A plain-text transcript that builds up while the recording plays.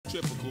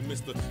Centrifugal,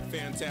 Mr.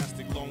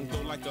 Fantastic. Long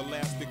though like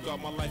elastic.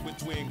 Got my life with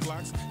twin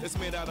clocks that's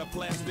made out of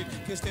plastic.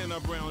 Can stand a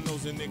brown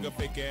nose and nigga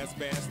fake ass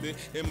bastard.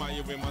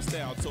 Admiring my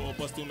style, tour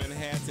bus through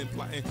Manhattan,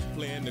 plotting,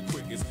 playing the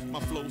quickest. My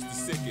flow's the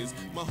sickest,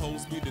 my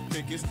hoes be the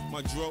thickest.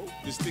 My dro,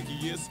 the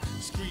stickiest.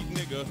 Street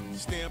nigga,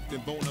 stamped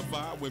and bona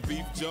fide. When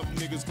beef jump,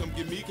 niggas come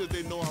get me cause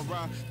they know I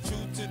ride. True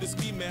to the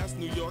ski mask,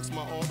 New York's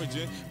my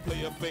origin.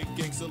 Play a fake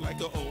gangster like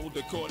an old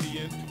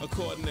accordion.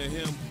 According to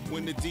him,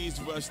 when the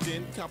D's rushed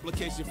in,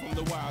 complication from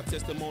the wild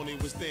testimony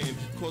was thin.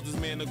 Caused this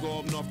man to go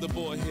up and off the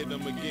board, hit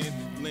him again.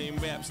 Lame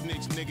rap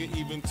snitch, nigga,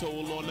 even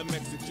told on the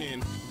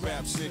Mexican.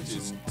 Rap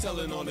snitches,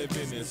 telling on their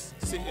business.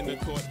 Sit in the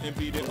court and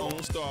be their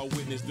own star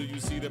witness. Do you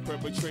see the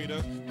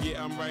perpetrator?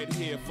 Yeah, I'm right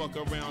here. Fuck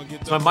around,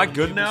 get the. Is my mic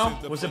good now?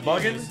 Was it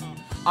bugging?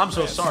 I'm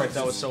so sorry if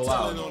that was so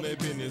loud. I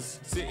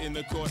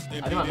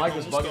think my mic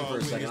was bugging for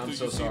a second. I'm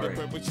so sorry.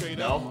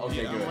 No?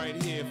 Okay, good.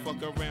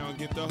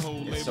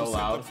 It's so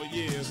loud.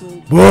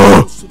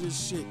 Whoa!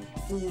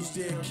 Fools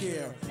dare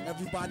care.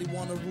 Everybody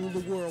wanna rule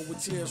the world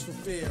with tears for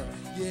fear.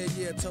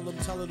 Yeah, tell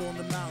it on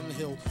the mountain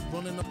hill.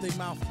 Running up their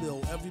mouth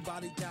bill.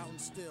 Everybody doubting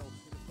still.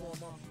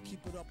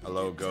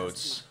 Hello,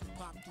 goats.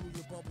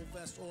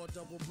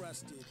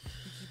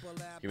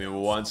 Give me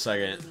 1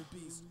 second.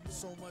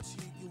 So much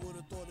heat you would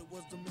have thought it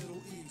was the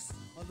Middle East.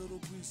 A little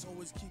grease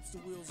always keeps the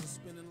wheels a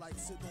spinning, like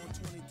sitting on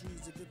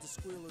 23s to get the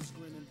squealers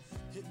grinning.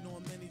 Hitting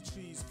on many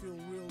trees, feel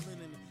real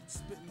linen.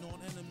 Spitting on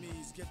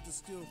enemies, get the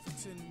steel for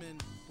 10 men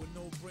with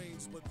no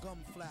brains but gum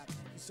flap.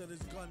 He said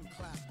his gun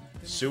clapped.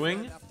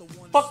 Suing?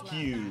 Fuck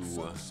you.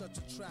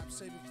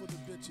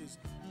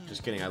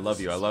 Just kidding. I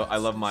love you. I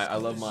love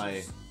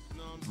my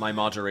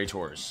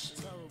moderators.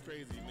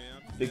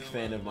 Big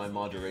fan of my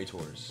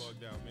moderators.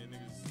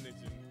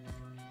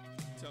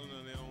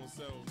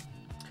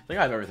 I think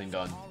I have everything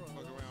done.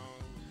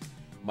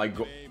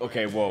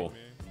 Okay, whoa.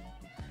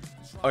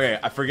 Okay,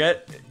 I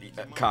forget,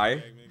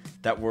 Kai,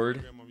 that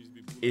word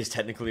is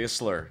technically a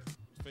slur.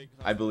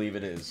 I believe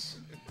it is.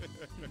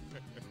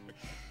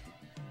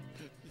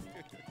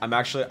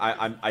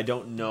 I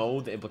don't know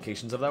the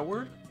implications of that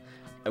word.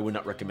 I would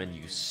not recommend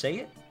you say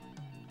it.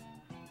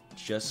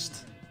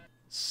 Just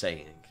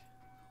saying.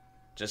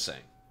 Just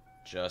saying.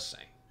 Just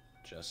saying.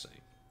 Just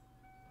saying.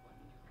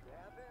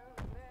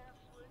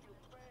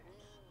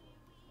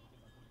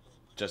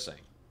 Just saying.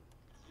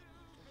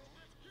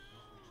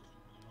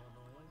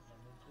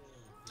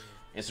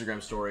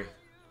 Instagram story.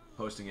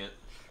 Posting it.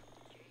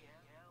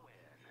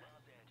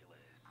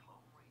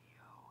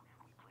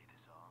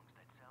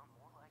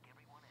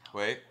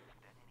 Wait.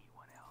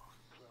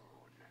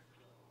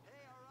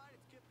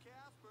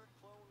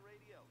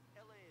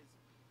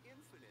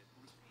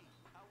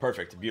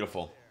 Perfect.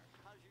 Beautiful.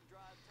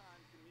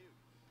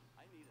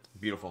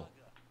 Beautiful.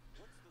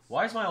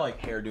 Why is my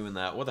hair doing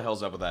that? What the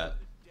hell's up with that?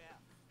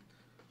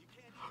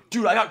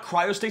 Dude, I got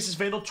Cryostasis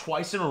Vandal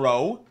twice in a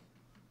row.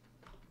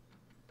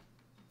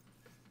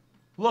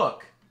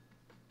 Look.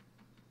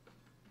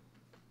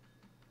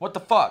 What the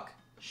fuck?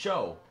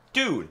 Show.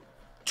 Dude.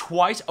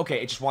 Twice?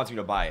 Okay, it just wants me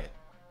to buy it.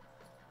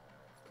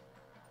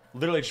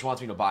 Literally just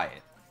wants me to buy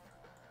it.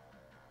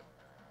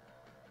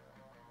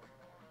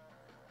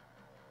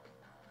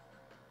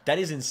 That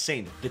is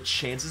insane. The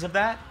chances of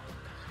that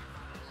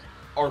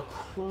are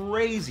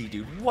crazy,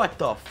 dude. What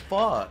the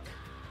fuck?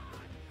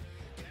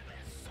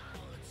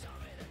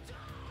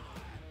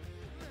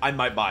 I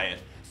might buy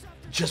it.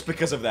 Just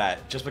because of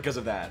that. Just because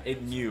of that.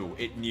 It knew.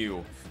 It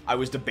knew. I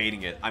was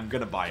debating it. I'm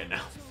gonna buy it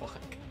now. Fuck.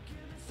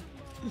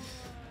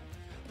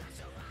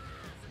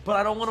 But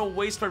I don't want to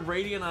waste my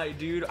Radianite,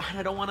 dude.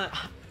 I don't want to...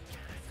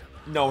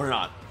 No, we're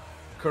not.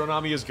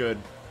 Konami is good.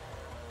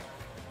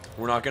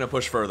 We're not gonna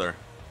push further.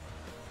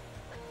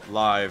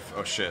 Live.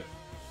 Oh, shit.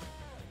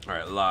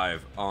 Alright,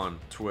 live on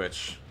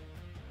Twitch.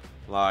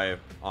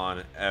 Live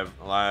on...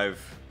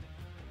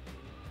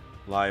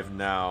 Live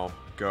now.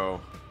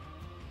 Go.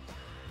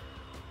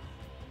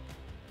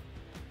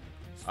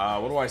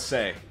 What do I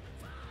say?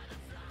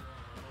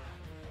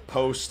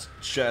 Post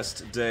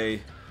chest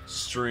day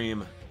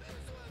stream.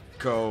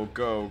 Go,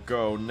 go,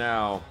 go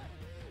now.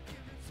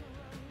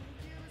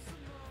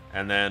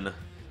 And then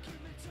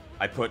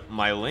I put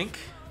my link.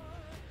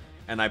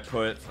 And I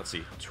put, let's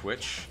see,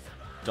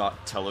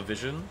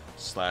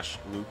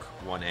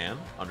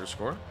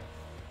 twitch.tv/Luke1an_.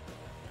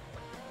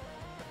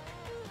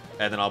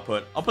 And then I'll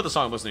put the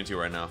song I'm listening to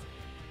right now.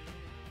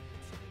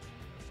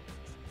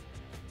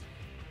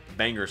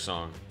 Banger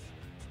song.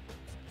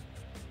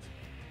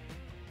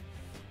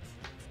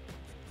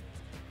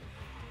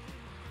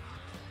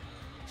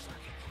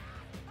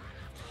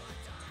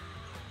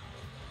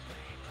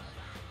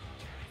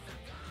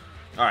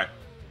 Alright.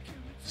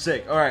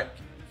 Sick. Alright.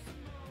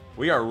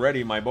 We are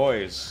ready, my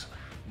boys.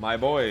 My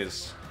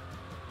boys.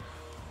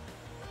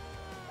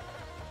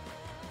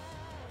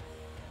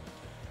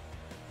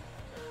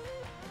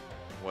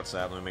 What's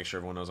that? Let me make sure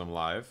everyone knows I'm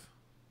live.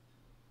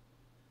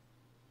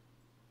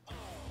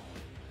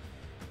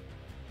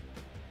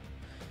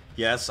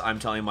 Yes, I'm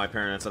telling my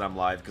parents that I'm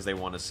live because they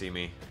want to see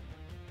me.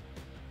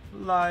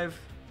 Live.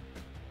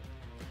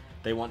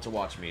 They want to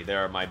watch me. They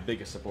are my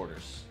biggest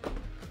supporters.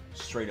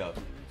 Straight up.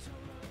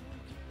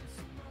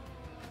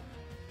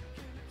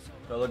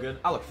 Do I look good?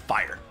 I look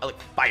fire. I look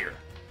fire.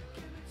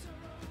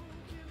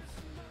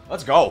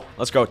 Let's go.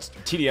 Let's go. It's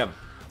TDM.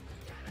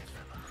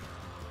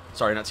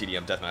 Sorry, not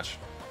TDM. Deathmatch.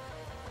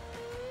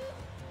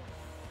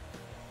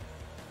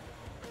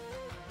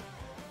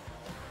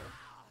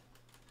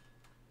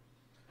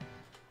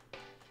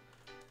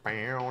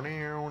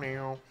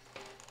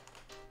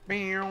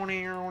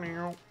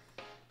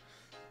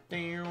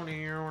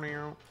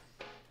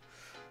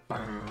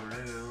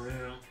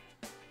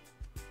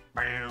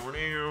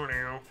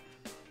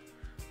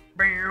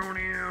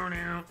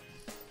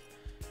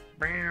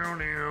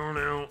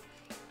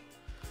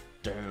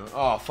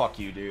 Oh, fuck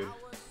you, dude.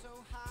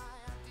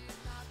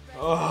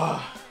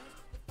 Ugh.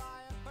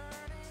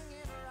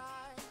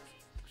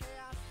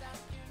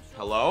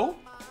 Hello?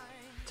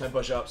 10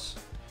 push-ups.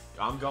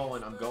 I'm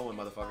going,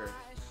 motherfucker.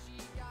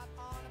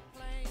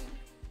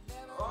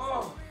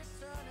 Oh.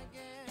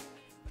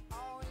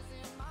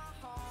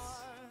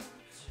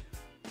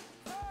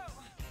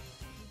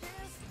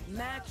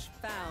 Match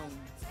found.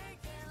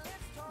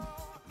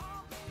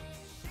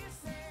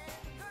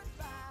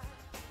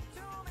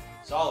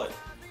 Solid.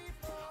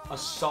 A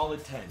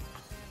solid 10.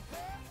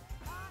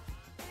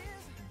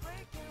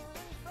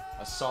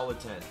 A solid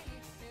 10.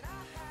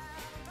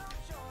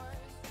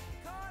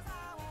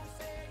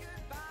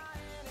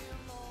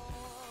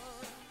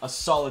 A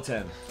solid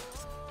 10.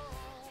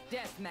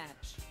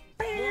 Deathmatch.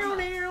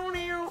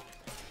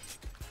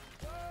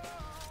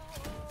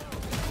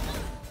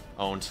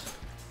 Owned.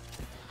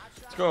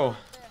 Let's go.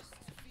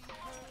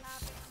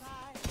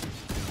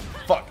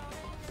 Fuck.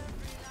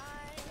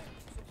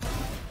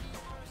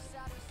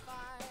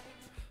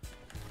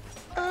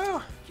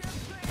 Oh.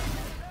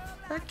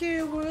 Like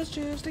it was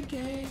just a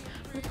game.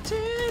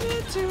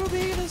 Pretending to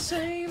be the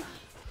same.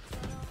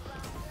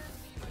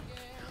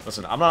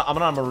 Listen, I'm not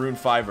a Maroon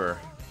 5er.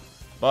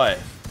 But,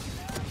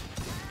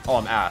 oh,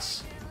 I'm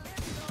ass.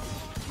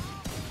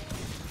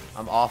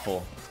 I'm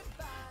awful.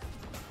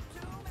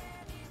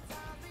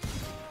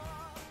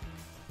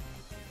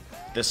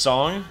 This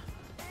song,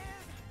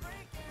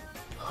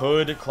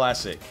 hood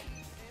classic.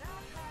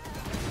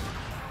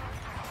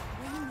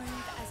 We move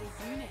as a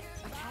unit,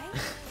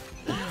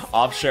 okay?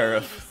 Op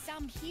sheriff.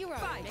 Some hero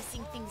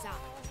messing things up.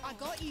 I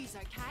got yous,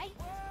 okay?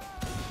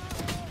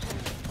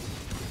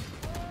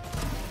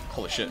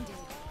 Holy shit.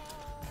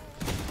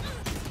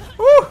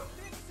 Woo!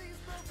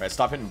 Alright,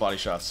 stop hitting body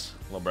shots,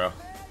 little bro.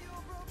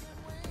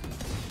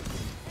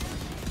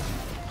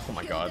 Oh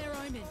my god.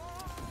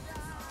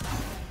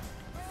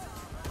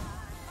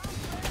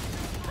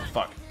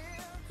 Fuck.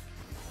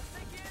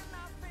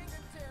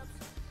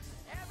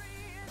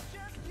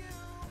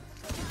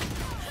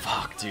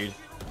 Fuck, dude.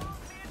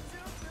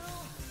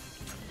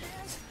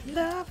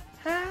 Love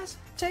has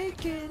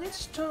taken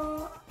its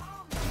toll.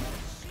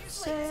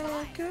 Say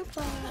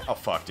goodbye. Oh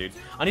fuck, dude.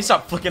 I need to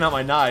stop flicking out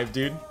my knife,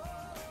 dude.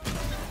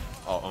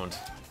 Oh, owned.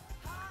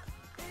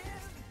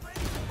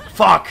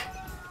 Fuck!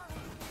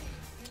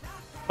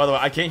 By the way,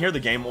 I can't hear the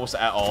game almost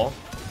at all.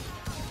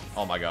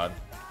 Oh my god.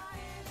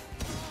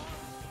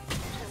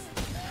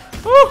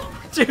 Woo!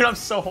 Dude, I'm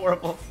so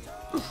horrible.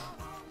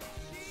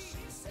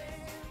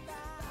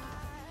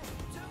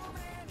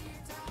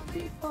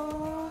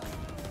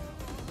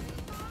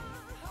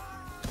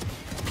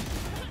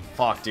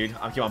 Fuck, dude.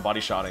 I'm keep on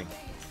body shotting.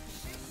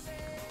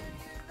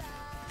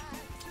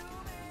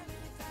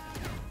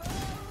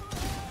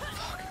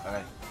 Fuck,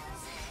 okay.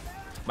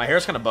 My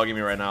hair's kind of bugging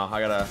me right now. I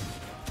gotta...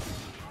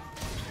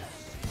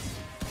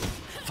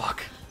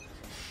 Fuck.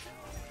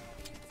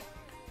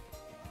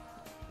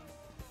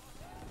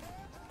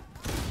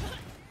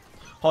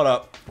 Hold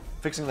up.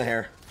 Fixing the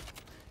hair.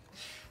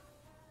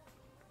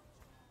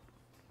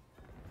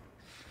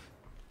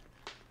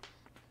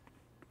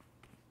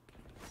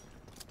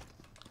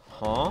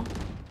 Huh?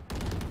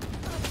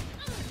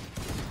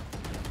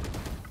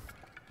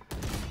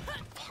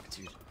 Fuck,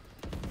 dude.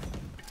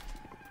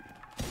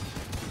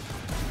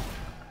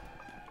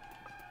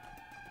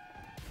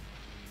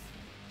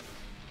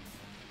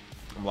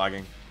 I'm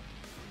lagging.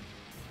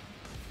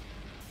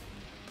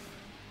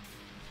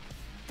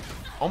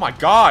 Oh my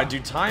god,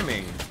 dude,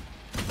 timing.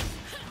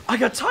 I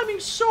got timing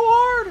so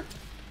hard.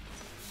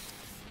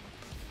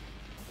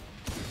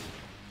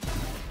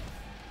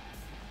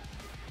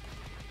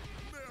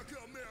 America,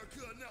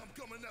 America, now I'm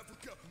coming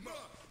Africa. My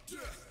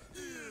death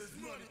is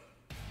money.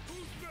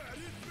 Who's bad?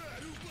 He's bad.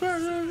 Who's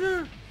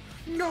bad?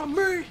 Not me.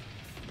 Niggas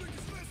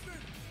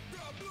listening.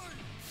 God bless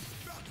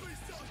you. God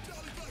please tell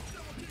Charlie like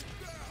 17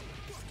 pounds.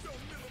 Fuck your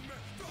middleman.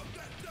 Fuck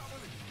that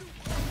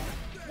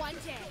Dominic. One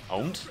day.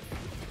 Owned?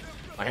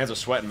 My hands are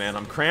sweating, man.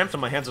 I'm cramped and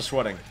my hands are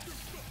sweating.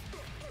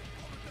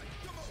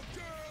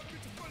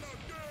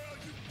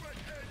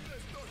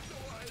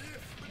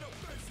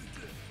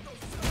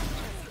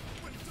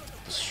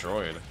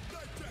 Destroyed.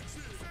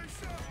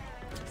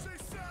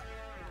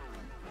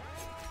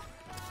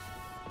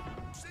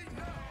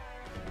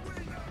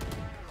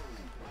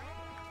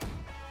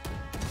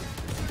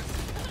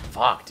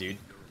 Fuck, dude.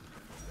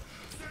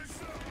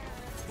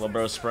 Little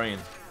bro's spraying.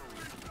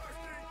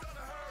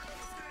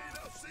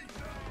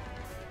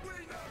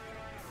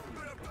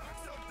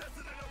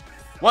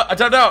 What? I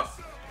tapped out!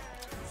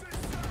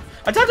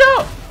 I tapped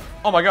out!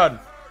 Oh my god.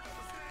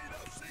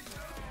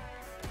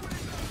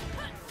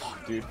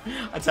 Fuck, dude.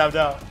 I tapped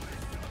out.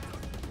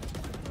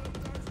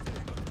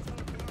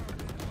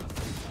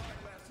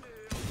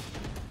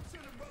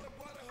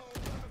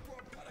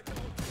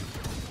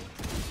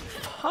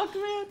 Fuck,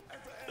 man.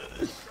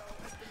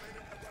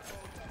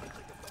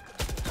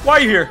 Why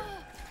are you here?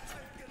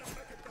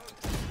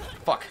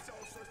 Fuck.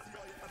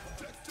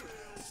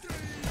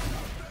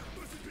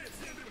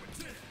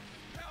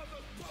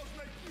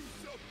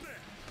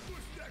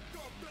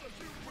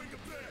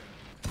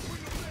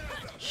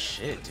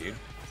 Shit, dude.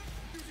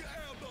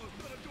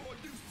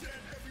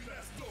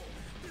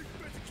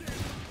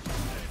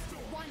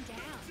 One down.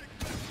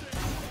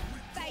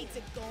 Fades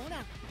a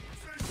goner.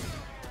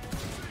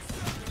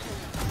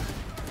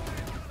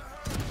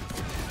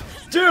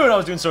 Dude, I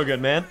was doing so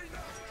good, man.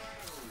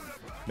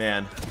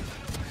 Man.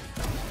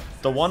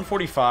 The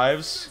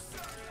 145s.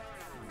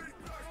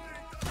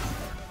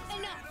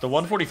 The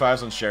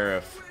 145s on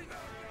Sheriff.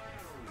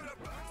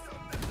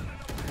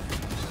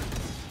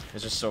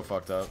 It's just so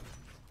fucked up.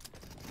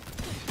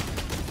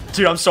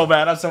 Dude, I'm so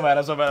bad. I'm so bad.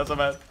 I'm so bad. I'm so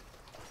bad.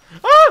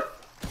 Ah!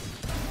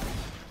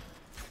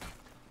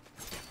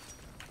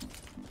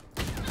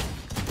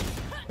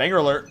 Banger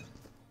alert.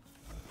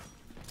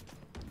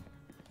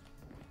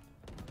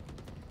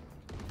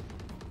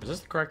 Is this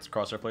the correct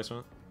crosshair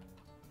placement?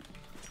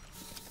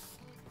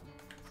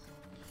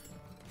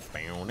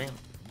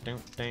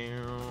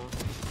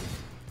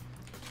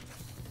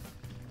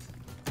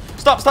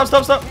 Stop, stop,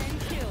 stop, stop! 10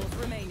 kills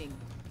remaining.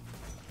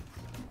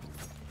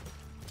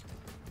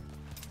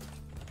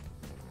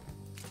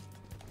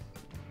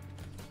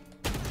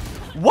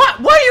 What?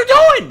 What are you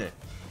doing?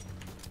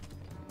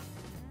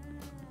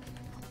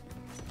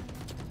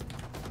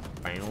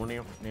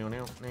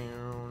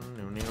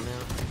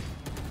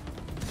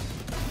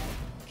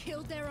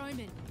 Killed their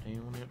omen.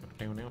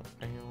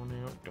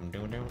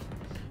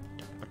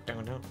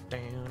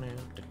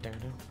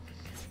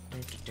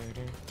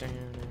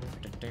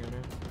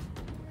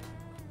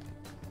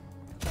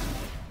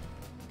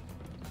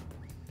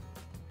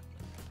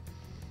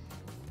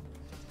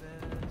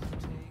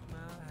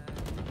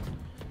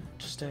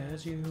 Just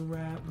as you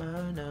write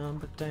my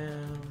number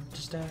down,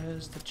 just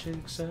as the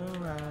chicks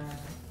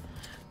arrive,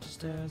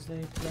 just as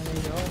they play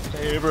your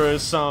favorite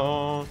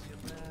song.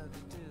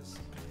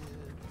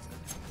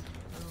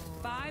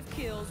 5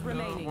 kills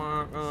remaining.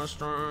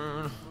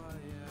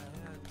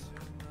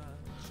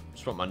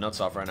 Just want my nuts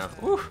off right now.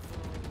 Woo.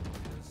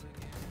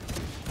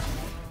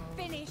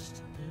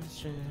 Finished.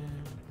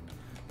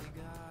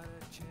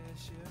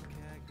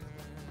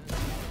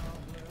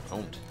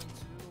 Owned.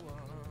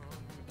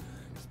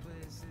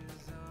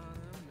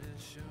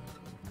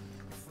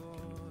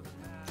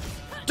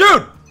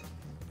 Dude!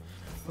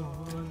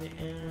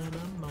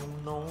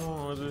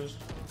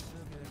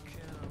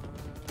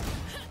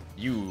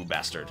 You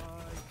bastard.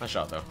 Nice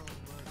shot though.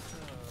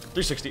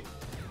 360.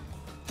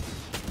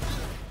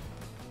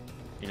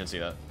 You didn't see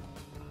that.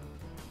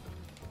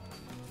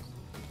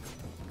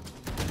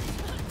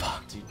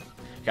 Fuck, dude.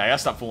 Okay, I gotta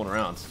stop fooling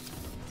around.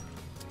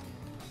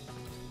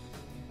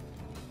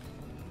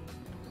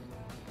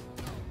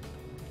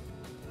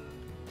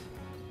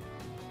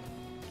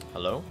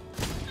 Hello?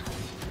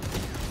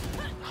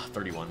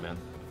 31, man.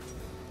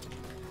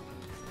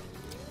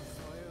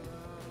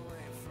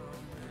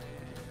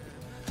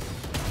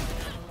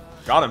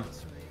 Got him.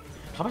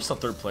 How am I still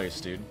third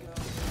place, dude?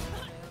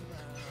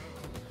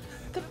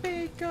 The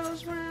beat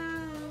goes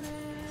round.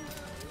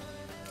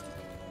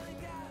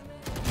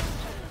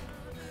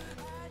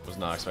 Was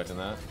not expecting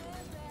that.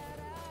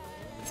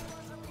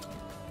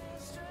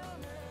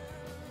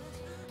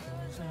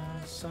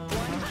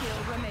 One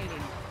kill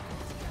remaining.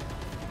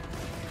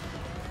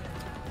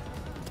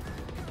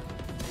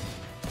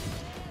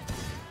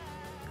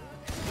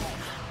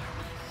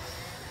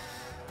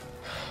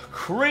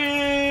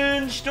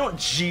 Cringe! Don't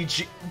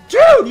GG.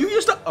 Dude, you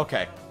used to.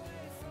 Okay.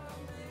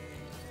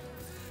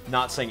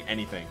 Not saying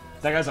anything.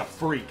 That guy's a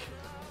freak.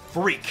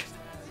 Freak.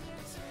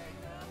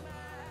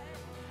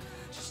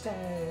 Just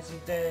as he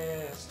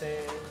does,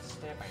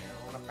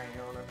 Match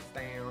found.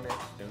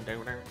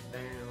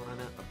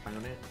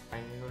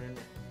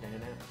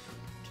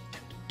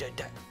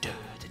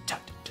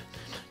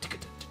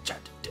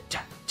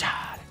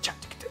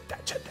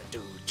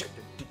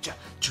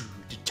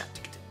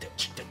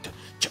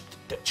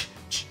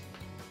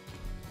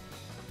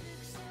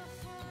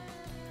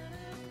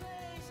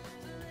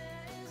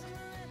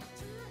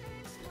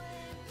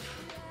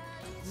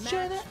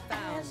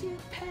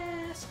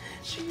 pass,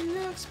 she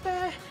looks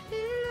back,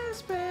 he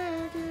looks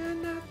back,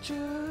 and not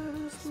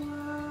just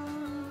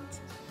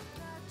once.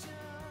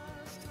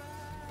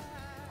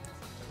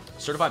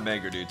 Certified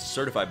banger, dude.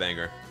 Certified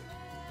banger.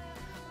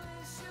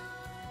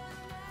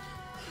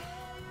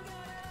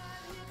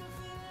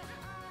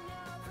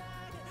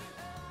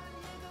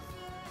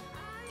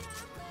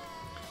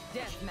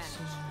 Deathmatch.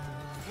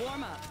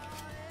 Warm up.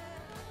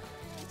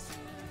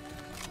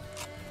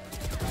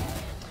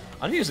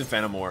 I'm using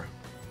Phantom more.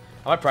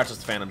 I might practice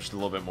the Phantom just a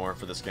little bit more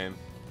for this game.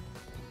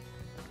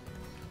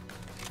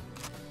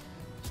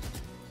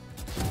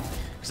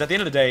 Because at the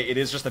end of the day, it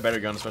is just a better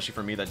gun, especially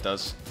for me that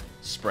does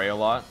spray a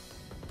lot.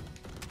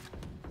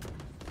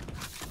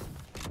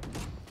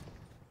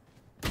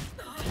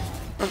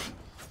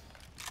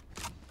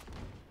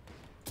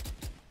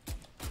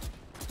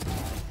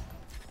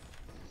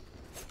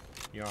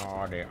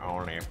 You're the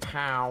only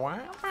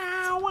power.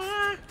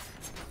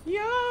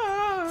 You're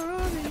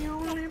the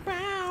only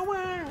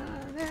power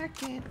that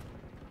can.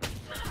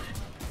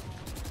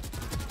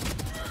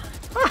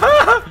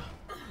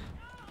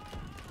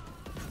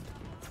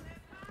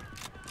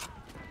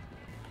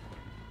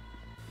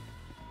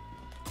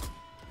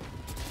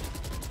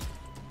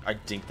 I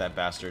dinked that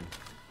bastard.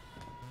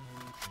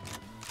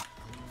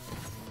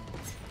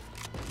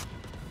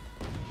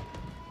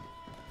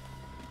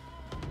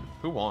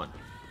 Who won?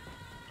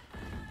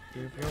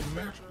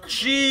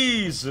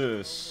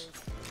 Jesus!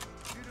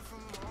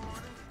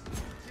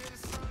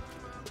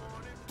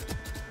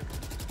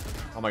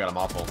 Oh my god, I'm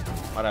awful.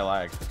 Why'd I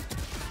lag?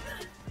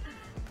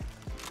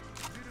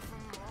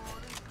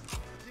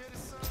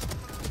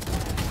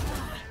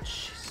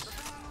 Jeez.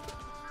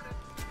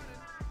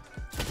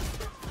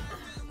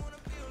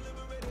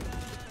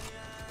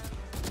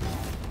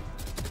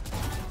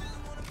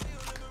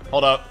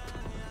 Hold up.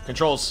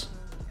 Controls.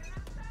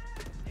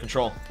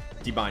 Control.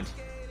 Debind.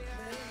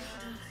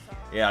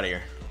 Get out of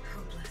here.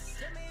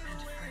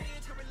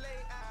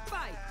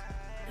 Fight.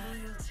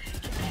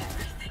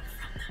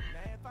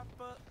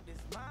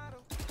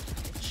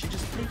 She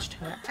just bleached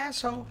her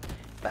asshole.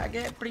 If I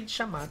get bleach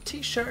on my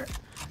t-shirt,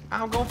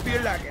 I'm gonna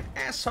feel like an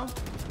asshole.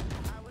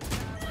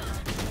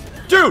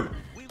 Dude!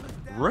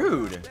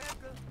 Rude.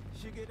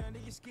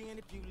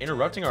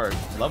 Interrupting our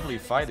lovely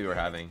fight we were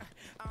having.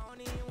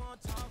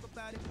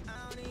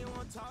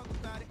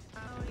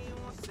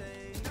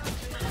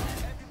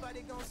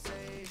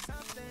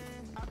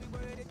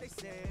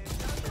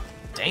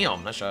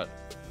 Damn, nice shot.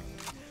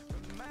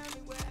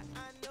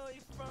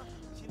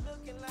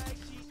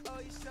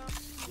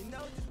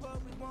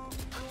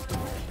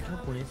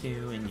 Up with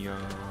you in your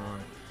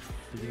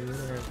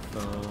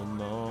beautiful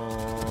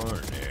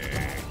morning.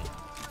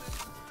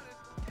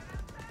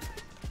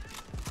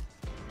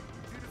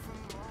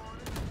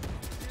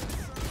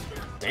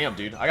 Damn,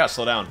 dude, I gotta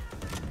slow down.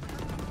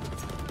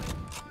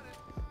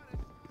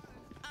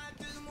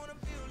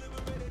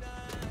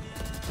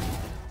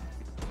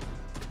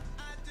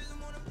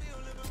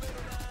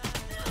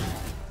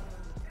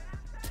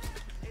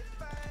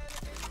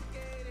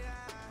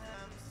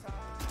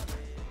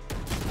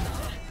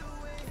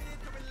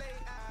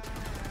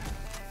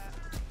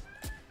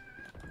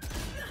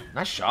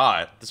 Nice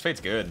shot. This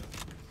fight's good.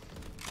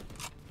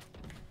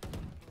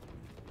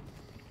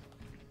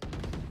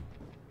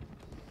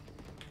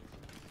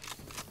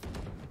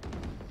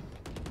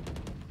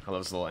 I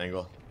love this little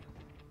angle.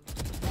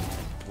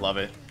 Love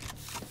it.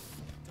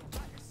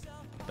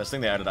 Best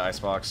thing they added to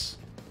Icebox.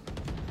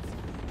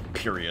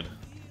 Period.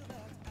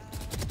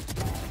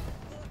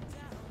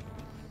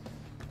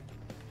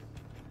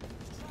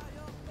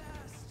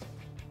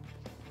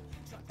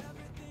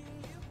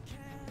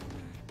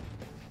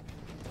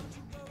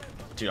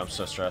 Dude, I'm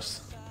so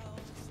stressed.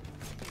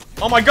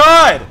 Oh my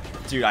god!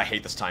 Dude, I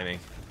hate this timing.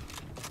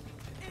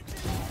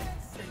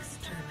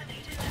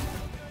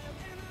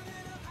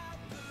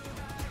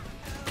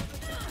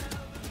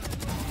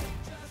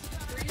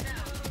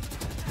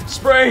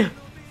 Spray!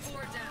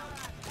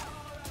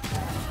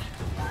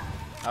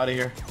 Out of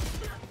here.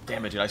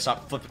 Damn it, dude. I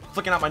stopped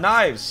flicking out my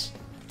knives.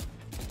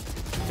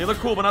 They look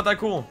cool, but not that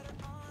cool.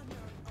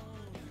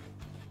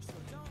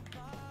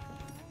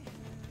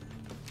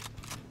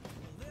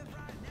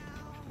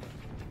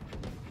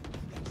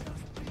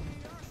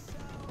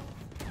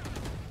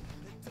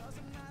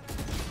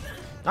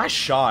 Nice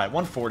shot.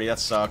 140. That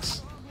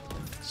sucks.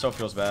 So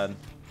feels bad.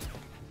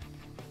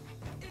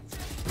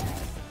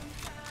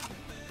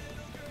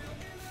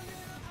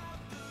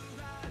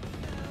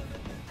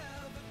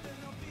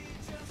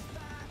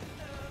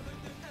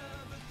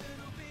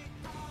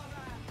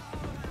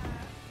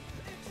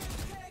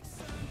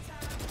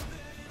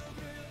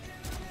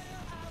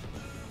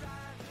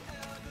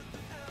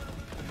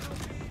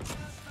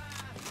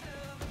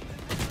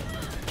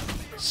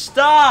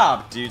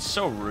 Stop, dude.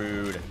 So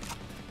rude.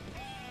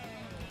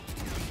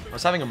 I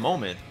was having a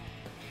moment.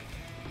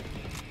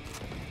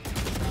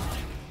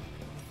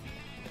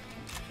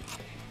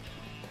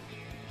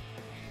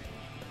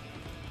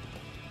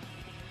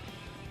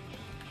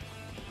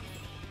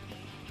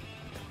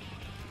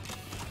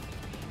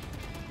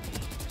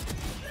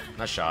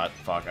 Nice shot.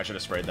 Fuck, I should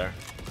have sprayed there.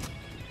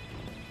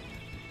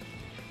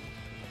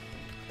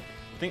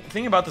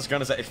 Thing about this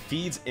gun is that it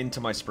feeds into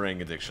my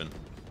spraying addiction.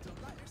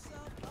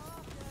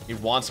 It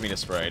wants me to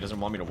spray. It doesn't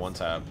want me to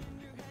one-tap.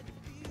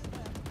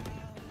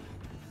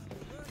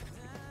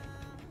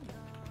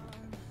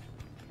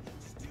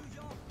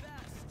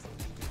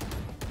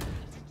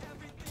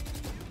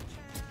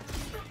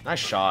 Nice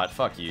shot.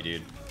 Fuck you,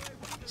 dude.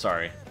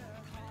 Sorry.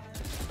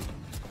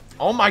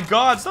 Oh my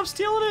god, stop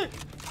stealing it!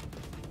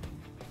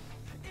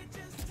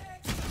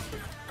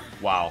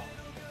 Wow.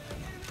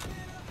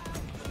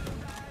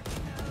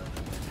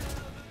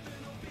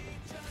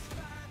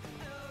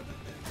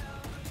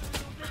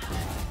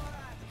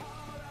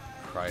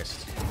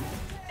 Christ.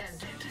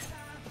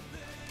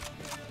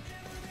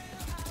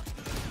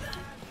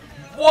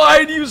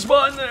 Why'd you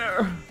spawn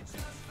there?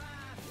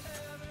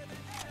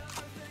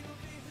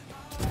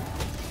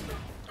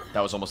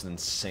 That was almost an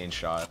insane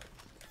shot.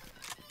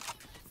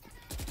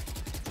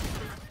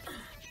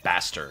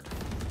 Bastard.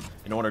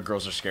 You know when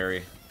girls are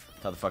scary?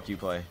 How the fuck you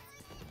play?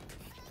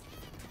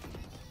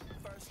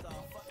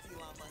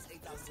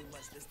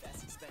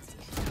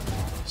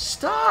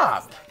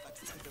 Stop!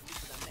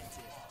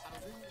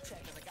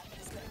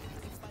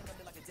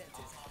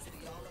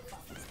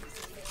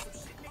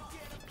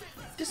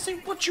 This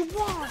ain't what you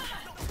want!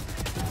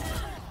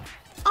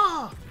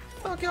 Ah!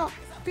 Fuck y'all!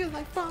 Feel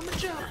like Farmer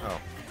Joe! Oh.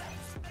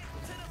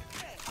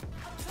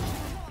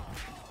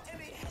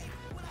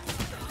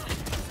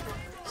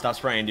 Stop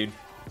spraying, dude.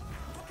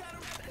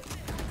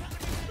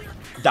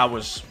 That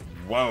was...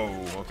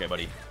 Whoa. Okay,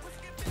 buddy.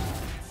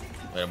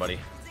 Later, buddy.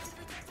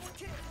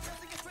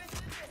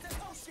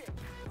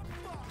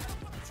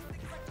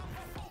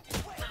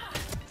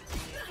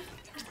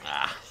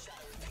 Ah.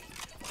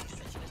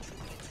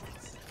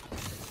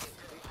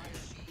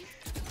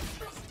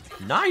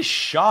 Nice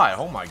shot.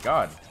 Oh, my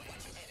God.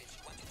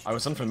 I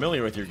was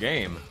unfamiliar with your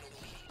game.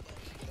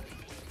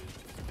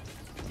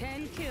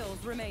 10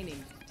 kills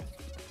remaining.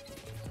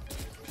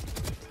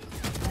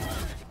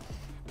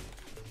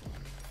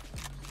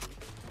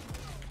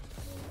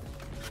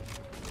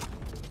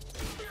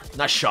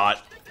 Nice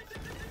shot.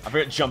 I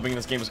forget jumping in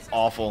this game is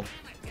awful.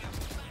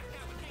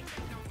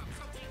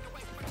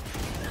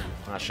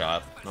 Nice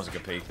shot. That was a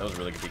good peek. That was a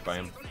really good peek by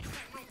him.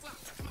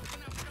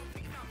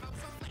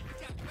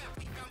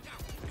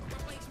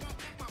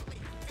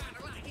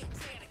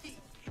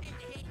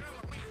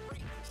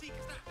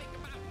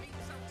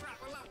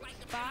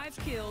 Five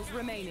kills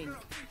remaining.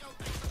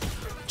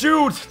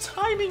 Dude,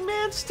 timing,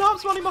 man. Stop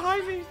spawning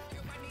behind me.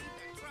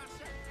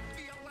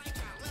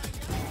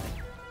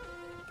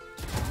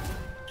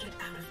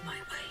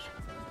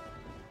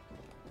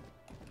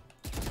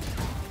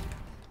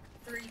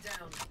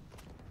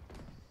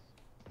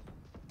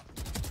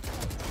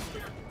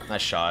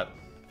 Nice shot.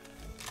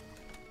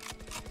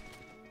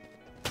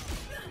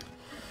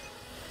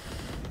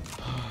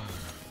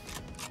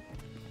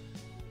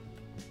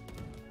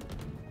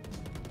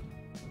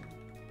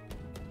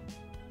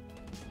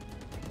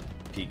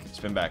 Peek.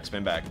 Spin back.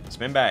 Spin back.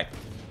 Spin back.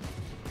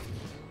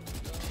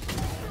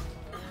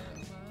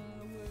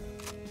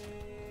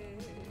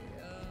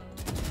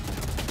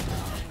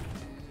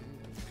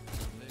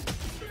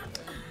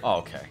 Oh,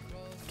 okay.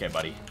 Okay,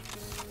 buddy.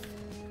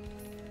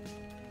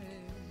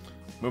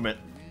 Movement.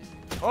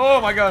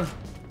 Oh my God.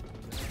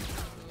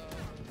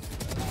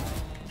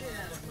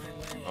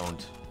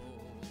 Owned.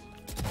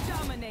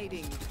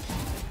 Dominating.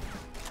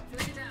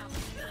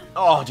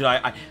 Oh, dude,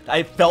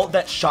 I felt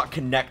that shot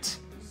connect.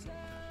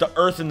 The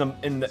earth and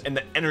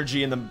the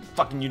energy in the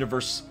fucking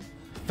universe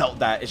felt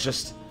that. It's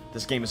just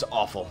this game is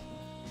awful.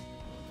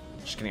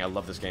 Just kidding, I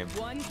love this game.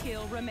 1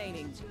 kill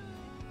remaining.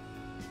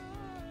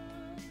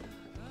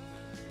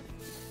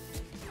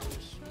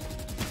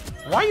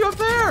 Why are you up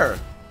there?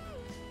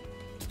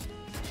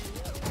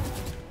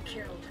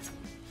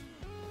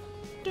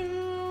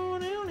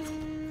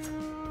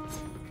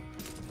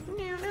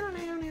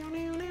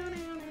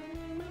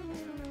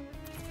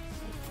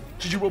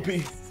 GG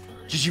LP.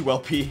 GG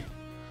LP.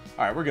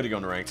 Alright, we're good to go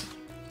into ranked.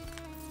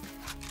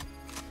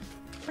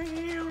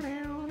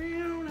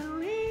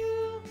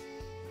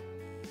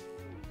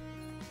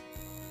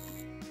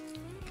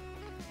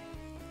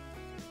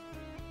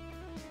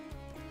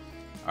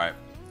 Alright.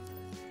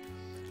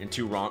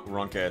 Into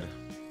Ronked.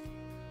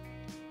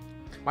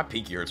 My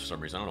pinky hurts for some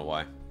reason. I don't know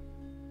why.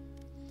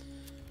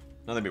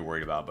 Nothing to be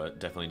worried about, but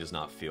definitely does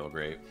not feel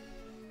great.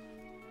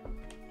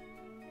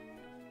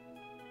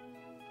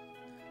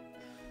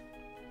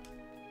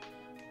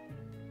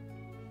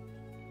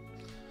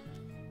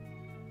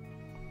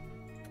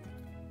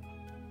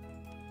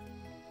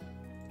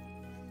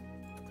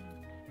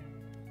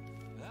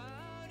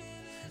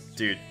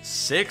 Dude,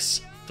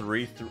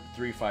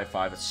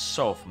 6-3-3-5-5 is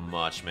so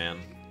much, man.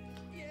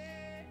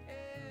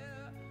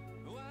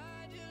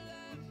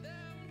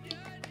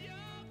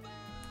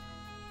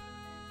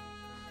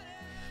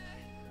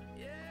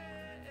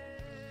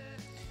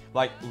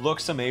 Like,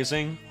 looks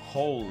amazing.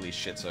 Holy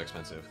shit, so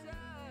expensive.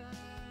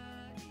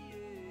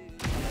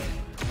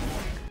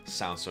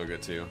 Sounds so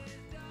good, too.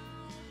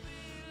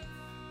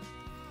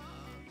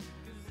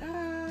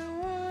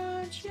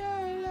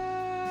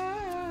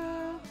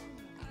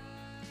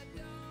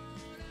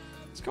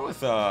 Let's go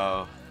with,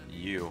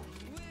 you.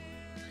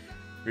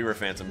 Reaver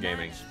Phantom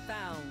Gaming.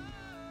 Found.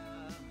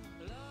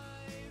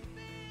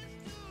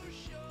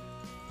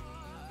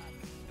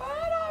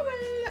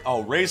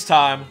 Oh, raise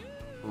time.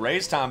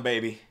 Raise time,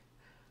 baby.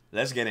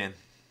 Let's get in.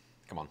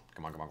 Come on.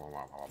 Come on, come on, come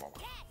on, come on, come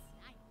on.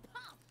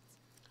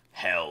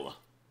 Hell.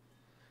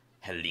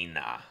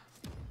 Helena.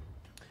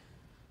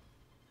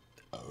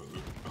 Oh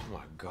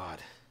my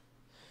God.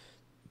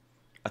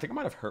 I think I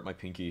might have hurt my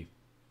pinky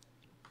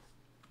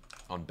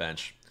on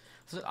bench.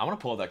 I want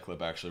to pull up that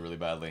clip actually really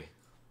badly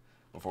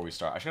before we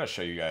start. I just gotta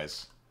show you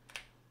guys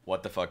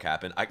what the fuck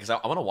happened. Because I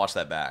want to watch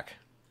that back.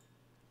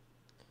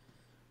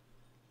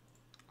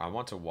 I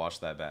want to watch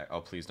that back.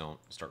 Oh, please don't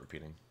start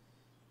repeating.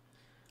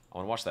 I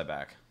want to watch that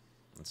back.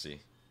 Let's see.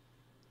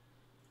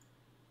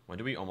 When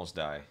do we almost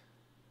die?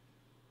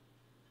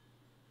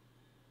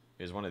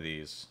 Here's one of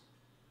these.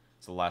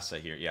 It's the last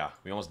set here. Yeah,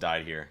 we almost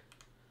died here.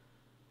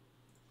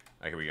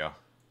 Alright, here we go.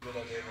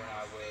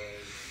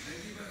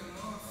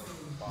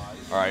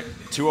 Alright,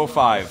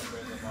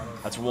 205.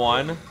 That's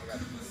 1.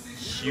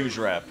 Huge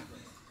rep.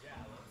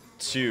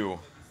 2.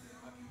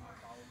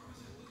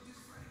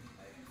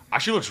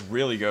 Actually looks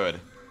really good.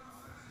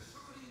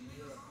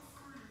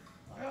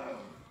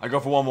 I go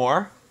for one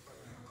more.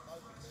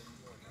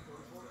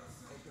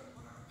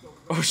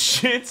 Oh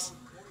shit!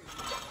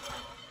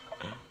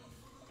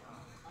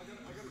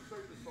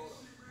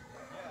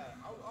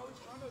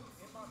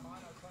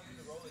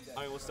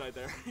 I almost died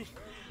there.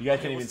 You guys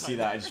can't even see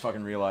that. I just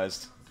fucking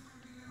realized.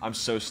 I'm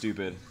so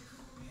stupid.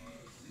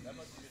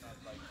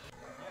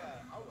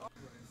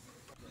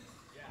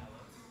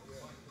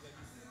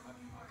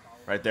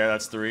 Right there,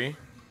 that's 3.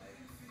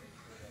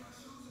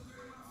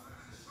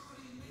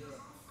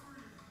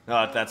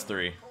 No, that's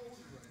 3.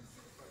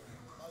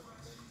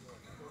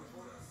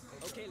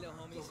 Okay, little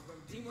homies.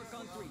 Teamwork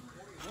on 3.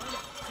 1,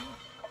 2,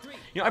 3.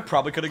 You know, I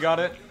probably could have got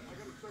it.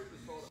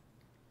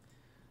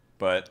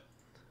 But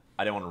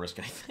I didn't want to risk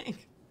anything.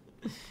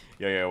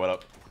 Yo, what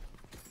up?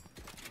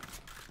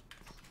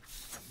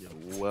 Yo,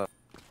 what?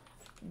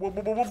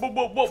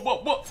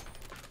 Whoa.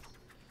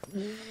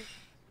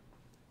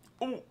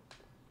 Oh.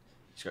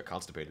 She got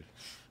constipated.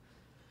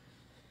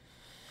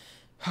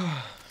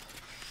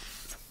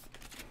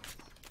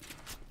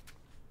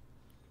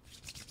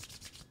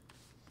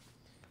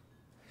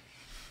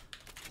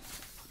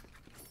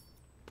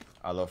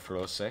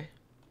 Alofrose?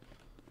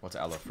 What's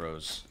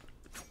Alofrose?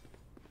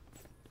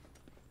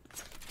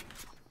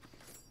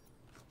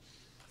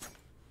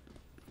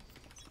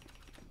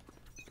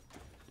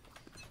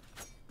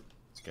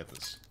 Let's get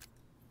this.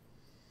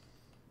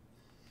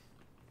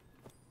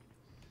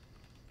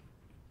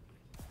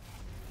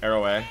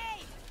 Arrow A.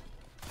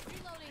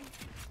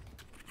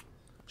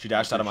 She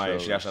dashed out of my.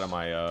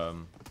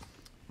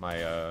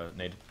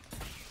 Nade.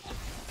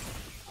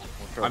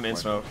 I'm in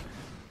smoke.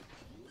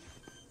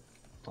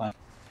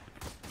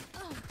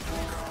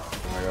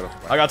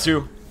 I got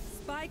 2.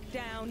 Spike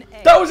down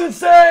A. That was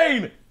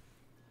insane!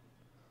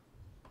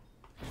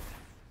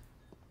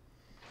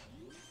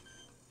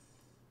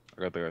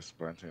 I got the guy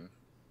splanting.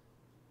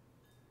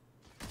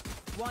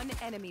 1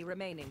 enemy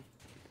remaining.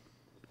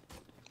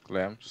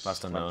 Lamps.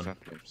 Last unknown.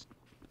 Lamps.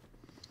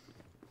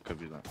 Could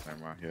be that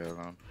time out here.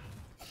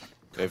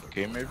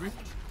 AFK maybe?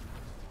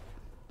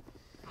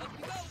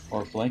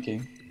 Or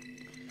flanking.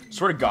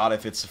 Swear to God,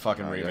 if it's a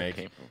fucking Yeah, remake.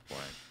 came from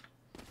flying.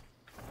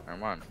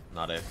 I'm on.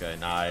 Not AFK.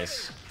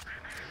 Nice.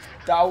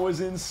 That was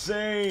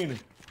insane.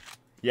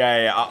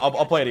 Yeah.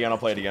 I'll play it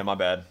again. My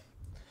bad.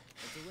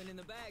 That's a win in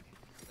the bag.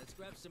 Let's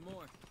grab some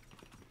more.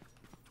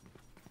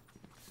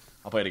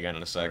 I'll play it again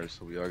in a sec. Alright,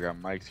 so we all got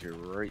mics here,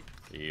 right?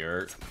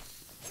 Here.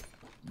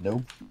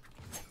 Nope.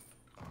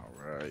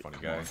 Alright. Funny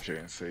Come guy. on, Jay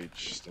and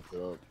Sage, step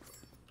it up.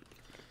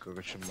 Go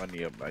get your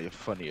money up now. You're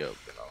funny up,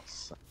 you know.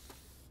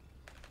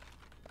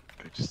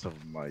 Just have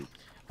a mic.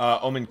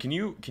 Omen, can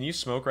you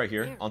smoke right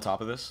here on top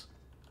of this,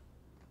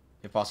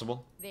 if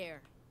possible?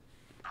 There.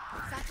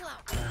 Satchel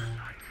out.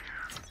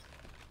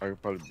 I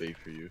could probably bait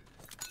for you.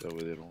 That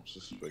way they don't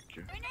suspect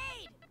you.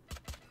 Grenade!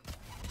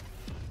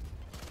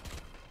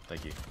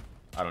 Thank you.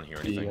 I don't hear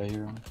Do you anything.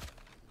 hear him?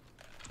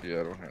 Yeah,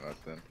 I don't hear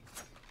nothing.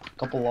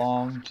 Couple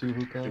long, 2 Give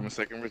me hookah. a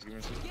second, Riz. Give me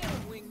a second. Get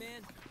him,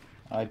 wingman.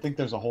 I think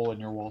there's a hole in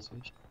your wall,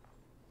 Sage.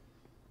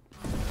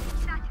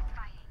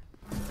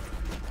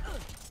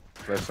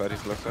 Left side,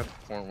 he's left side.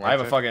 One I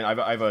have a side. fucking.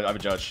 I have a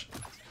judge.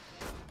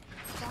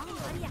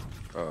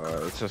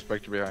 It's a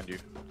Spectre behind you.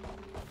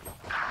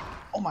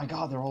 Oh my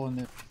god, they're all in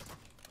there.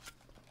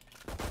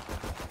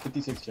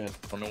 56 jet.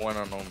 Only one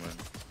unknown, man.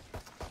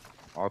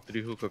 All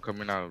 3 hookah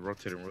coming out,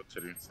 rotating.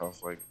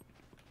 Sounds like.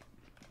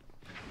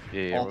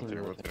 Yeah, All three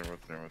rotating.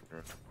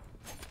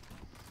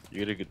 You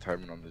get a good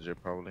timing on the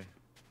jet, probably.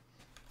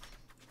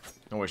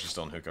 No way, she's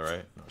still in hookah,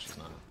 right? No, she's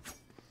not.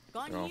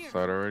 Gone You're on here.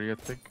 side already, I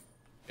think.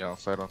 Yeah, on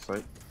site.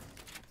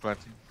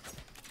 Planting.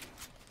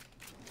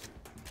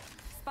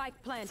 Spike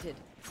planted.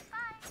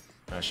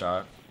 Nice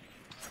shot.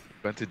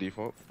 Planted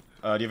default.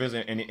 Do you have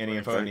any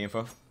info? Any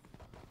info?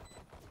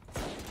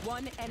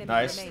 1 enemy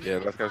Nice. remaining. Yeah,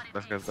 let's go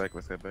back.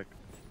 Let's get back.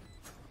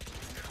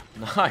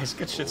 Nice,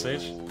 good shit,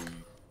 Sage. Oh,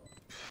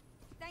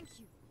 Thank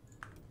you.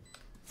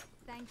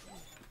 Thank you.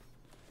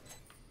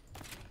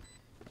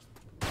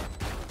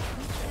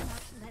 We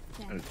cannot let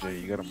them Jay,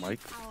 you got a mic?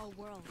 our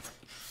world.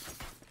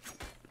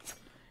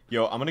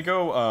 Yo, I'm gonna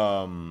go.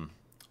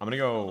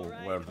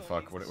 Whatever the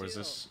fuck. What is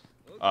this?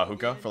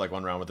 Hookah for like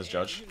 1 round with this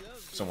judge.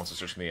 Someone wants to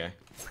search me, eh?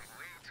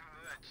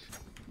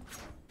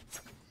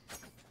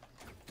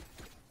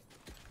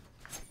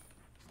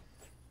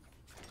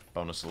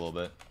 bonus a little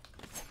bit.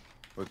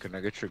 Wait, can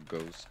I get your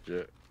ghost,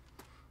 Jet?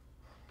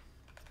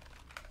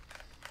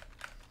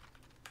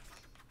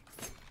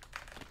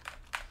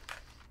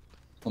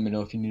 Let me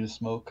know if you need a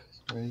smoke,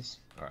 Raze.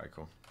 Alright,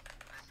 cool.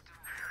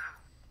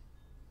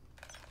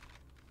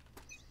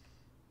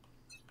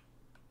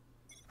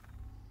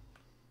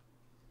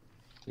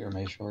 You're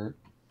May short.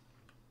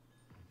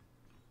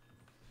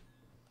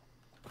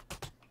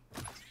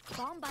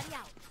 Bomb buddy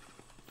out.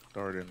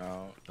 Starting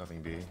out.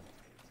 Nothing B.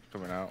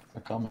 Coming out.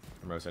 They're coming.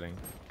 I'm rotating.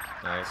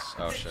 Nice.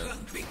 Oh shit.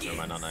 Never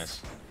mind, not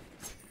nice.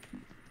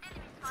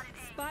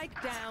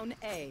 Spike down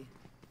A.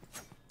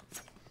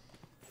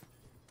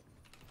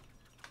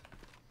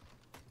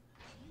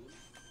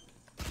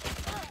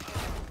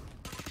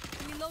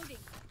 Reloading.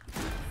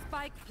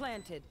 Spike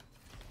planted.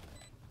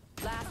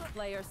 Last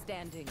player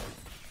standing.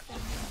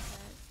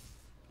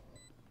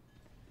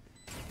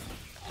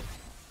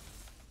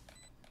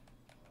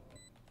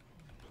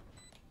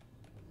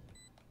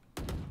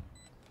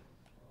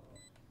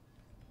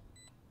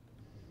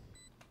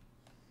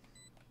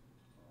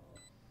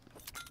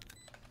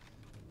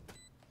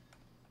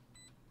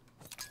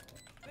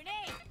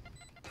 Grenade.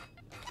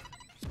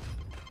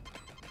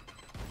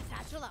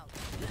 Satchel out.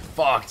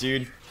 Fuck,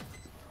 dude.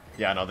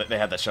 Yeah, no, they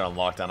had that shit on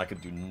lockdown. I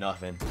could do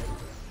nothing.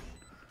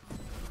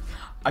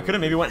 I could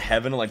have maybe went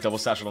heaven and like double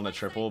satchel on the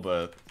triple,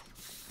 but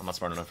I'm not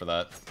smart enough for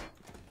that.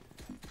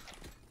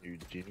 You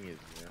genius,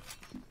 yeah.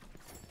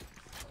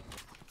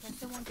 Can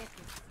someone get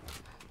this?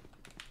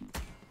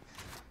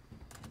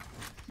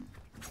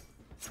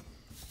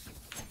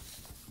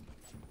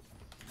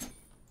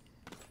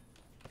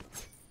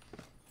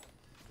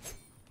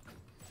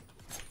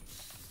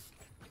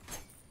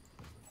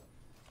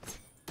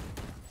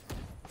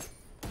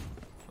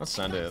 Let's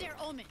send it. Their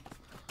omen.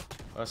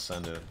 Let's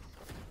send it.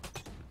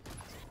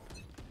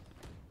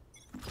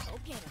 Go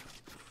get him.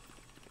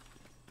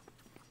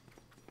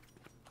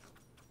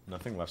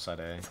 Nothing left side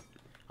A.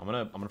 I'm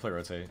gonna play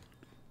rotate.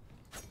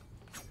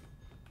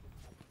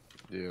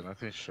 Yeah,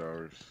 nothing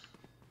showers.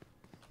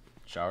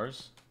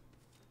 Showers?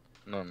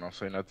 No, no,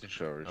 say nothing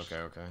showers. Okay,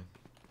 okay. I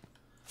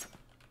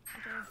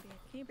don't see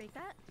it. Can you break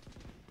that?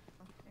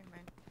 Oh, never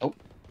mind. Oh,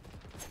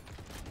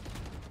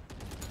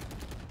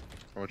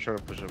 I'm gonna try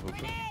to push up with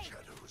them.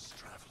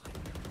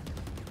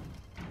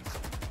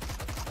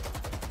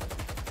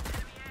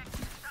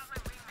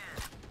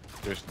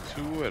 There's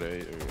two at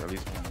A, or at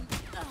least one.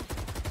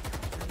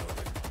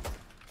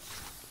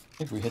 I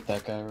think we hit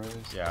that guy, Raze.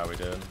 Yeah, we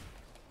did.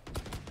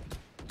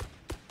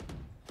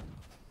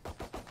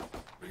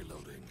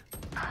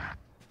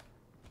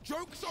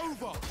 Joke's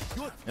over.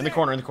 You're In the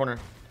corner, in the corner.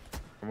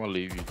 I'm gonna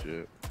leave you,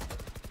 Jet.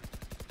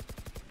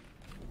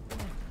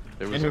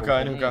 There In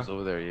hookah, in hookah. almost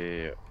over there,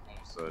 yeah.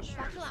 So,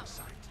 Satchel out.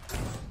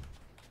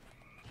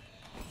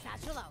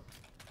 Satchel out.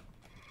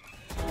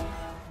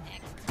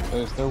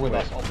 They're with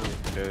us.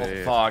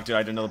 yeah. Fuck, dude, I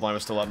didn't know the blind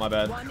was still up. My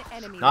bad. One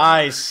enemy.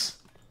 Nice.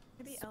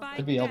 Spike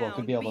Could be elbow. down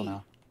Could be elbow B.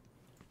 now.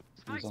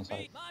 He's on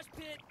site. Mosh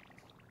pit.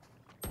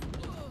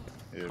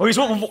 Yeah. Oh, he's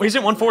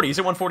at 140. He's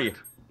at 140.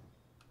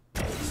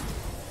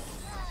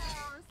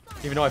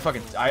 Even though I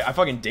fucking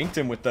dinked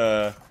him with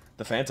the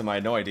Phantom, I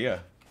had no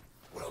idea.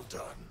 well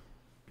done.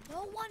 No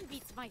one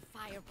beats my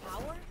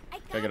firepower. I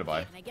I get a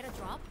buy? Can I get a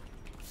drop?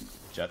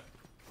 Jet.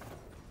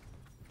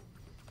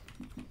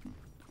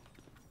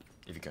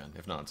 If you can.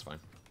 If not, it's fine.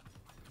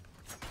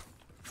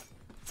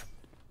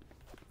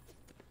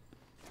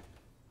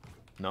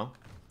 No?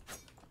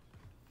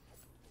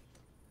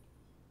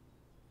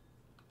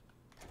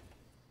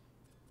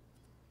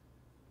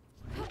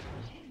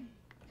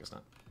 Guess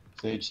not.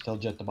 Sage, tell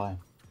Jet to buy.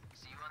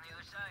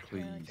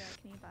 Please.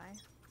 Can you buy?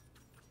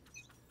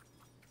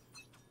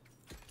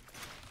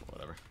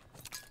 Whatever.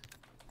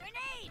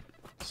 Grenade!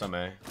 Some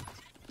A.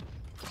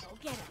 Go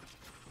get him.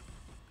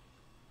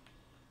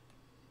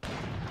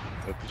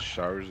 Got the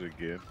showers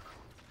again.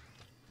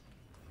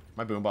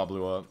 My boom ball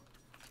blew up.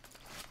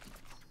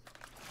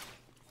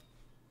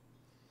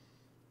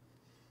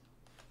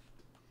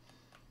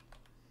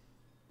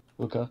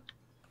 Luca.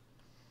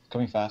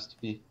 Coming fast,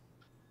 B.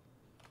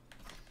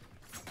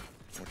 I'm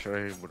gonna try to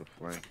hit him with a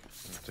flank.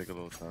 It'll take a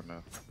little time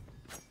now.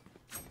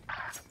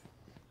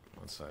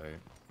 Let's say.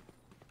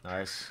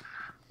 Nice.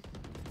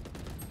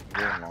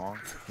 Going long.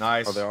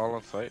 Nice. Oh, they're all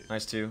on site?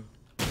 Nice too.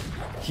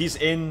 He's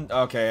in.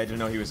 Okay, I didn't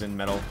know he was in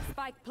metal.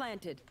 Spike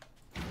planted.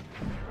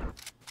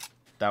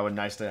 That would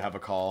nice to have a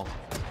call.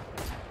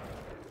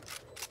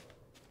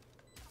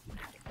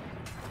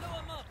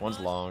 One's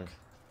long.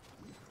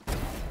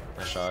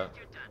 Nice shot.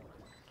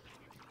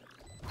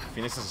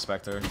 Phoenix is a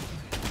Spectre.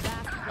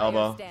 Last player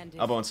Elbow. standing.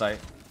 Elbow in sight.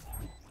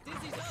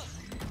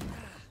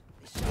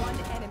 One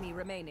enemy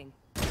remaining.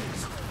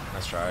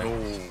 Nice try.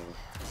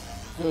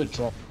 Good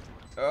drop.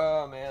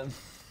 Oh man.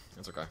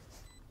 It's okay.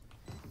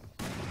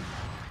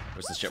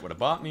 Wish this shit would have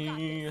bought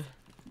me.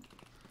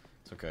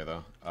 It's okay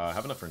though.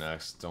 Have enough for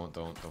next. Don't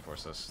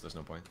force this. There's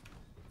no point.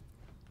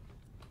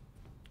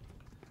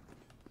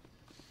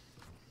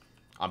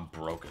 I'm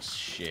broke as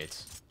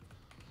shit.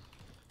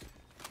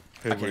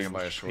 Hey, I can't even William,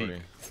 buy a speak.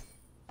 shorty.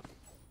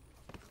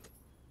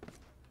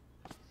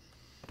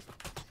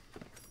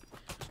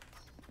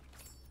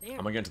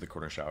 I'm gonna get into the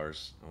corner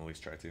showers. I'll at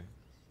least try to.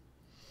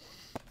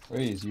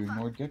 Raise, you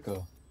ignored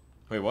Gecko.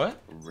 Wait, what?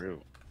 For real.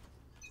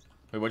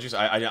 Wait, what'd you say?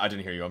 I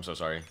didn't hear you. I'm so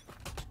sorry.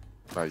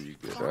 How you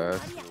good? I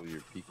asked you what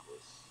your peak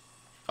was.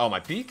 Oh, my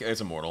peak? It's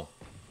immortal.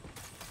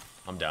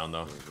 I'm down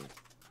though.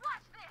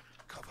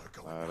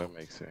 That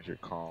makes sense. Your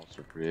comms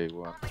are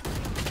 381.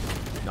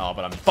 No,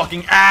 but I'm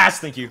fucking ass.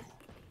 Thank you.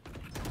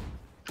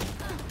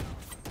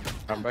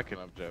 I'm backing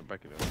up, Jet.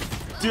 Backing up.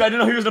 Dude, I didn't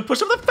know he was gonna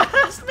push up the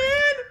fast, man.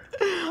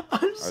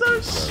 I'm so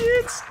just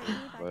shit.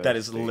 But That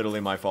is literally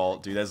my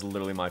fault, dude. That's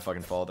literally my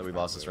fucking fault that we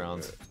lost this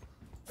round.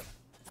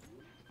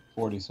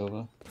 40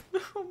 Sova.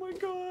 Oh my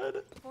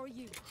god. For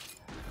you.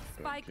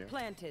 Spike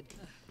planted.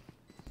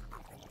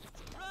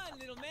 Run,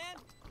 little man.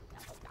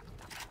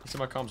 So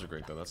my comms are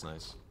great though. That's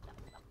nice.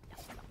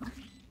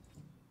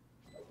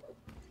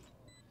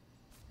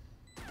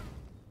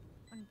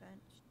 On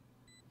bench.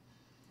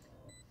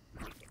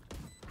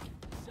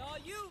 Saw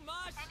you,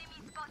 Mosh.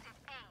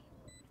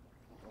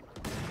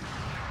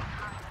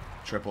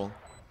 Triple.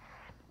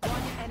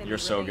 One enemy You're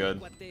so remaining.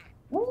 good. What they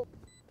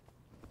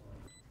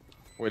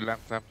Wait,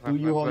 lamp. Do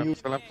you all you-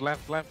 Lamp.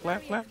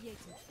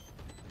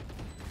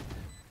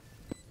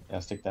 Yeah,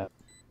 stick that.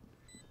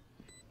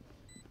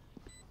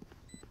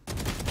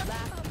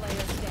 Last player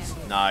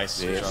standing.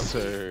 Nice. Good Yes, job.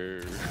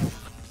 sir.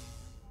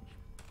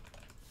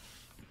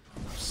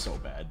 So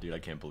bad, dude. I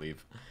can't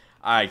believe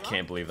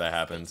that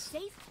happened.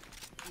 Safe.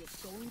 You're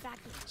going back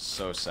in.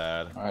 So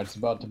sad. Alright, it's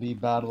about to be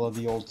Battle of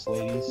the Old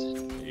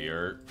Ladies.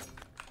 Here.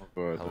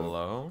 Good.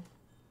 Hello.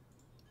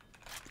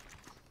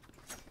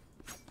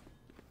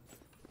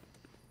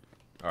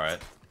 Alright.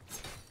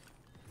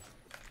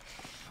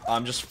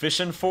 I'm just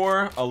fishing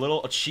for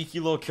a cheeky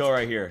little kill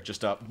right here.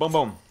 Just boom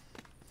boom.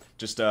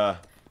 Just boom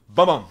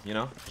boom, you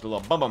know? Just a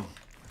little boom boom.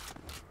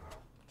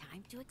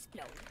 Time to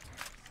explode.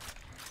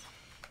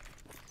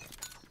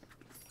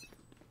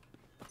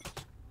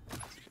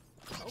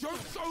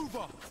 Joke's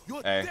over.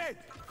 You're Hey. dead.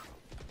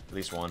 At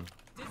least one.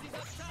 Dizzy's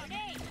up top.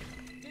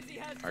 Dizzy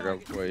has I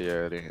got. Wait,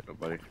 yeah, I didn't hit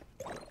nobody.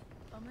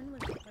 Omen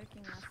was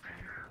lurking last time.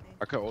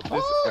 I could ult this.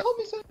 Oh, help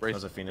me, Seth. Race- That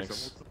was a Phoenix.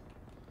 race ult.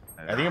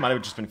 I think it might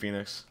have just been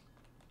Phoenix.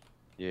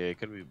 Yeah, it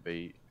could be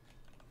bait.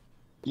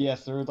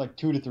 Yes, there were like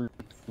 2 to 3.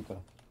 Hookah.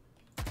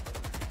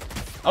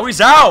 Oh,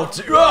 he's out!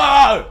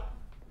 Ah!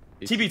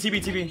 TB,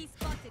 TB, TB.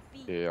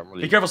 Yeah, I'm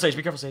Be careful, Sage.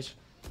 Be careful, Sage.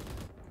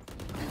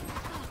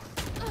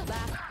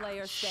 Last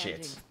player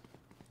standing. Shit.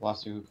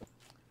 Last 2 hookah.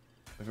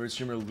 My favorite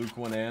streamer, Luke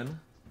One An.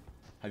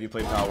 Have you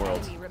played Power World?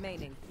 Enemy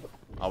remaining.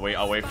 I'll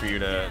wait for you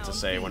to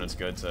say when it's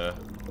good to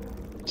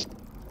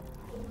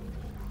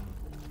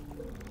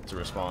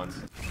respond.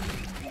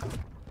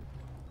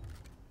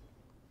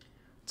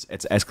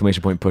 It's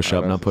exclamation point push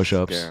up, not push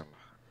ups. Scam.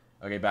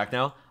 Okay, back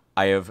now.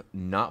 I have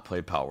not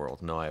played Power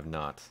World. No, I have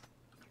not.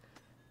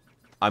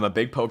 I'm a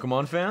big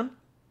Pokemon fan,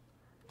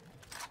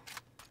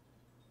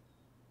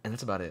 and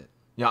that's about it.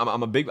 Yeah,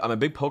 I'm a big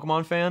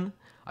Pokemon fan.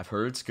 I've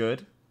heard it's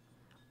good.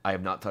 I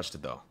have not touched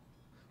it though.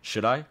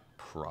 Should I?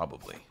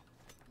 Probably.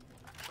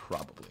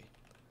 Probably.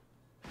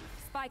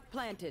 Spike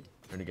planted.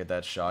 You're gonna get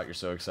that shot. You're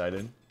so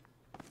excited.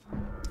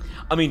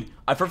 I mean,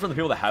 I've heard from the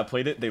people that have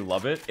played it, they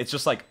love it. It's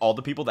just like all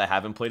the people that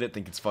haven't played it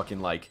think it's fucking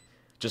like,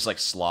 just like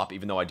slop,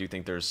 even though I do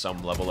think there's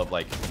some level of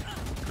like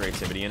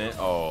creativity in it.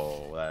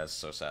 Oh, that's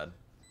so sad.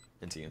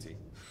 And TNT.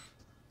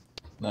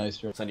 Nice,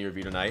 George. Send you a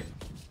review tonight.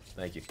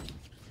 Thank you.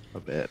 A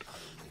bit.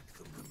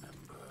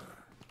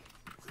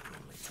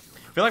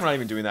 I feel like we're not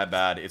even doing that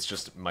bad. It's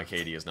just my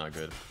KD is not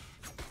good.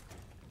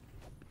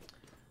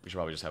 We should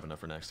probably just have enough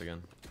for next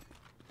again.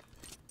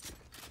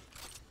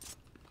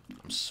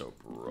 I'm so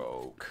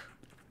broke.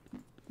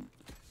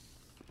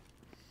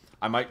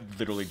 I might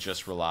literally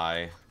just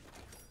rely.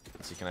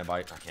 Let's see, can I buy?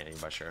 I can't even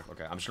buy sheriff.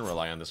 Okay, I'm just gonna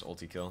rely on this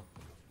ulti kill.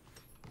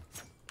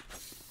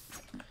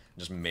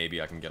 Just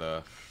maybe I can get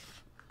a.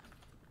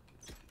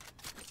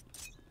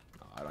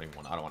 No, I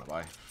don't want to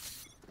buy.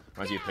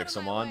 Reminds you of pick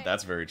someone.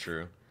 That's very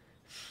true.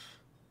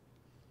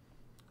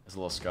 It's a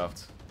little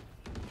scuffed.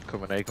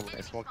 Coming A, coming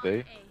A. Smoke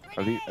A.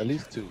 At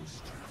least 2.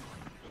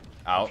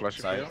 Out. Flash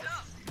it Side. out.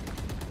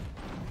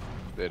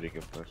 There you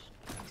go, flash.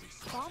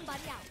 Bomb buddy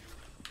out.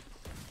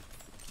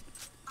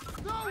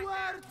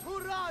 Nowhere to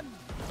run.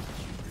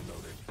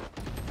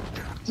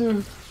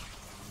 Dude.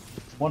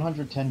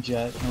 110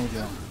 jet, no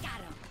jump.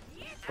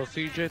 Oh,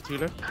 CJ, 2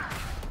 left.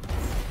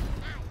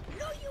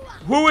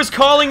 Who is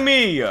calling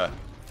me? 55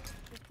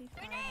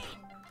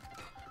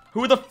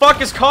 Who the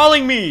fuck is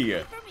calling me?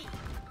 1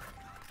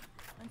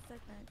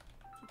 second.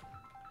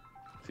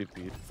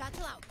 TP.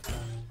 Satchel out.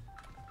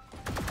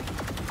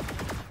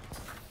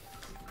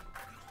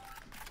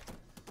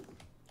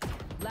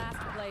 Last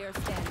player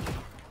standing.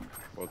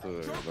 Both of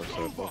the left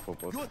side,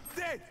 both. You're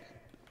dead.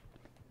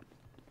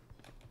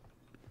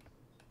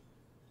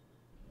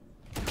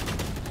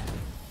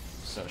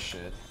 So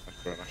shit.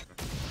 Nice.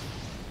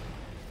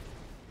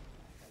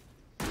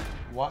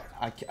 What?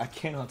 I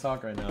cannot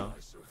talk right now.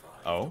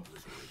 Oh?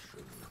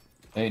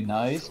 Hey,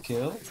 nice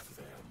kill.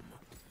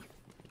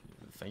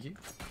 Thank you.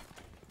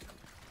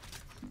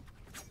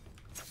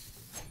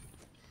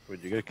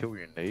 Wait, you gotta kill with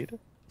your nade?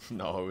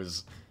 No, it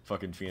was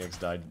fucking Phoenix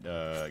died,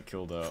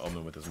 killed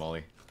Omen with his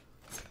molly.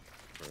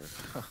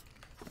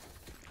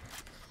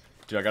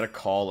 Dude, I got a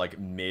call like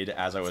mid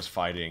as I was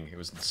fighting. It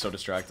was so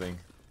distracting.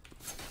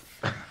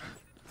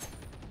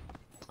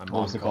 My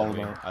mom was the called call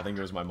me. about? I think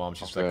it was my mom.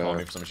 She just like called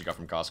me for something she got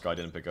from Costco. I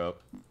didn't pick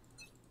up.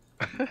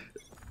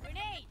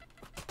 Grenade.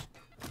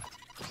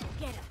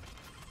 Get him.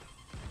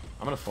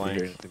 I'm gonna You flank.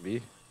 hear anything,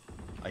 B?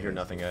 I hear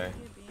nothing, eh?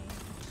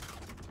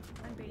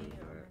 I'm beating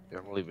Yeah,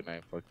 I'm leaving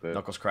A. Fuck that.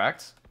 Knuckles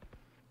cracked.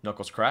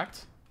 Knuckles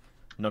cracked.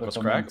 Knuckles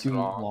Look, I'm cracked. too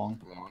long.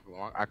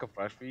 Long. I can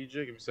flash for you,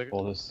 Jay. Give me a second.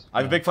 Hold this. I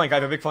have a big flank. I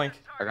have a big flank.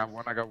 I got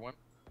one.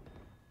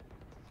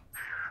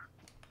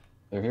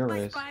 They're here,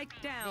 Raze.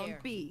 Spike down. There.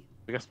 B.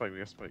 We got spike.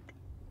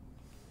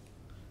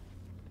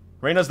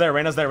 Reyna's there.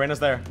 Reyna's there. Reyna's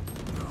there.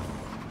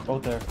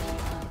 Both there.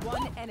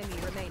 One enemy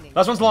remaining.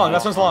 Last one's long.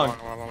 Last one's long.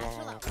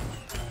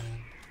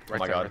 Right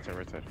my side, God. Right side,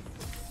 right side.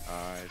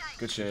 Nice.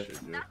 Good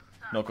shit. Dude.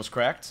 Knuckles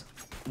cracked.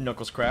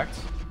 Knuckles cracked.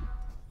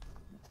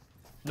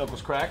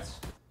 Knuckles cracked.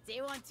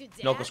 They want to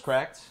dance. Knuckles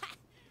cracked.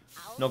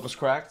 Knuckles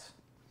cracked.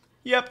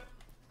 Yep.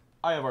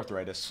 I have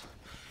arthritis.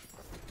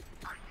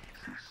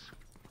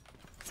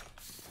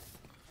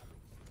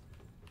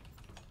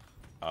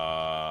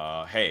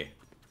 Hey.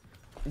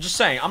 I'm just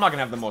saying, I'm not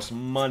gonna have the most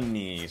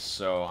money,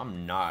 so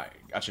I'm not.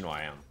 Actually, no,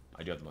 I am.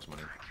 I do have the most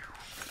money.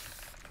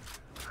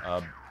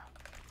 I'm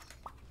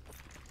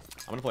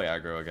gonna play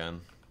aggro again.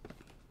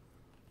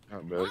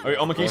 Not bad. Okay,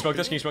 Omen, can you smoke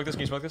this? Can you smoke this?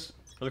 Can you smoke this?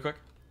 Really quick.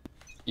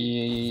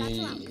 Yeah.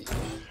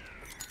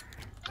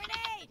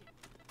 Grenade.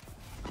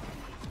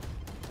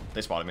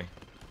 They spotted me.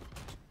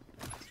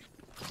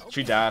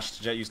 She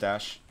dashed. Jet used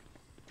dash.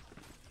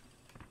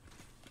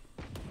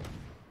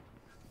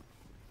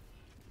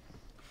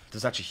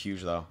 This is actually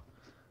huge, though.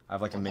 I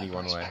have like a mini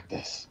one-way.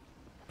 This.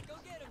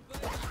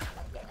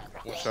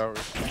 One shower.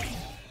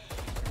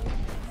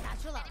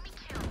 Satchel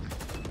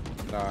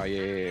out. Nah,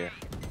 yeah.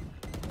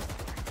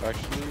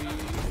 Actually,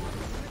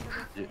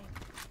 yeah.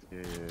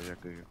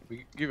 Good. We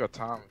can give you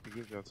time.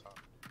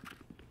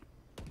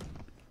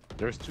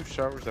 There's 2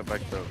 showers that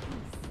backed up.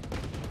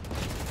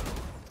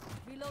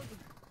 Reloading.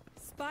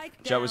 Spike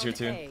down. Jet was here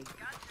too. A.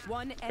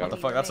 One enemy What the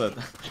fuck? That's a.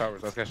 remaining.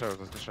 Showers. Let's get showers.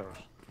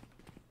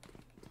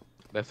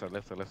 Left side.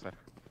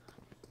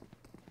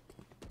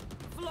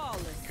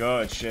 Flawless.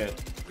 Good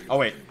shit. Oh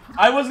wait,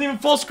 I wasn't even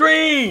full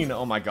screen.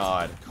 Oh my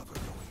god.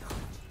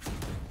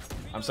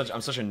 I'm such a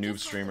noob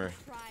streamer.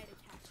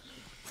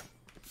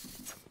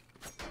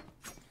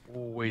 Oh,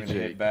 wait, I'm gonna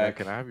Jay. hit back.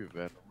 Can I have your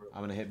bed? I'm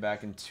gonna hit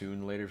back in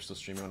tune later. Still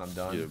streaming when I'm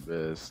done. You're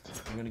the best.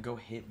 I'm gonna go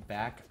hit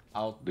back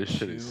out. This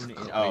shit is tune in.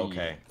 clean. Oh,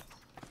 okay.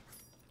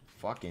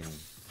 Fucking.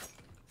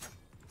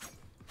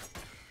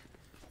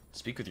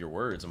 Speak with your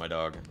words, my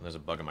dog. There's a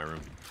bug in my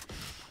room.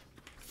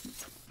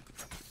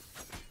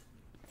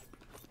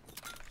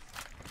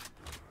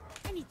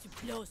 I need to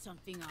blow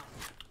something up.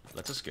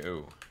 Let's just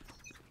go.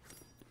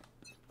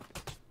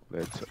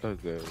 Let's go.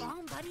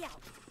 Somebody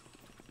out.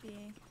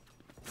 beating.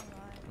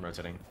 I'm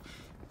rotating.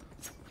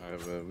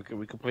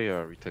 We can play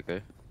retake, eh?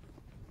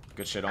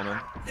 Good shit, Omen.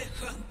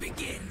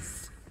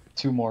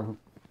 2 more.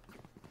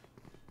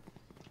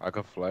 I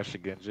can flash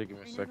again, Jay. Give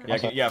me a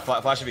second. Yeah,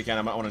 flash if you can.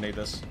 I might want to nade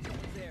this.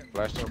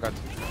 Flash, no, got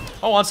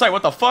Oh, on site.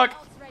 What the fuck?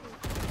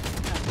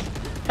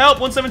 Help!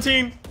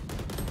 117.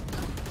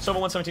 Silver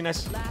 117.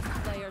 Nice.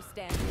 Last player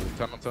standing.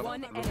 tunnel.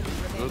 One enemy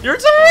remaining. You're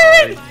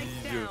tied. Spike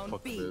You down. fucking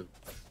B. bitch.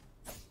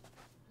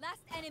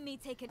 Last enemy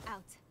taken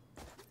out.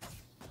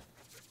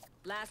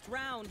 Last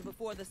round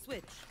before the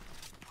switch.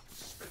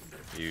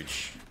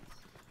 Huge.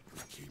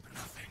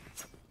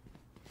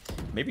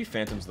 Maybe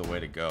Phantom's the way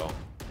to go.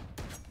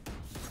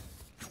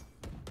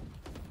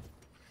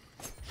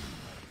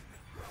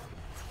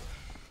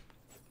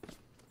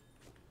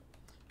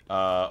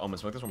 Omen,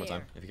 smoke this one more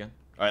time, if you can.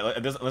 Alright,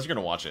 unless you're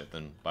gonna watch it,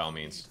 then by all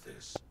means.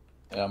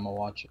 Yeah, I'm gonna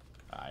watch it.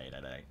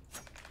 Alright.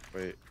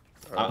 Wait.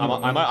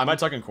 I might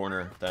tuck in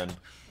corner, then.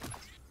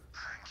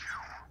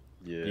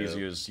 Yeah.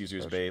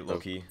 Use bait, low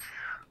key.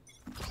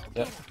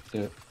 Yep,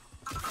 do it.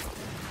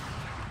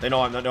 They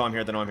know I'm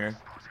here, they know I'm here.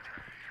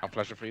 I'm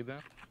flashing for you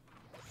then.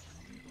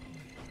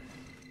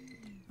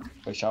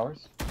 Wait,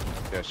 showers?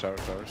 Yeah, showers.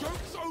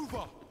 Joke's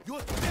over.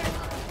 You're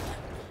dead.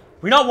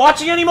 We not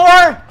watching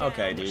anymore?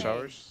 Okay, dude.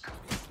 Showers.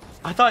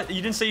 I thought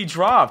you didn't say you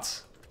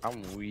dropped.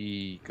 I'm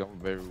weak. I'm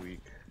very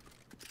weak.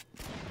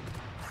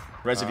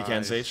 Res if you can,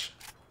 Nice. Sage.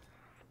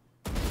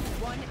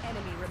 One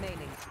enemy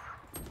remaining.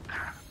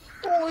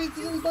 Oh,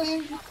 he's by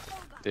him.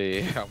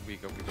 Yeah, I'm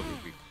weak.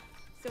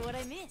 So what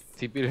I miss?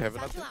 TP to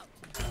heaven up Satchel there.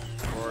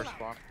 out. Or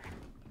spawn.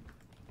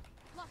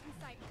 Lock in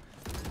sight.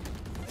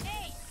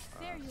 Hey,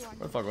 there you are.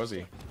 Where the fuck was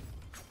he?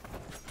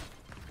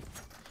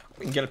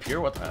 We can get up here,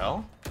 what the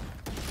hell?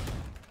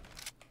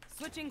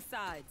 Switching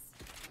sides.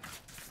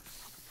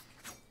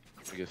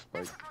 We get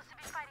spiked.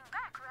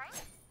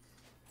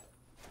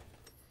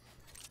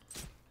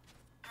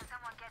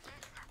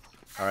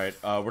 Alright,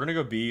 we're gonna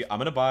go B. I'm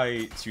gonna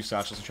buy 2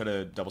 satchels and try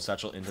to double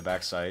satchel into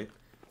back sight.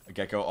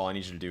 Gecko, all I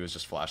need you to do is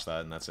just flash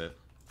that and that's it.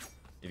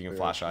 If you can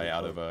flash eye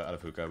out of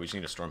hookah. We just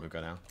need to storm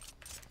hookah now.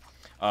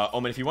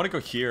 Omen, if you want to go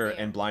here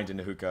and blind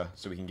into hookah,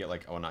 so we can get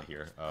like, oh, not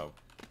here. Oh,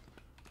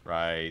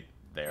 right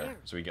there,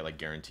 so we get like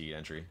guaranteed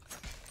entry.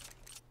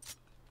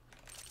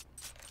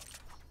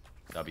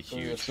 That'd be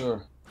huge. Yes,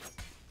 sir.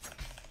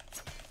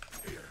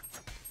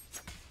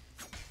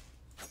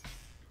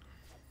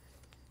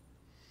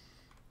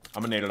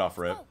 I'm gonna nade it off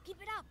rip. Oh,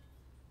 keep it up.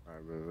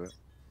 Alright, baby.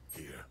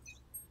 Here.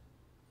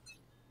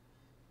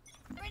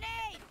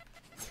 Grenade.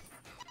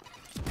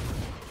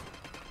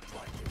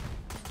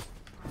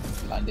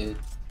 Blinded.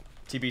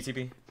 TP,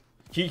 TP.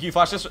 Can you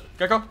flash this,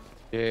 Gecko?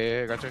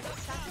 Yeah, gotcha.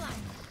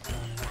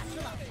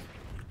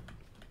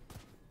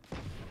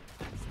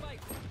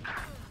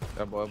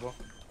 Elbow, elbow.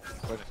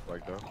 Such a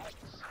spike though.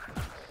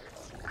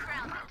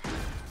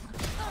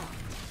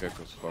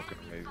 Gecko's fucking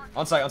amazing.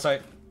 On site, on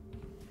site.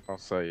 I'll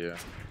say, yeah.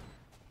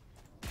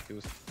 He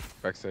was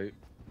backside.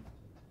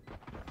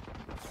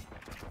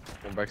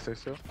 One backside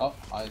still. Oh,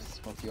 I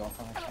smoked you off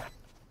on that.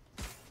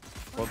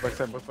 Both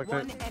backside, both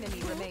backside. One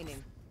enemy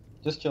remaining.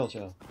 Just chill,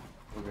 chill.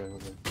 We're good, we're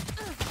good.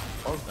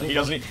 Oh, He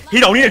doesn't need, he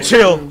don't need to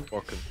chill!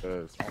 fucking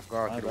does. Oh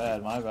god, My get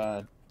bad, my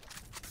bad.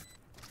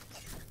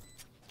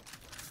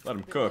 Let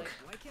him cook.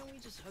 Why can't we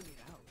just hug it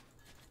out?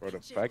 Bro, the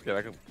fact that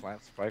I can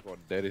plant spike on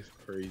dead is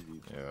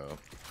crazy. Yeah.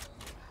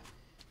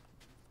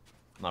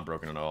 Not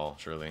broken at all,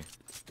 surely.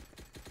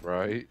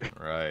 Right?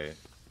 Right.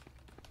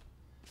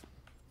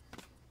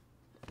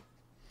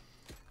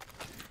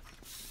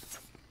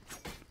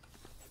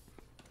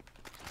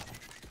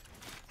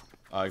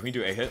 Can we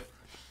do a hit?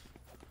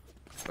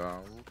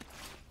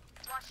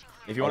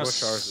 If you want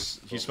to,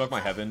 you smoke my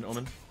heaven,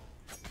 Omen.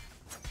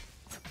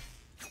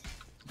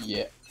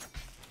 Yeah.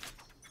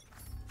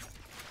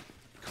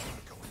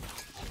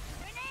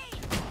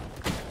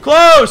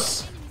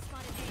 Close!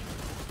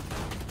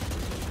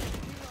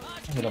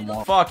 Hit him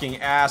more.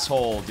 Fucking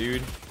asshole,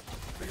 dude.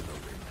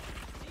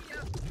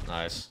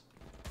 Nice.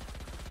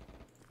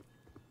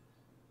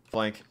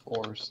 Flank.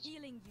 Forced.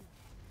 Healing you.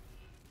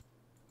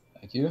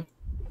 Thank you.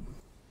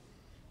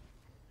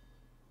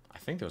 I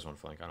think there was one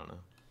flank, I don't know.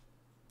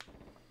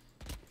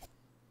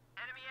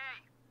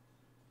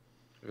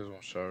 There's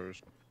one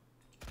showers.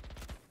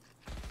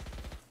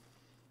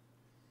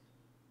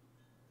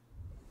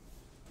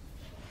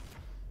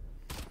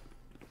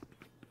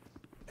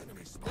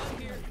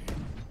 Down here.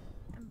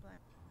 I'm blind.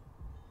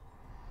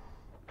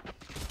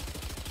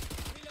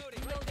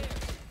 Reloading. Right there.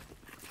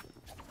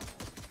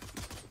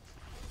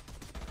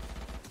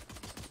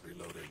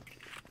 Reloading.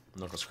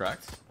 Knuckles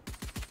cracked.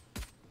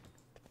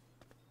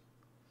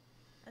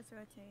 Let's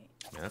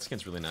rotate. Man, that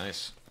skin's really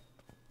nice.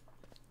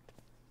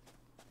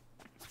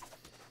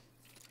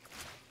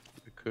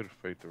 They could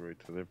fake the raid,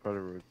 so they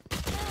probably would.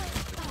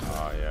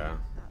 Oh, yeah.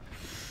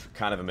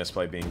 Kind of a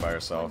misplay being by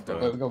yourself, Wait,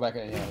 but... we go back.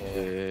 Yeah, yeah, yeah.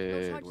 No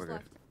Yeah, charges look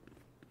left.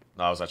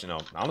 No, I was actually, no.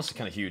 Honestly,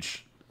 kind of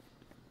huge.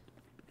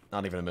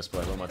 Not even a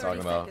misplay. What am I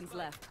talking about? Seconds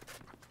left.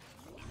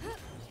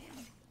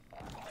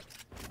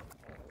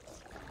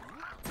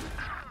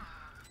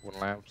 one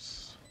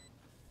lamps.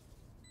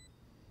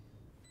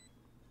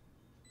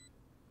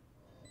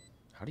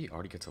 How do you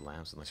already get to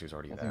lamps unless he was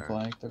already Nothing there?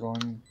 flank. They're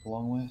going a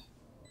long way.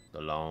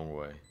 The long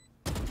way.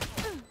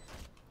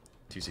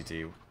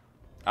 2CT.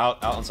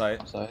 Out on site.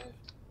 Outside.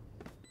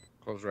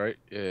 Close right.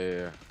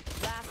 Yeah.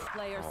 Last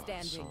player Oh, so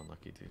standing.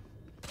 unlucky, dude.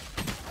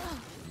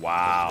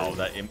 Wow,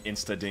 that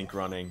insta dink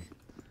running.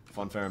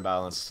 Fun, fair, and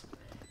balanced.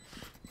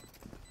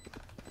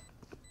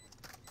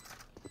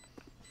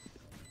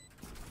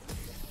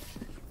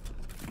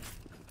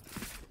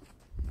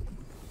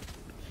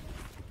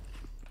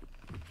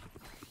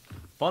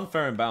 Fun,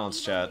 fair, and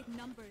balanced, Even chat. with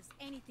numbers,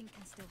 anything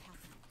can still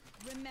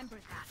happen. Remember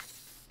that.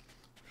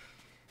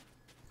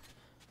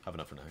 Have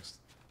enough for next.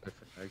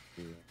 Thank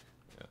you.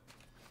 Yeah.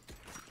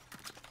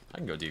 I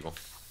can go Deagle.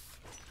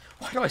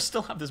 Why do I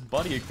still have this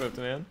buddy equipped,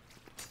 man?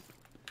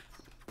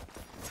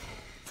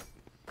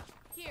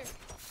 Here.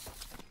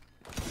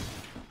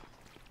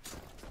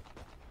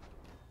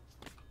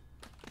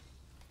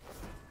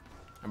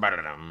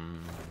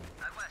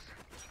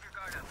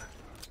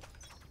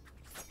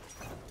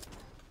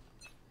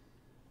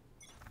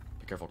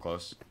 Be careful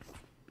close.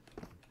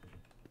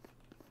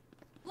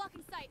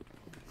 Blocking sight.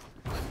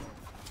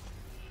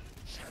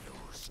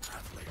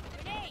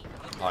 Grenade.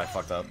 Oh, I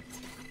fucked up.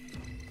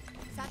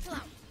 Satchel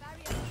out.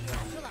 Barrier.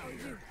 Satchel out.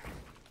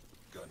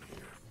 Gun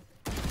here.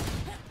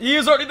 He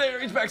is already there.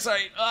 He's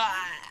backside.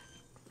 Ah!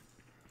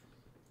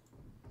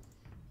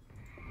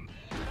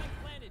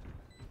 Planted.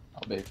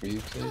 I'll bait for you,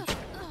 Sage.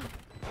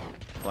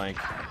 Flank.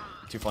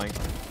 Two flank.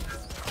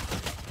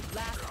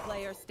 Last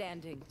player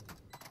standing.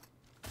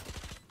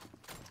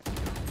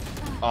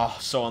 Oh,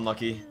 so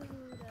unlucky.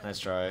 Nice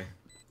try.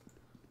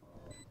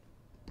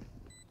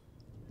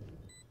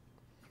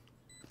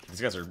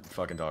 These guys are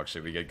fucking dog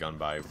shit. We get gun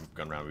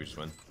round, we just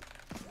win.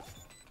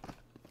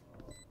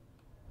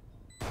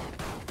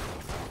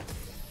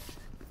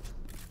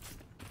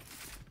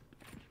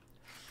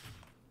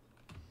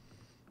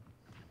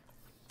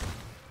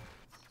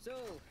 So,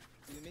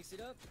 do we mix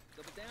it up?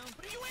 Double down?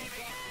 What are you aiming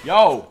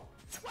Yo!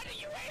 What are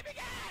you aiming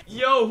at?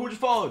 Yo, who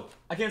just followed?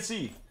 I can't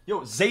see.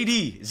 Yo,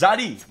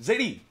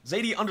 Zadie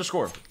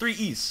underscore 3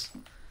 E's.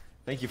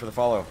 Thank you for the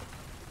follow.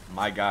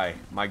 My guy,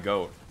 my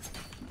goat.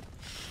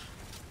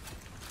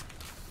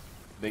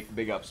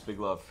 Big ups, big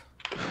love.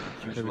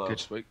 Huge Maybe love.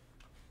 catch spike.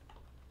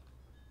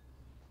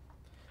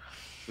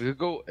 We could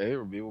go A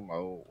or B with my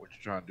old. What you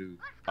trying to do?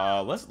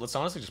 Let's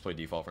honestly just play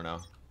default for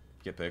now.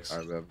 Get picks.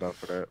 Alright, I'm down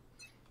for that.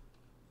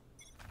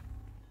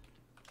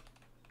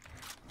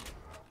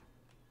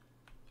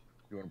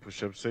 You want to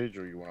push up Sage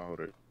or you want to hold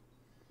it?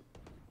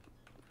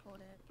 Hold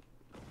it.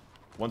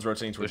 One's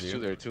rotating towards There's you.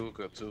 two there. Two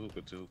hookah.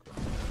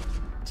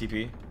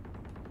 TP.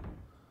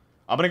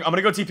 I'm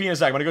gonna go TP in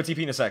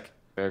a sec.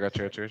 Yeah, I got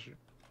you.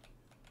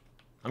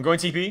 I'm going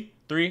TP.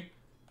 3,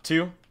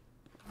 2.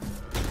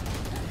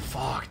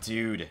 Fuck,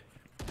 dude.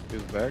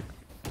 He's back.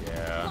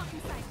 Yeah.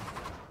 Blocking sight.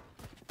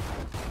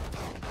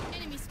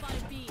 Enemy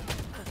spotted B.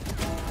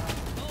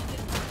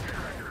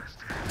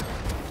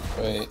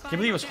 Wait. Can't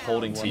believe he was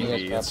holding One of you guys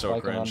TP. got It's so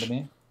spiking onto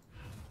cringe. me?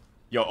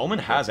 Yo, Omen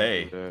has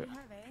A. Yeah. You have A.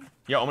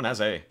 Yeah, Omen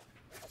has A.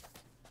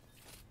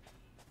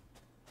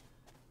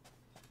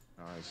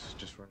 Nice.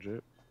 Just run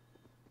jet.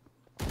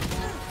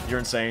 You're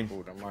insane.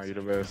 Oh, never mind. You're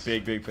the best.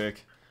 Big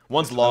pick.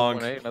 One's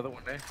long. Another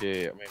one A.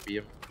 Yeah, I mean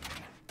BM.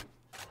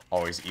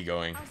 Always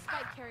egoing. Our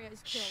spike carrier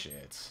is killed.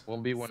 Shit.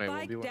 1B, 1A,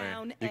 Spike 1B, 1A.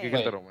 down You can A.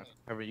 get that on, man.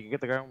 Heaven, you can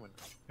get the guy on, man.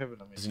 Heaven,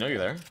 I mean. Does he know you're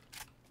there?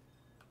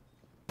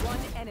 One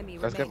enemy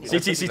That's remaining. got me.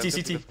 CT.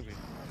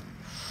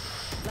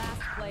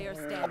 Last player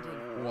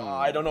standing.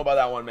 I don't know about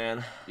that one,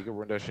 man. You can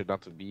run that shit down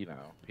to B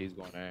now. He's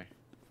going A.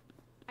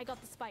 I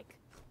got the spike.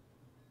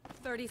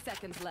 30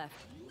 seconds left.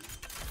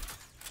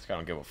 This guy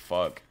don't give a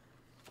fuck.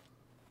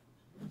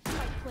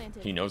 Spike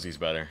planted. He knows he's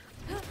better.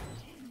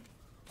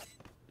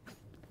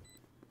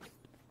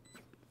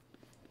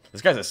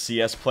 This guy's a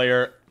CS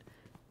player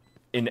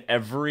in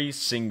every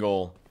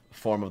single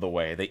form of the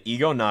way. The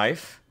ego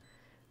knife,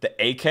 the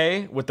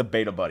AK with the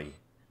beta buddy.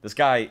 This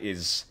guy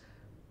is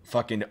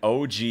fucking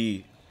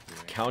OG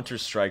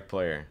Counter-Strike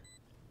player.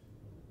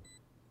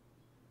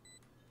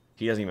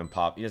 He doesn't even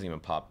pop. He doesn't even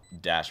pop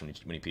dash when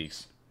he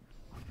peeks.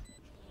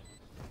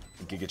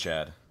 Giga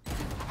Chad.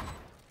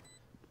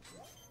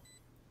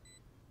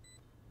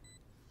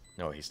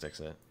 No, he sticks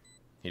it.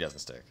 He doesn't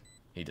stick.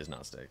 He does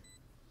not stick.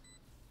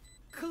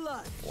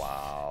 Clutch.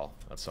 Wow,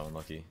 that's so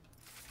unlucky.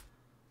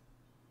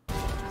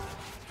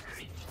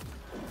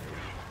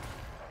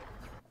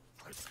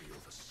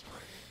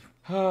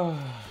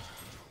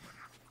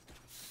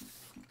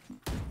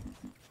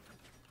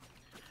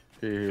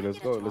 Here, let's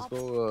go,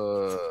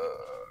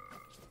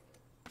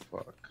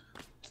 fuck.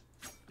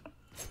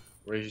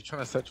 Ray, you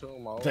trying to set you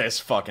on my own? This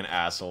fucking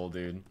asshole,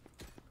 dude.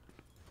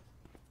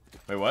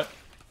 Wait, what?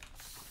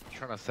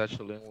 Trying to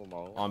satchel in with my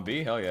own? On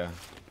B? Hell yeah.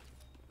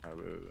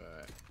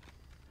 Alright.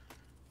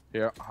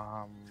 Yeah,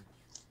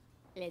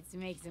 Let's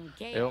make some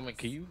cake. hey, Omen,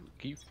 can you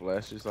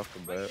flash this off the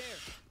bat?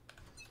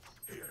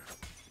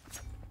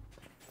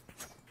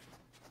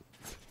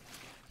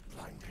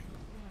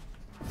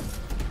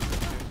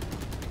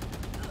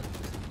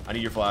 I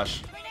need your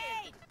flash.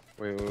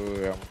 Wait, I'm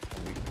weak.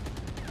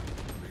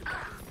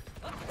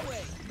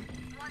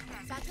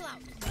 Satchel out.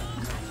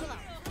 Satchel out.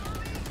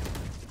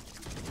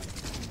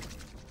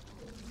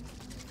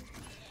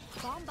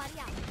 Bomb buddy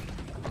out.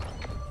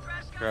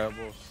 Grab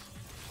us.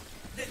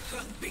 The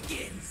hunt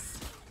begins.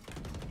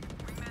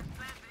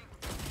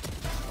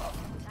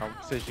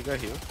 Says you got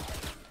healed.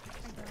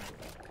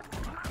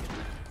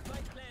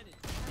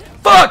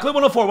 Fuck! Clip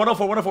 104,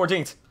 104,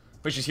 dinked.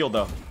 Wait, she's healed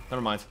though.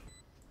 Never mind.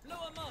 Blow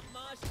him up,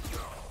 Mosh.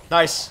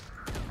 Nice.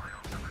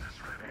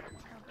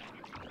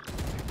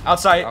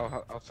 Outside.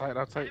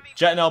 Outside.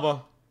 Jet and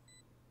elbow.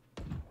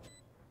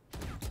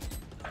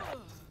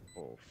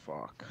 Oh,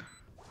 fuck.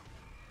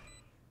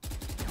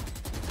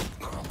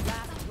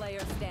 Last player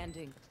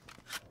standing.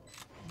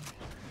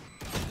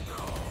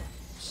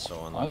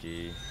 So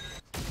unlucky.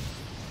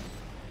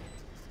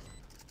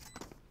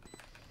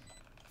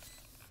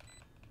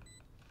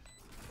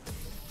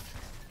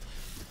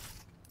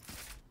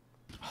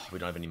 We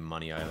don't have any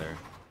money either.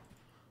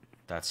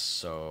 That's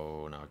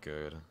so not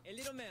good. Hey,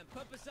 little man,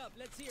 pump us up.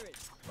 Let's hear it.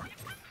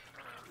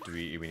 Do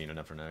we need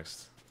enough for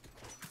next?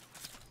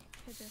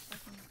 Hit this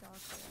fucking dog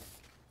shit.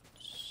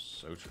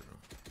 So true.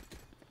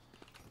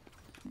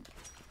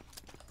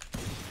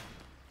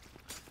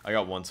 I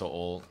got one till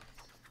ult.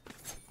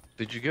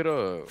 Did you get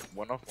a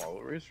one off my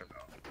ult race or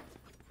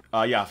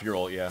no? Yeah, for your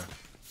ult, yeah.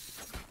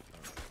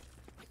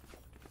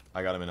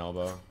 I got him in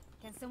elbow.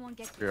 Can someone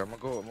get Here, I'm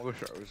gonna go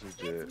shot with this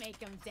jet. Let's make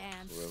them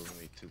dance. Well, let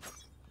me two.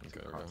 Okay,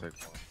 Contact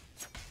one.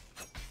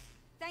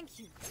 Thank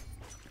you.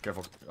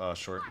 Careful,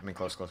 short. I mean,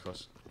 close.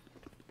 Which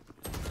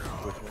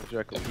one,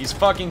 Jack? He's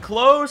fucking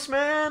close,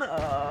 man.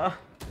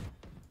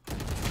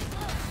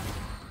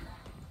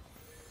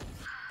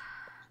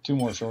 2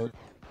 more short.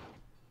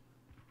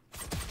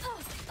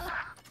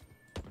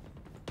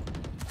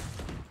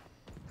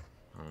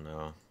 I don't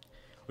know.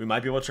 We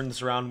might be able to turn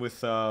this around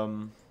with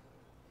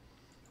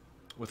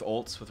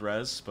ults, with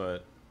res,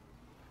 but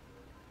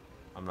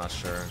I'm not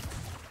sure.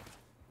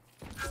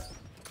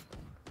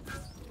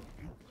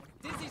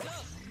 Dizzy's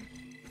up.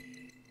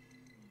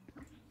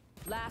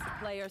 Last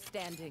player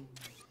standing.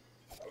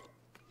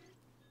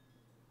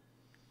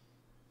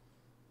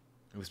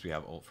 At least we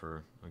have ult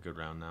for a good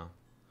round now.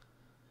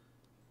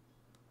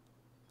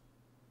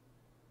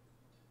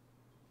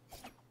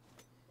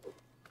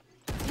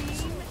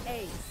 Team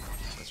Ace.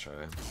 Let's try.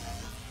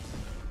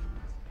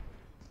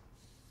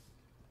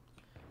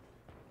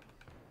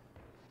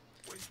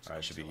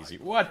 Alright, should be easy.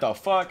 What the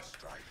fuck?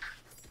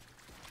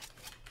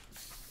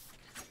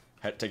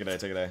 Hey, take it A,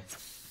 take it A.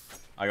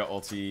 I got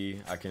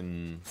ulti. I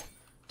can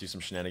do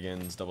some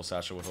shenanigans. Double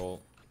satchel with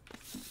ult.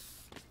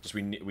 Just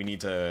we need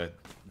to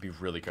be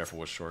really careful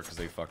with short because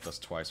they fucked us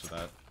twice with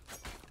that.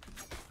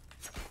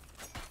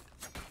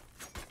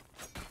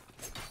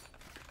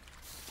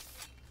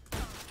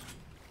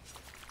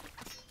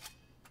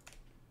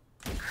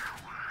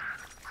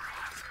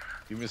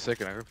 Give me a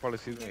second. I could probably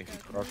see them if he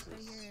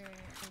crosses.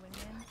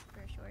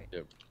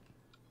 Yep.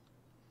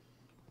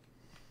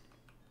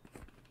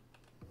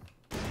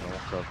 No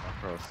cross, no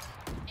cross.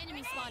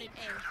 Enemy spotted A.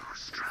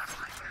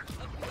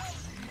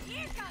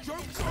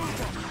 Joke's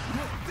over.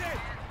 You're dead.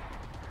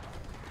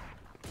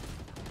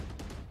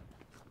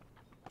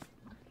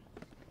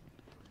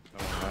 No,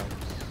 nice.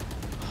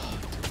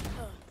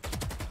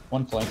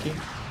 One flanking.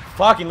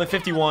 Fucking lit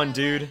 51,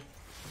 dude.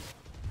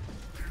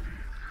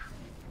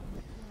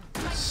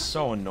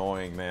 So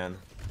annoying, man.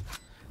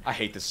 I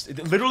hate this.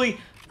 Literally,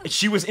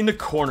 she was in the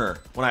corner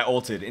when I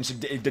ulted, and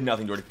it did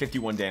nothing to her. It did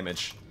 51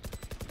 damage.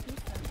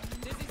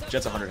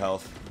 Jet's 100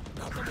 health.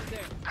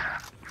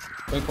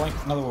 Wait, flank.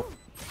 Another one.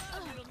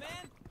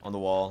 On the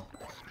wall.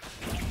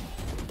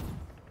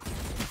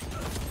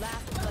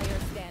 Last player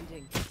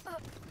standing.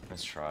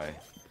 Let's try.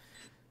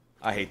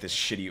 I hate this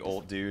shitty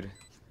ult, dude.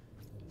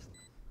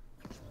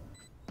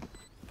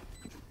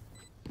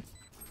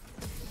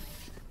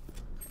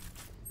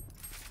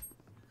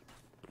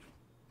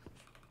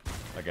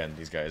 Again,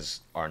 these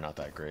guys are not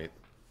that great.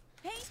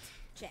 Paint?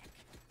 Check.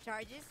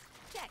 Charges?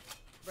 Check.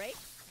 Break?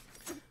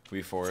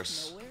 We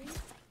force. Nowhere in sight.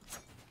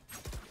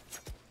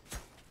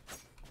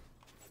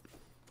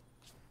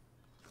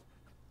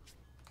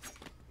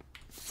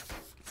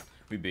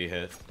 We B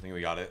hit. I think we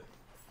got it.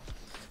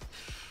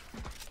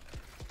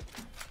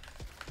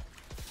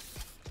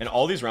 And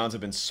all these rounds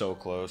have been so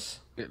close.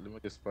 Yeah, let me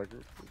get Spiker.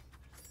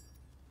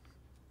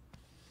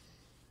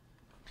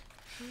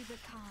 Through the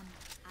calm,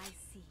 I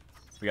see.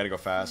 We gotta go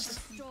fast.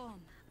 Storm,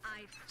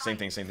 I Same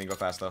thing, same thing. Go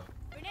fast though.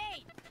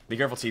 Grenade! Be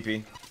careful,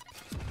 TP.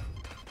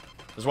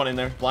 There's one in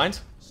there. Blind.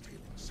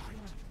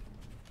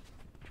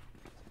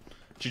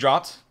 She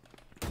dropped.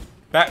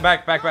 Back,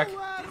 back, back, back.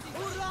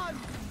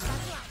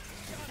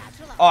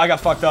 Oh, I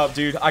got fucked up,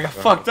 dude. I got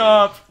fucked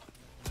up.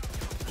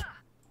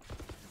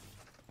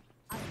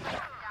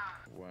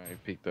 When I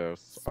peeked out.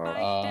 Spike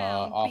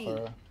down B.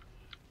 Offer.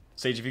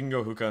 Sage, if you can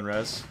go hookah and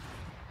res.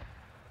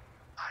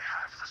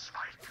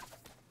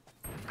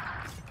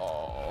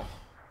 Oh.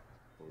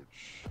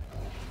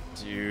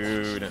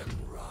 Dude.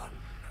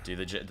 Dude,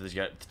 the jet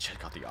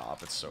got the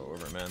op. It's so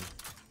over, man.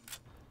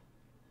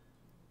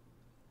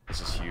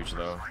 This is huge,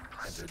 though.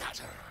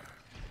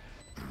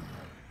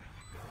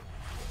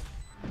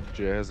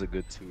 Jay has a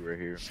good 2 right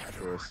here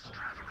for us.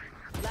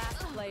 Last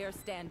player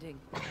standing.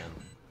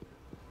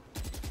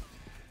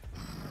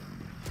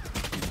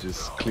 He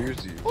just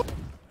clears you.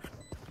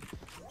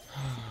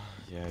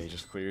 Yeah, he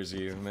just clears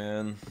you,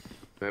 man.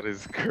 That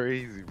is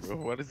crazy, bro.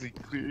 Why does he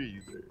clear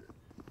you there?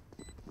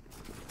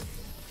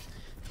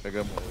 I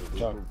got my.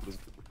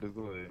 Let's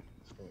go ahead.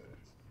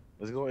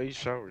 Let's go 8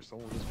 showers.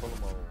 Someone just follow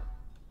my own.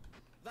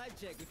 Vibe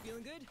check. We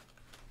feeling good?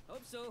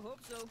 Hope so. Hope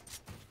so.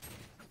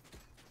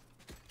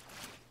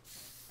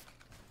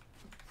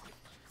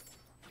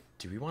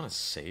 Do we want to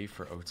save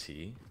for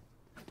OT?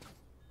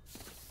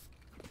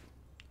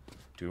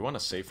 Do we want to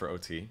save for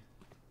OT?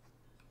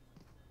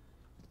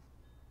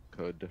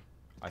 Could.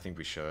 I think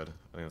we should.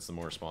 I think that's the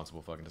more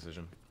responsible fucking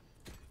decision.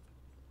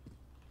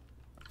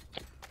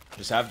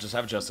 Just have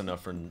just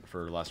enough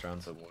for last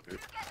round.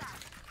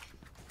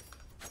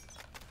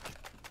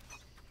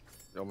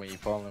 Yo, when you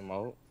follow him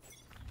out.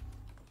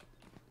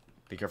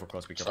 Be careful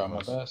close, be careful Try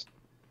my close. best.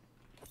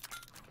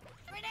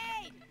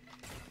 Grenade!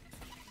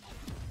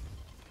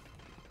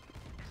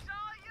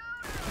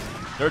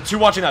 There are 2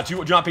 watching that.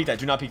 2, do not peek that.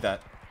 Do not peek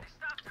that.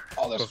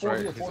 Oh, there's That's 4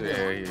 right. here, 4 Yeah,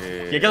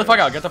 here. Yeah, get the fuck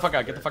out. Get the fuck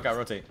out. Get the fuck out.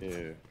 Rotate.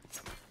 Yeah.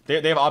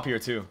 They have op here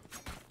too.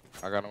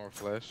 I got no more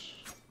flash.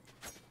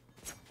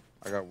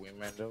 I got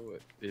wingman though.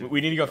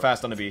 We need to go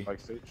fast on the B. Spike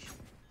stage.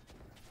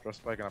 Throw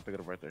spike and I'll pick it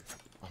up right there.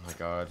 Oh my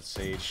god,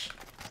 Sage.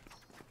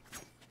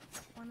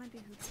 One might be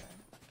hookah.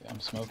 Yeah, I'm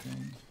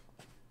smoking.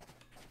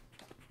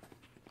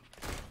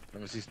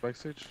 Let me see spike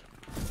stage.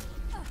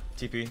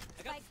 TP.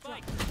 I got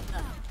spike.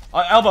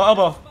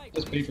 Elbow.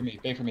 Just bait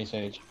for me,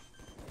 Sage.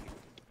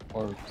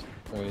 Or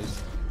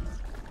raise.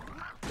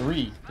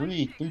 3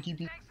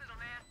 TP.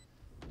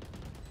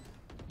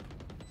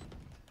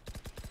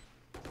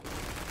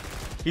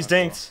 He's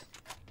dinked.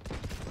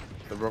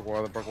 The broke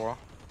wall,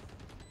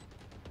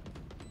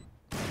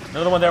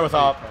 Another one there with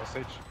op. Cross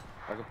stage.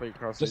 I can play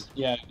cross stage. Just,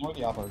 yeah, ignore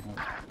the offer.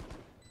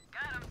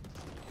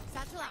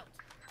 Satchel out.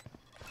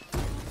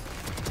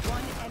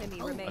 One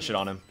enemy remaining. I shit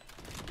on him.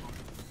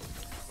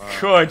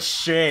 Good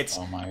shit.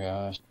 Oh my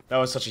gosh. That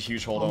was such a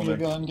huge hold Oh, on your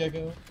there. gun,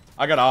 Gecko.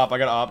 I got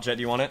op. Jet,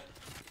 do you want it?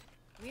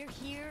 We're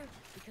here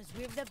because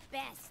we're the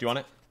best. Do you want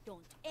it?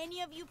 Don't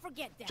any of you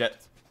forget that.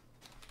 Jet.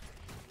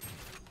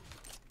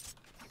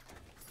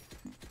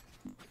 Can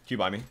you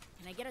buy me?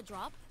 Can I get a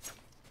drop?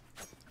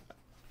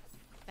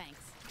 Thanks.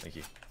 Thank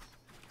you.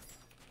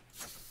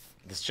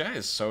 This Jet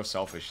is so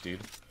selfish,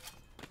 dude.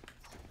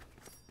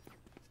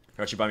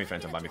 How about you buy me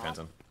Phantom? Buy me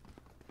Phantom.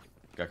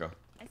 Gecko.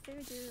 I say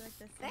we do like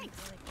this. Thanks.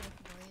 Like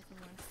boys on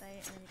one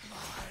site and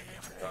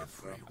then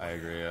we can I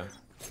agree, yeah.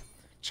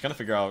 Just gotta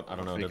figure out, I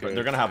don't know,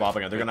 they're gonna have op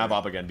again. They're gonna have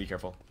op again, be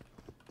careful.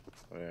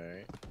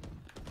 Alright.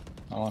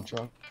 I want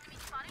truck.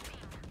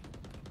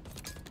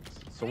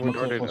 Someone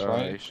Close, guarded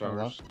right? A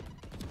showers.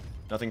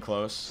 Nothing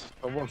close.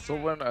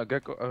 Someone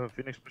Gecko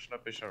Phoenix pushing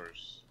up A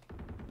showers.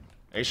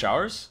 A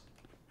showers?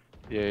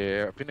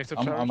 Yeah. Phoenix up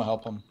I'm showers. gonna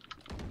help him.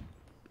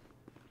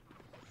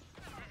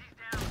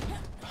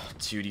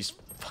 Dude, these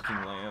fucking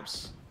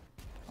lamps.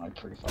 I'm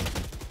pretty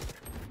fucking.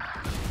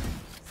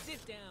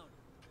 Sit down.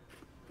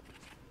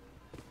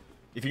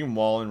 If you can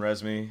wall and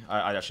res me,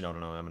 I actually don't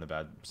know. I'm in a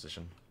bad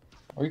position.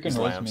 Or you can These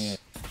res lamps. me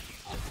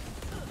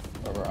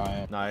wherever I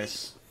am.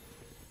 Nice.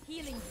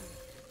 Healing you.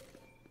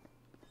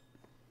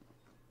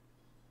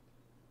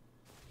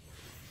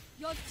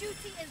 Your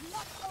duty is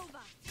not over.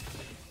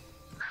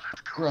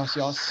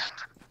 Gracias.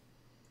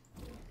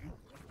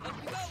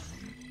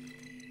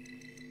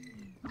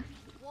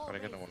 Gotta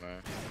get no one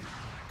there.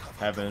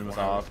 Heaven with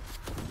op.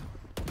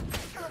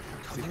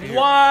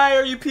 Why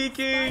are you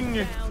peeking?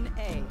 Down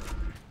A.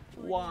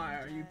 Why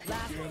are you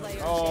Last peeking? player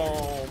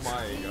Oh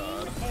my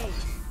god.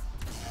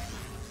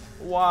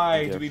 A.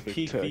 Why do we Yes,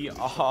 peek the protect.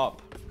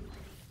 op?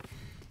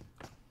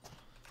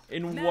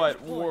 In Match what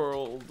point.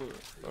 world?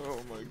 Oh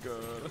my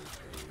god.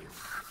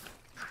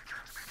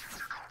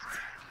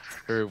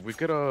 Here, we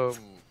could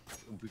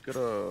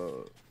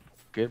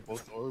get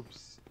both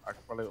orbs. I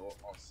could probably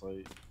on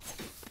site.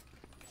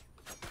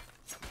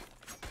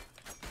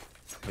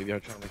 Maybe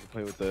I'm trying to make a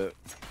play with that.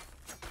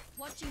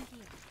 Watching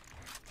here.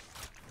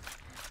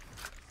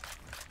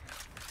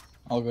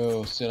 I'll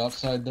go sit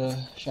outside the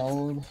shower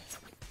orb.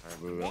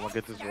 Alright, I'm gonna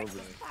get this orb in.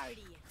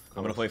 Party.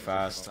 I'm gonna play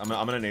fast. I'm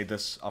gonna nade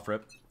this off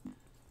rip.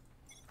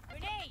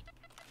 Grenade.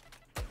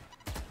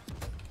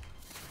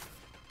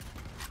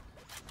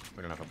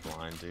 We don't have a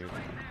blind, dude.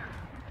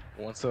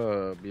 Once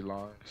be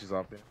long, she's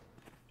opping.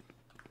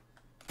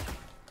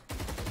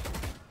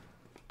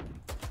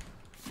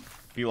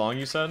 Be long,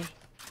 you said?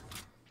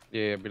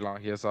 Yeah, be long.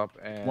 He has up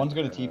and One's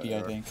gonna TP,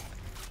 I think.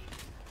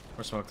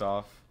 We're smoked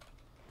off.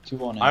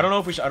 2 on A. I don't know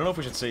if we should. I don't know if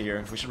we should sit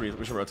here. We should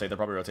rotate. They're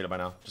probably rotated by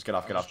now. Just get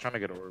off. Get I'm off. just trying to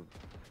get orb.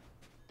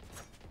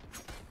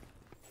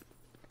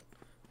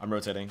 I'm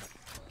rotating.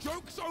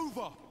 Joke's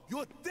over.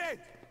 You're dead.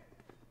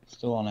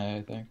 Still on A,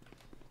 I think.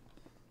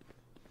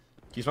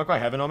 Can you smoke by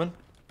heaven, Omen?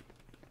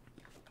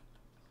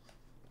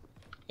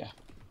 Yeah.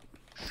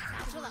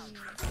 Satchel out.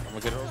 I'm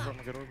gonna get orb. I'm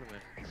gonna get orb in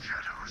there.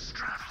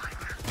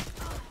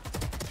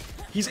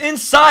 He's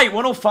inside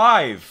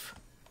 105.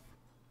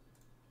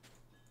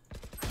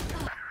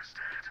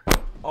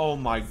 Oh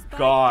my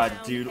god,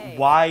 down dude. A.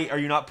 Why are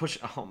you not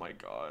pushing? Oh my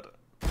god.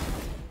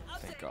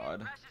 Thank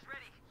god.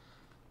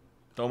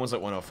 The one was at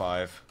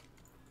 105.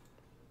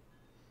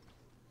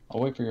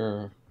 I'll wait for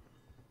your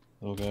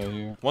little guy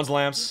here. One's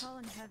lamps. call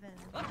in heaven.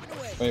 Up and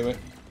away. Wait.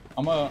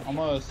 I'm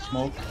gonna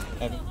smoke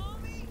heaven.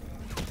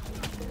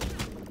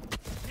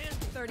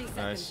 30 seconds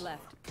Nice.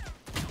 left.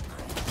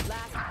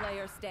 Last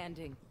player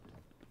standing.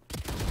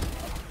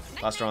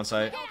 Last round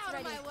site. Get out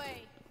of my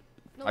way.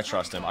 I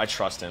trust him. I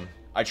trust him.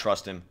 I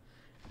trust him.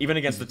 Even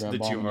against the Grab two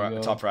bomb and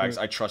go. top frags,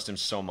 I trust him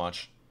so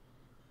much.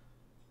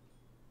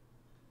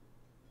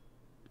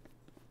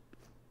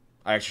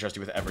 I actually trust you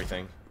with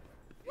everything.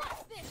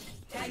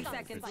 10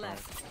 seconds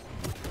left.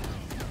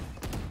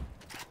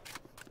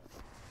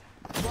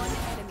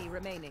 One enemy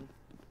remaining.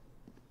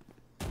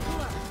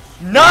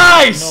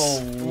 Nice!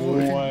 No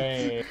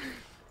way.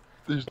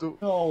 There's no.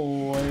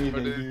 No way,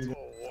 But they it's do.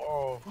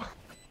 whoa.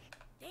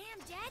 Damn,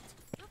 Jet.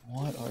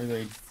 What are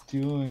they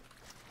doing?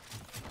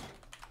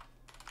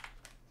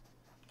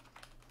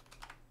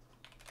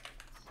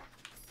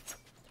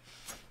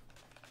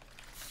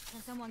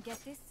 Can someone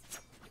get this?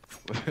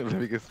 Let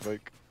me get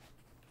spike.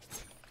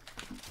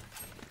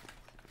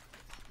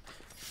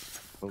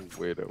 Oh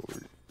wait, that works.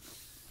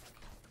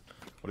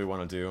 What do you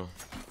want to do?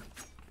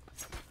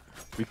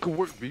 We could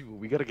work.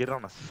 We gotta get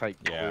on a site.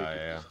 Yeah, quick.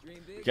 yeah.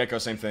 Dream big. Gecko,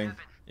 same thing.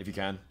 If you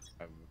can.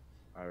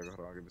 Alright,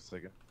 hold on. Give me a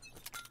second.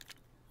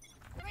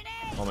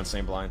 Grenade. Moment,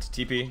 same blind.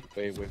 TP.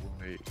 Wait.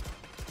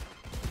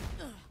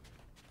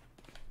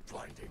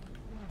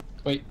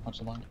 Wait, watch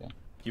the line. Yeah.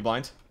 You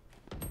blind?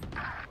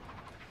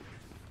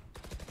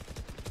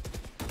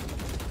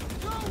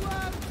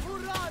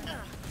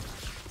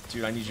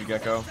 Dude, I need you,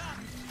 Gecko.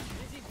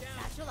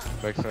 Satchel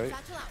out. Backside.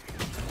 Satchel out.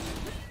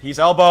 He's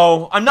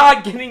elbow. I'm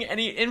not getting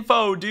any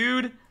info,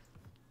 dude.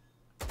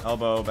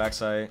 Elbow,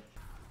 backside.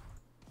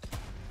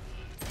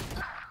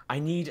 I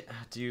need...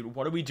 Dude,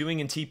 what are we doing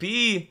in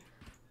TP?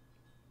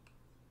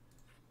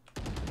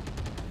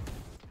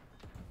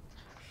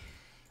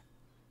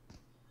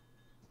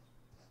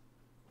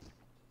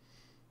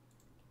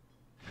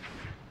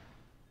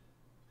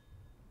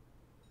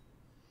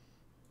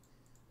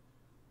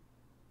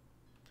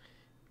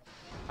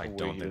 I No way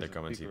don't he think they're doesn't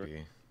coming peek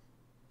TP.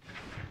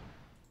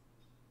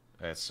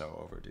 It's so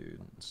over,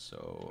 dude. It's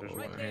so There's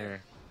over. one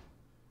here.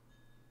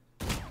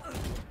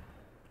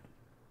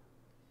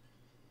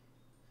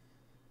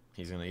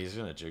 He's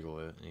gonna jiggle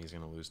it, and he's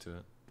gonna lose to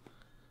it.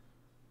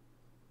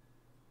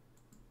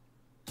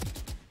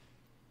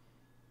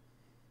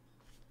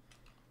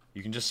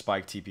 You can just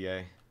spike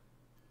TPA.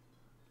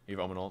 You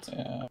have Omen ult.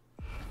 Yeah.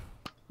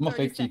 I'm a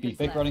fake TP.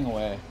 Fake running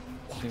away.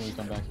 See when we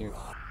come back here.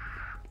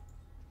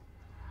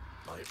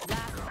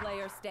 Last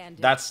player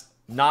standing. That's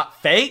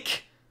not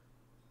fake?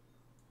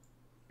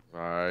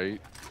 Right.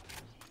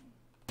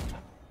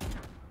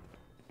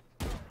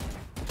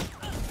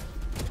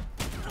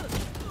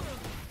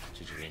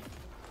 GG.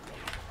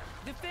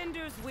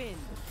 Defenders win.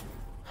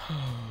 Oh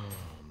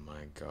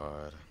my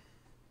god.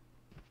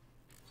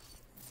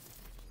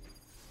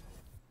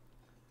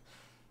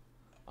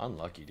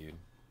 Unlucky, dude.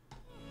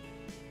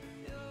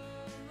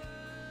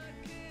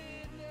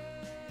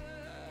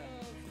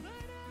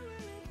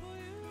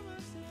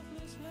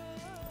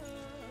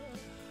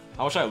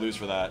 How much I lose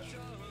for that?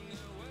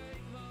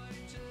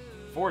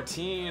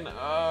 14,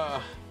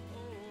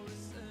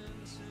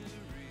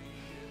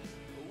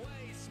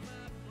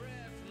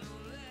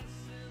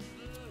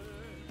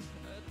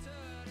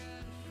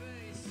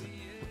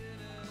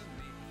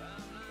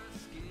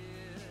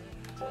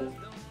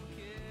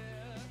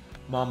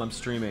 Mom, I'm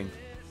streaming.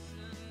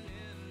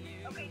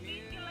 Okay, do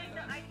you feel like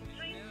the ice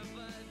drink?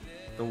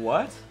 The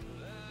what?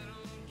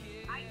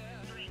 Ice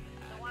drink.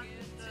 The one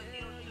with the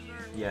zero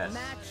sugar. Yes.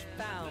 Match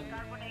found.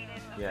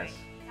 Carbonated. Yes.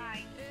 Okay.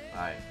 Nice.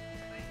 Alright.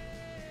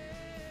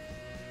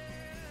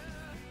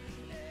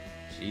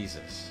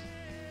 Jesus.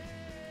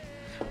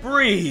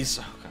 Breeze!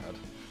 Oh god.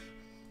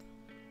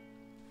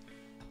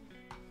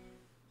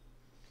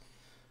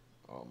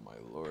 Oh my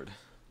lord.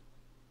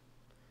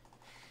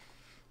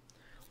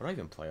 What do I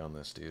even play on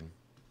this, dude?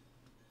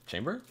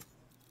 Chamber?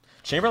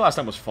 Chamber last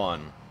time was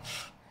fun.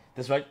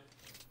 This right?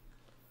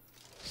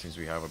 Seems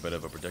we have a bit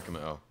of a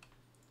predicament. Oh.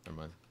 Never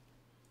mind.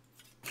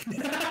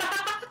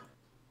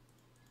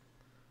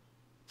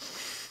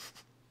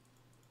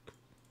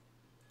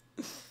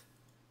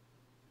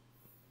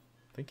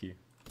 Thank you.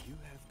 You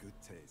have good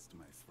taste,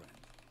 my friend.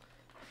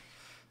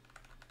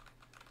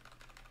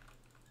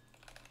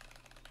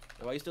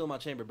 Why you still in my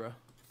chamber, bro?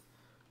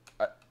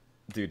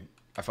 Dude,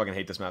 I fucking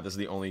hate this map. This is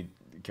the only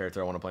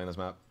character I want to play in this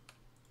map.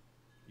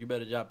 You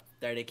better drop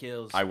 30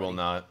 kills. I will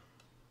not.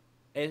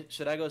 Hey,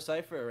 should I go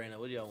Cypher or Reyna?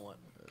 What do y'all want?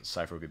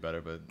 Cypher would be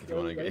better, but if you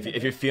want to,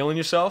 if you're feeling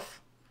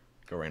yourself,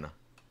 go Reyna.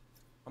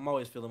 I'm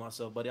always feeling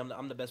myself, buddy.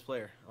 I'm the best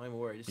player. Don't even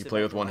worry. Just You sit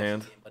play back with and one watch the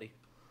hand? game, buddy.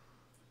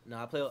 No,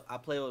 I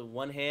play with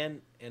one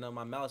hand, and on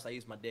my mouse I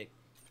use my dick.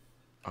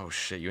 Oh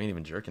shit, you ain't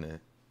even jerking it.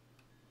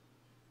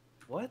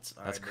 What?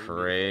 That's Alright,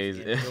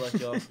 crazy. I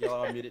feel like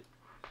y'all are muted.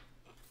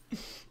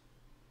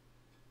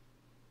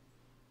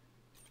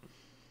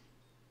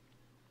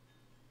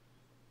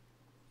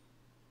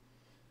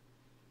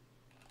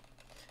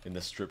 In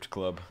the stripped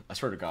club. I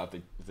swear to God,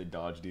 if they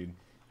dodge, dude.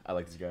 I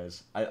like these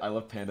guys. I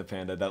love Panda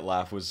Panda. That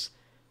laugh was...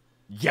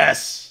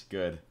 Yes!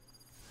 Good.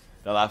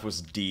 That laugh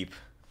was deep.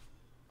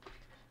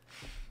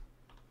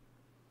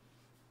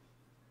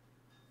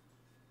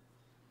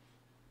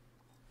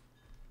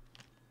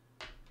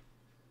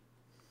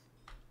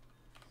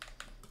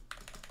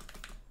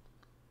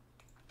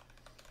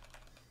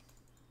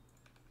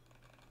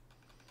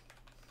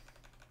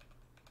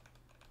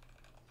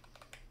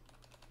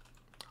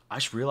 I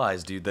just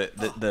realized, dude, that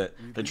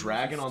the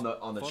dragon on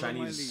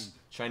the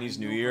Chinese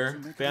New Year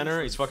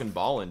banner, he's fucking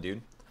balling,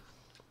 dude.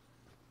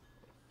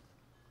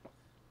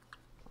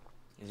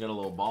 He's got a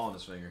little ball in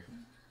his finger.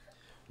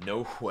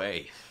 No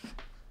way.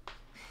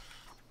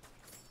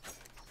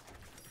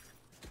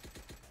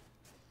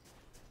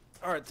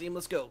 All right, team,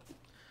 let's go.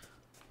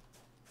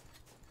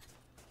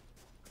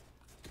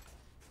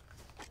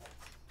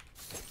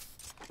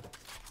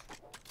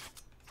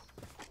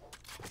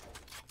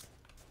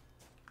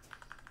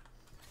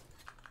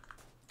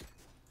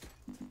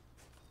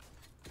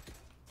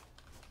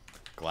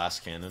 Glass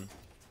cannon.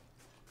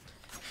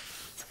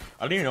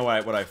 I don't even know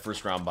what I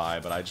first round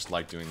by, but I just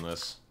like doing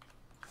this.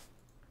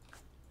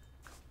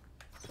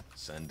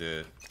 Send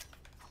it.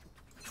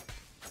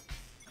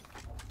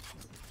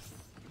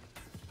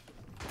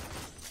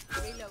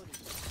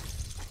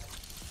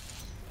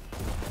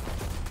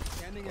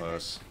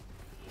 Close.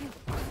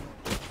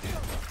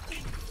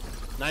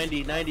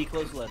 90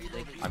 close left.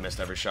 I missed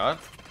every shot.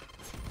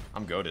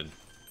 I'm goated.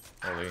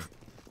 Holy.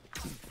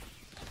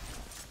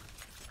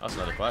 That's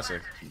another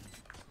classic.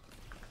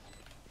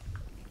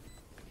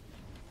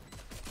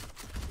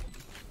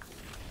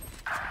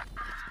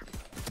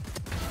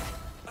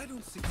 I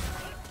don't see.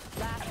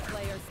 Last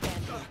player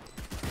standing.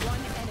 One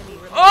enemy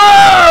remaining.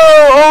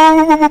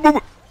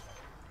 Oh!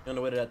 On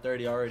the way to that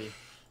 30 already.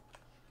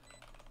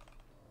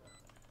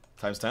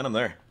 Times 10, I'm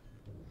there.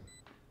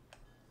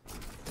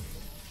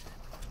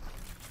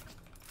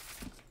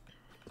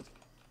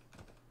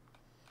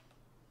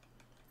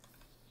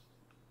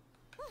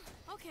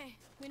 Okay,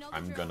 we know the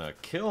I'm drill. gonna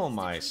kill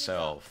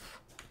myself.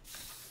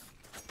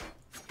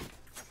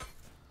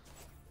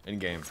 In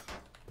game.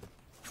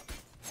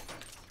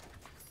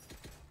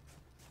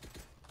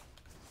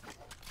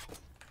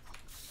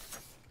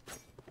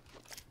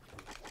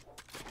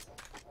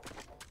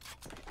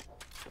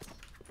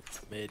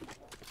 Mid.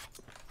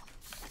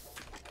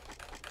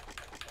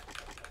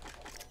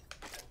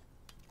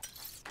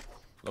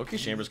 Loki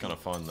Chamber's kind of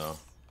fun though.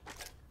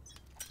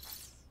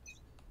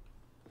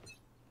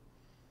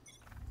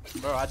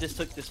 Bro, I just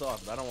took this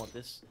off. I don't want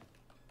this.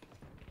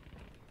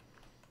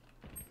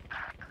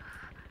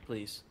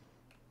 Please.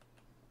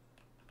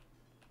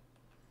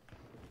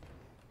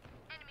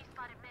 Enemy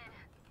spotted mid.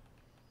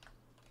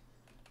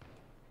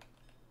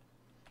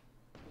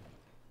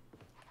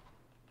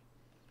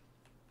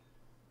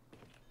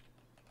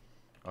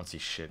 I don't see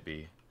shit,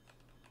 B.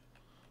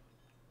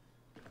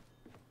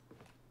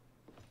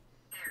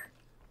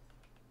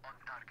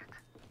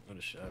 What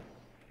a shot.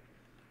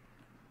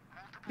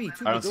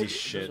 I don't see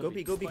shit. Go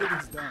B, go B, go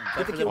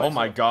B. Oh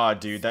my god,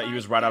 dude. That he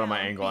was right out of my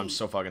angle. I'm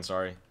so fucking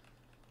sorry.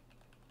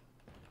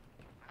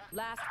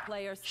 Last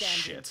player standing.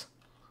 Shit.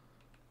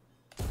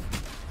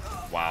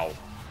 Wow.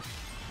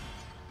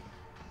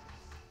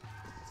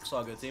 It's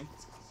all good, team.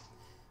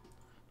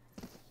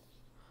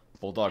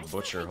 Bulldog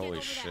Butcher,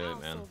 holy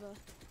shit, man.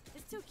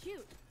 It's too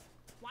cute.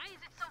 Why is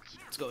it so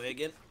cute? Let's go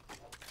again.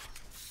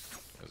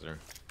 Is there?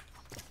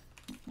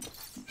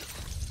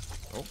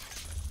 Oh.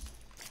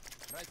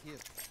 Right here.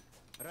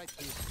 Right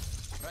here.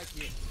 Right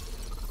here.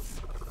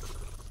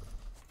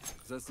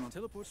 That's not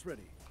teleport's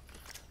ready.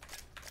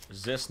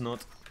 This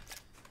not.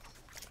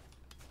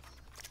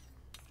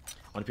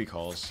 On P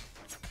calls.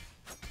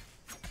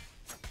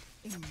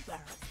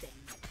 Embarrassing.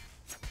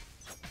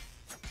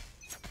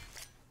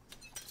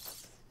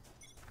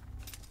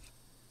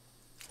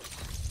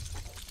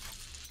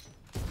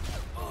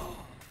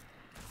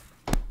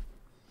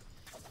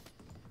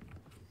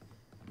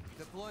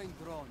 Deploying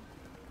drone.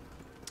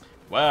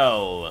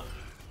 Well.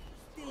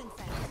 Still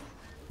inside.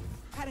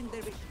 Cutting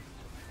their vision.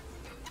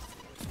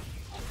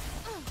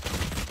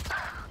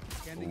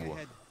 Scanning Ooh.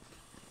 ahead.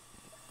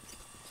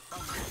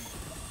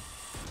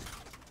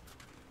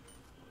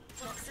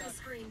 Toxin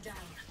screen down.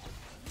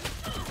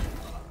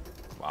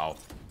 Wow.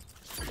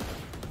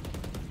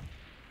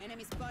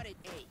 Enemy spotted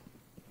A.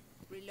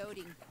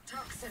 Reloading.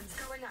 Toxins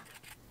going up.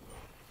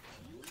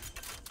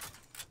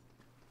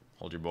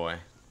 Hold your boy.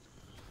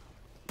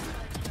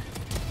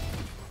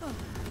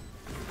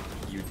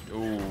 You.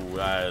 Ooh,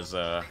 that is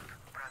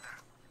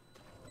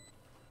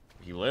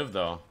You live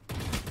though.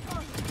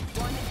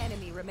 One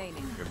enemy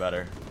remaining. You're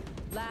better.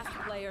 Last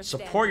player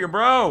Support your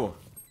bro.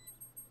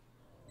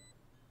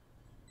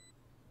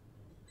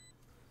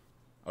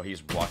 Oh,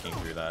 he's walking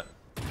through that.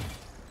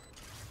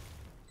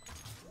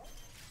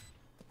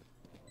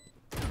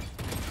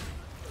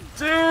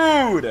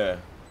 Dude!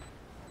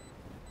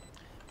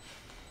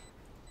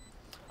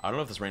 I don't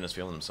know if this Reyna's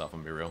feeling himself, I'm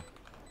gonna be real.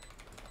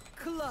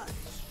 Clutch.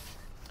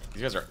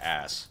 These guys are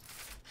ass.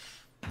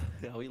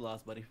 Yeah, we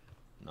lost, buddy.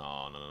 No.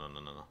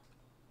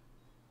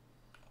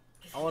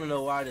 I want to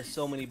know why there's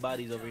so many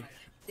bodies over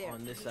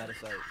on this side of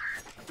sight.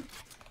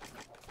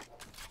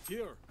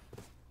 Here.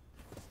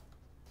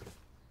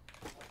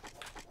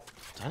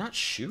 Did I not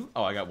shoot?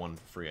 Oh, I got one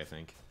free, I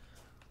think.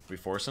 We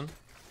forcing?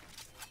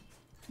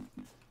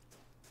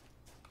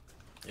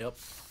 Yep.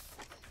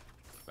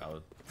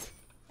 Valid.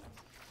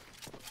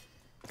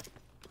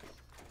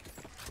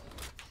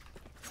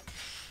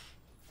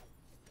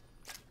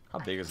 How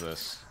big is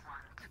this?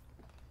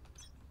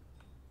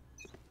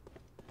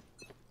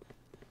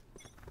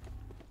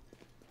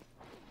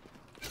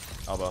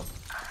 Elbow.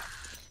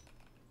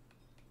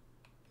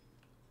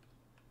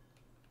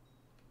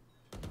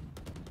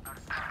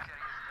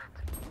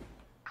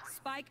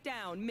 Spike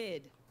down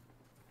mid.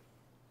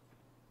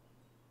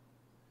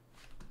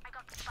 I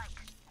got the spike.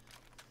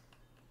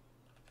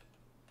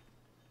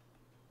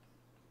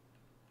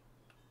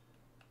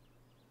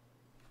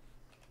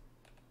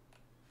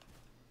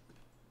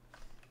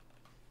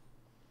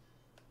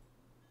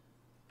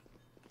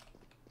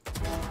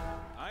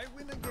 I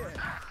win again.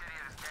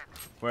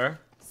 Where?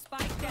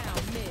 Spike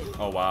down mid.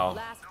 Oh, wow.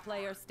 Last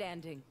player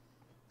standing.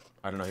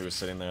 I don't know he was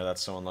sitting there.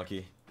 That's so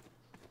unlucky.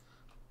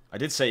 I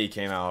did say he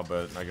came out,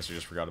 but I guess we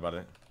just forgot about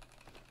it.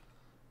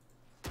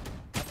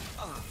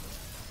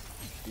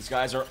 These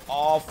guys are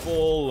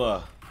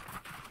awful.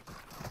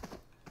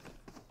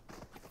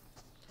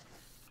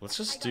 Let's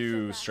just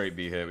do straight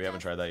B hit. We haven't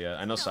tried that yet.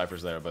 I know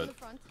Cypher's there, but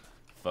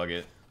fuck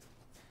it.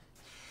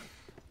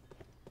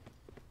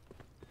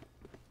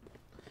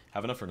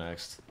 Have enough for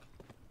next.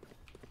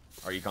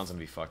 Our econ's gonna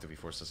be fucked if he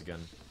forces us again.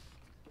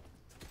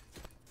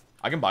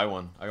 I can buy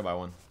one.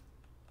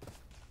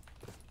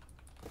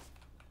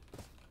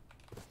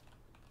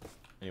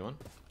 Anyone?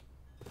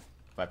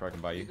 Viper, I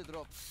can buy you.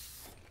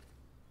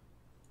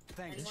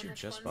 Thanks. Didn't you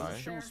just buy?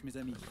 Chance, mes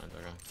amis. Never mind,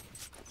 okay.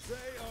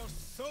 They are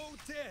so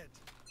dead.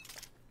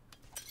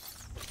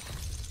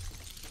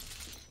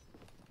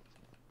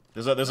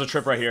 There's a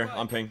trip right here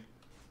on ping.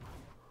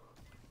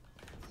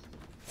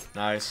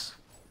 Nice.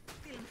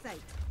 Still in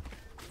sight.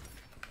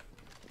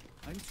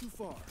 I'm too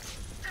far.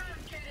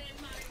 Don't get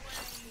in my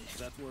way.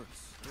 That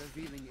works.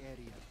 Revealing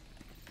area.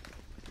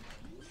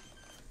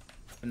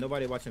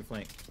 Nobody watching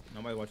flank.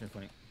 Nobody watching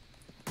flank.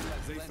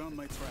 They found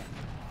my trap.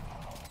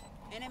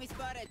 Enemy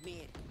spotted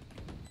me.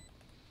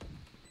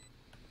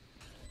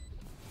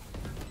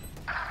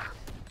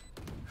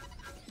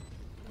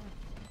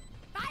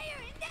 Fire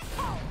in this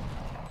hole!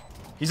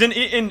 He's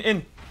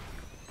in.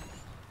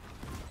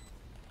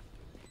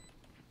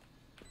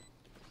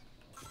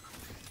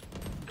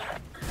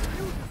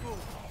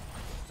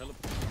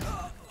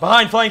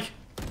 Behind flank.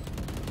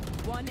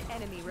 One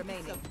enemy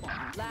remaining.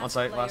 Last On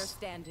site, player last.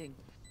 standing.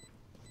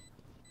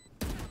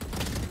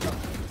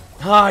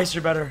 Nice,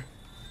 you're better.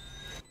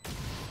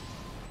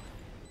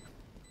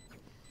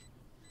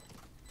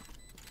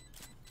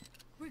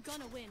 We're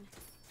gonna win.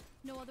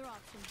 No other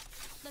option.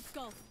 Let's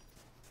go.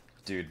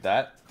 Dude,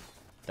 that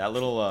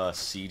little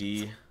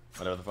CD,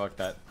 whatever the fuck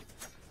that.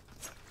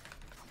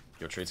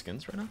 Yo, trade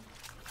skins right now.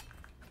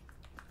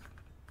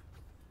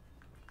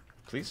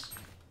 Please.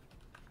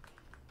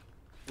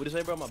 What do you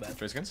say, bro? My bad.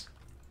 Trade skins.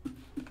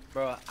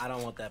 Bro, I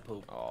don't want that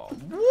poop. Oh,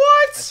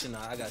 what? Actually,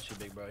 nah, I got you,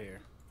 big bro, here.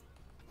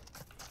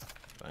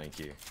 Thank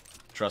you.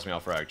 Trust me, I'll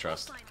frag.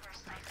 Trust.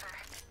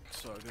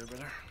 So good,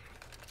 brother.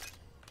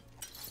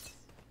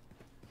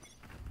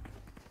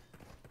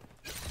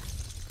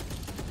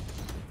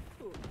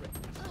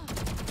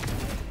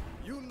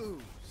 You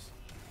lose.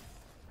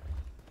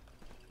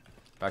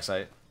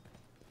 Backside.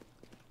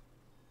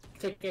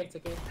 Take it.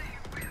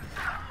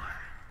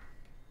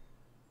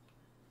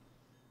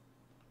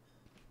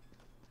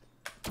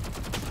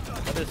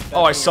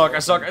 Oh, I suck.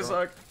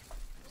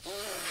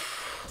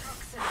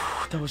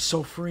 That was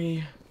so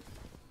free.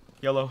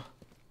 Yellow.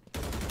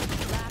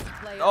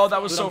 Oh,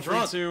 that was so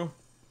free too.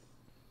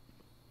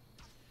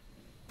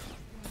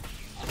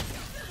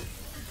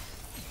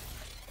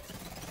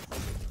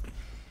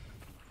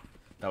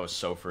 That was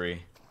so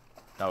free.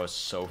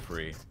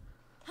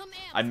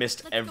 I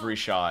missed every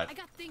shot. I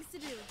got things to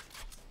do.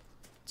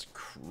 It's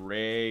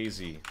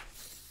crazy.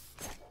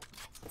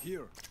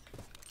 Here.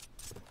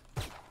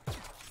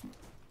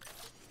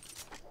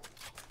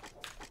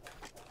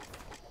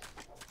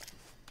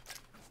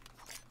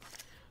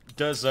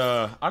 Does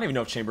I don't even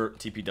know if Chamber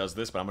TP does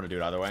this, but I'm gonna do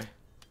it either way. I'm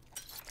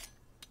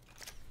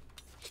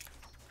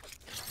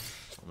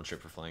gonna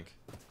trip for flank.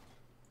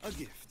 A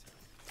gift.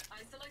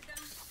 Isolate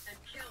them and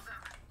kill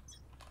them.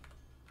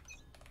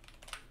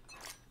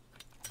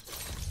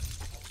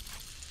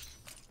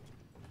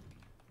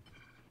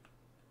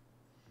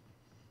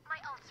 My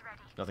ult's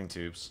ready. Nothing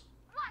tubes.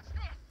 Watch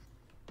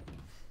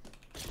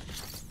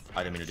this.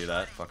 I didn't mean to do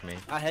that. Fuck me.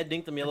 I head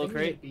dinked the yellow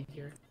crate.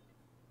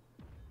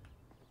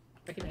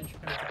 I can enter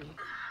B.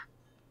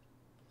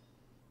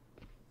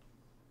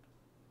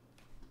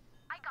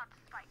 I got the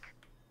spike.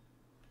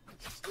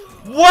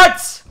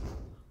 What?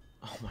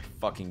 Oh my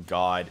fucking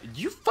god.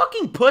 You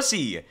fucking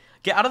pussy!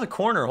 Get out of the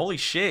corner. Holy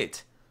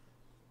shit.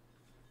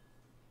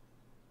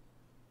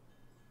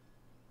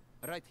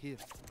 Right here.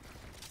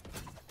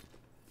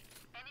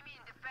 Enemy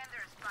and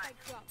defender spike.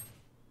 Drop.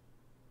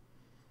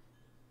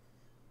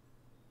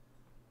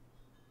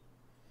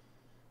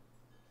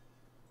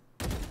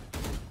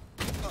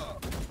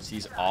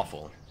 He's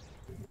awful.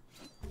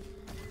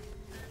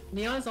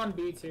 Neon's on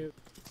B too.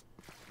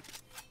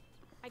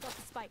 I got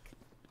the spike.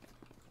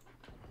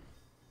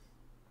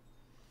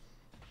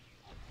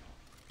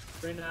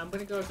 Right now, I'm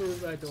gonna go through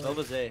door.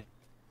 Silva's A.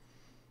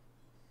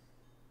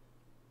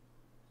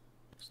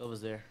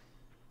 Silva's there.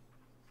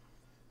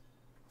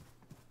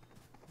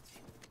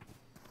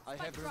 I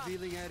have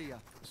revealing area.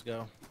 Let's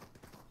go.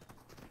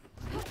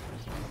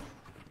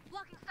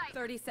 Blocking sight.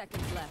 30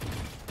 seconds left.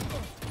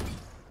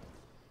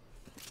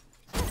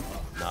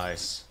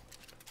 Nice.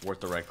 Worth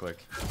the right click.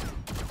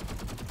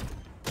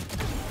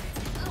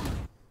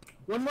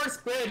 One more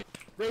bridge.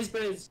 Raise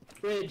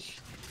bridge.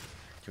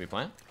 Can we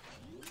plan?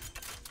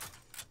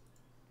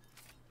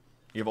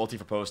 You have ulti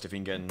for post if you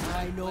can get in.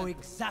 I know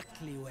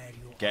exactly where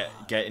you Get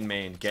in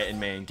main. Get in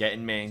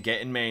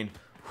main.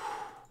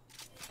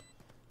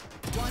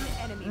 One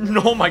enemy.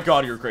 Oh my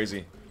god, you're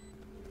crazy.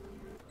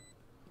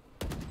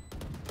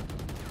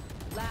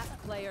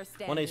 Last player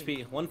standing. 1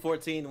 HP.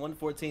 114.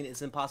 114.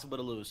 It's impossible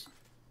to lose.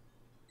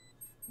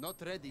 Not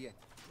ready yet.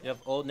 You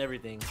have ult and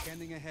everything.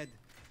 Scanning ahead.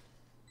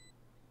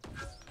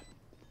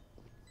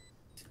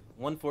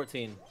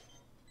 114.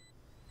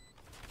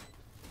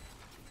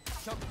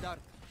 Shock dart.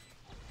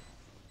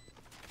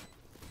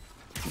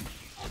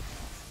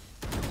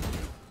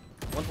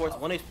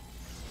 One HP.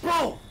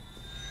 Bro!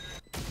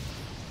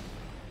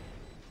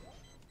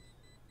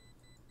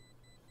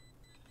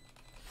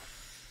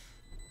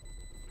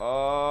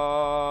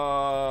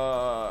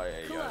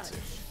 Yeah, you got to.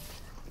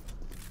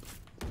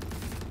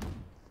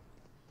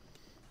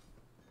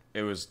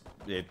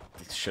 It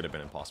should have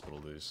been impossible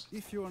to lose.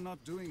 If you are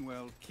not doing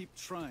well, keep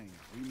trying.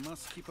 We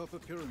must keep up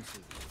appearances.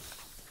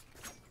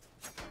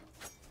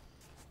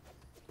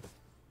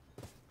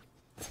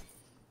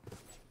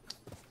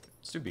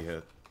 Let's do B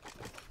hit.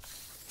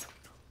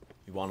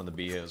 You wanted the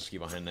B hit, let's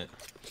keep on hitting it.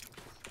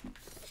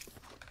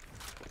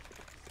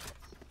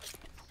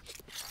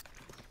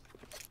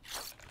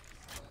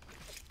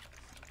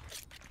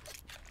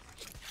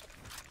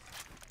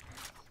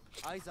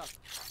 Eyes up.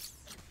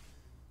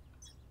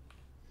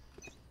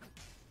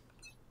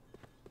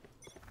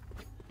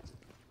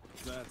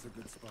 That's a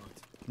good spot.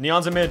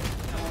 Neon's in mid.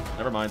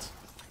 Never mind.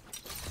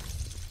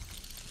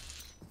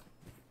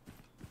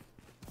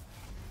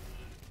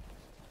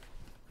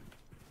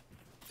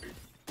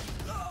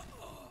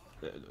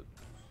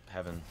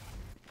 Heaven.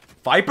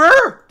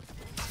 Viper?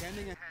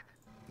 Standing ahead.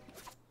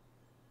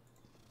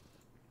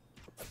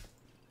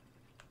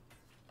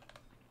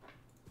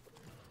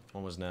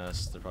 One was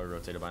Nest. They're probably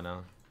rotated by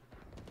now.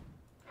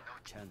 No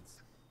chance.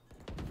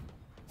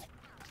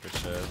 Good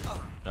shit.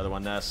 Another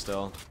one Nest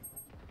still.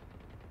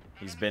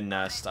 He's been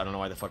Nest. I don't know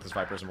why the fuck this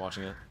Viper isn't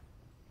watching it.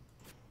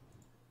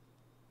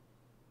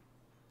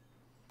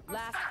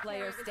 Last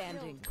player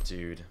standing.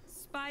 Dude.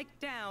 Spike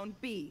down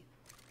B.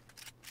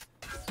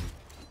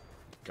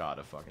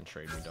 Gotta fucking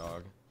trade me,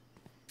 dog.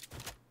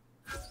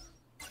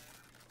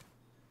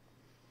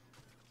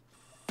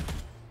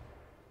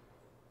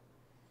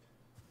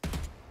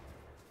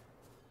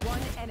 One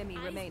enemy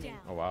remaining.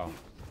 Oh wow.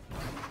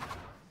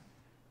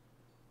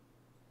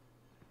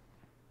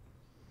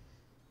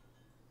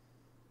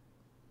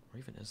 Where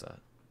even is that?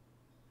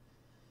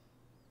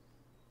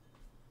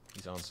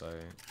 He's on site.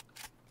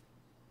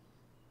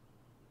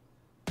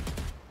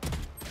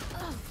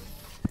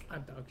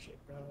 I'm dog shit,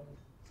 bro.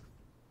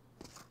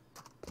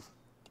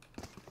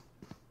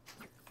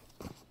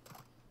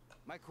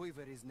 My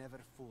quiver is never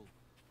full.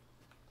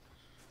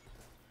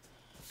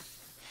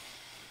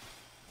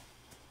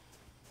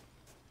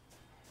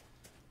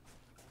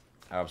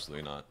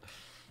 Absolutely not.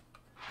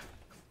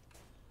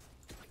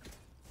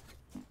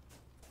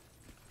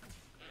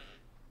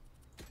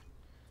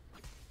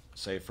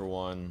 Save for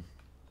one.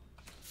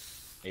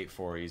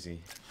 8-4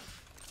 easy.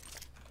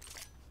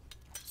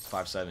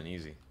 5-7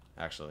 easy,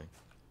 actually.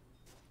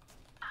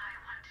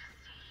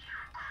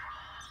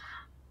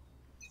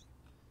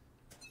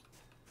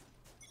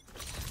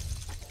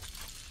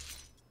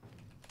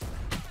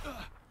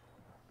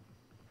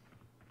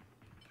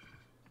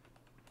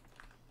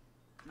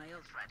 My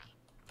ult's ready.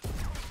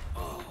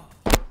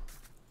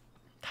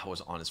 That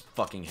was on his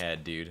fucking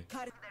head, dude.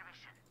 There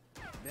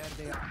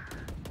they are.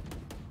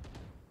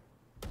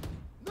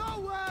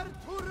 Nowhere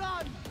to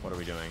run. What are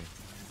we doing?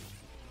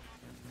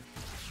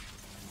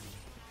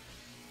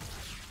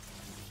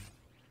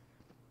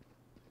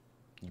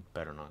 You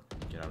better not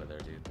get out of there,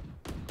 dude.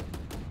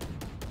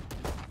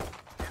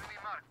 Enemy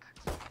marked.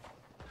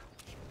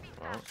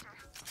 Well,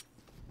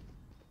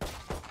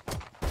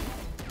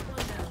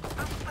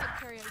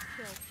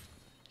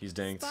 he's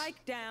dinked.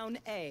 Spike down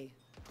A.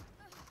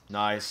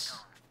 Nice.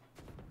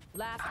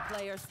 Last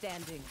player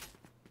standing.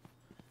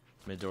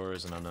 Mid door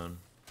is an unknown.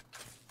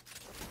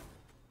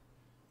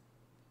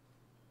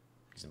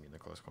 He's gonna be in the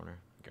close corner,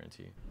 I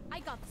guarantee you.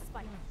 I got the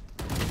spike.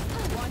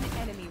 One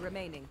enemy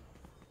remaining.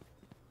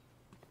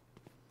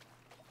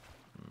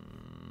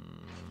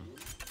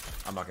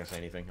 I'm not gonna say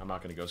anything. I'm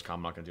not gonna ghost com.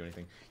 I'm not gonna do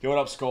anything. Yo, what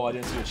up, Skull? I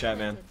didn't see your chat,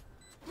 man.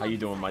 How you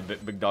doing, my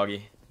big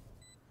doggy?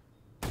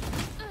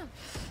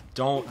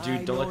 Don't,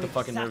 dude. Don't let the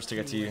fucking nerves to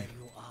get to you.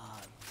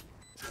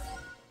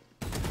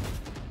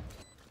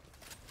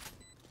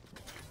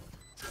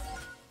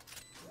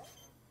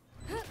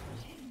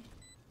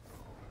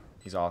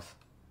 He's off.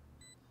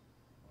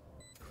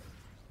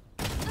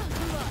 Good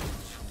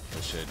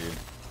shit, dude.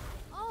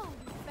 Oh,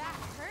 back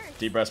hurts.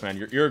 Deep breaths, man.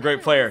 You're a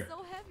great player.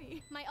 So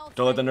heavy. My ult's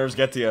Don't let the ready. nerves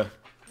get to you.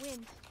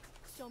 Wind,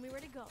 show me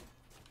where to go.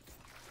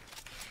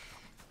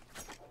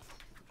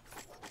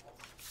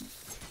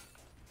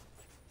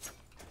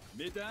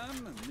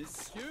 Mesdames,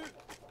 messieurs,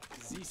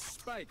 the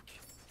spike.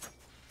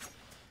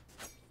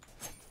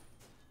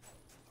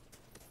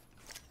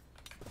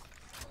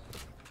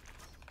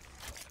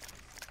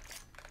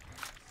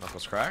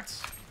 Knuckles cracked.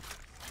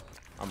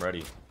 I'm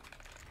ready.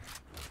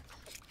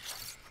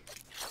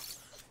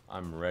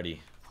 I'm ready.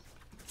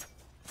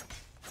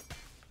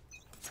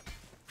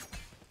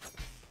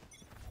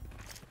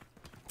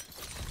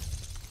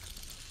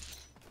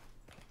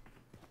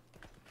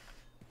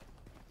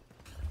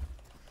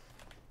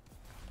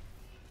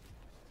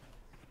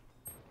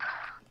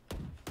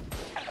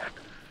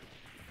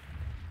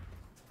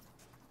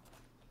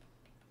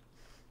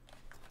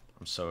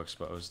 I'm so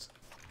exposed.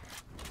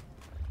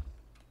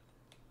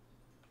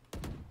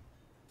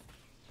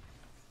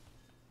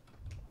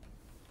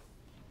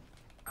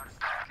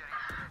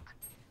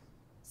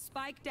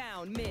 Spike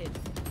down mid.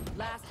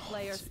 Last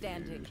player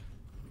standing.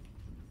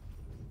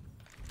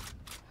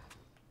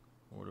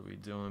 What are we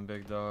doing,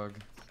 big dog?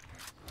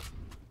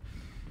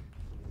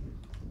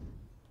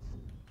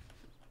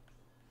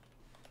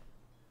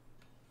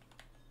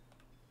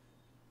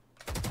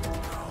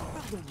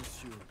 Pardon,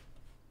 monsieur.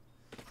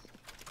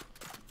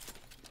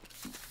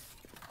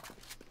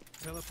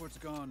 Teleport's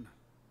gone.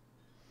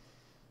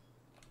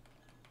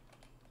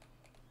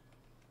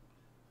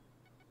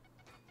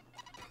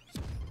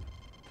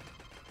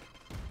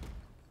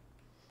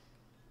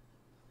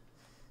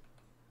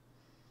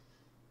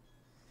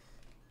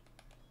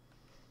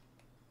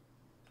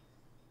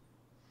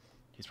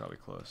 He's probably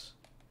close.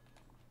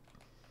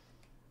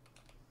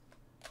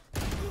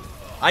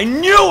 I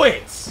knew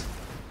it!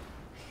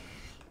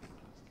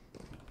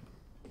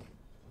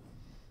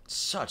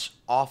 Such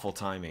awful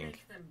timing.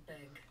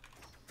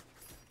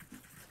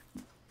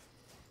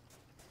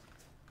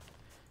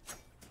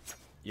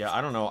 Yeah, I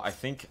don't know. I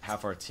think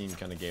half our team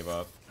kind of gave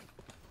up.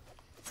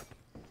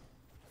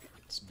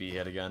 It's B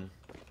hit again.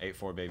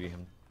 8-4, baby.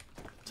 I'm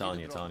telling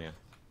you, telling you.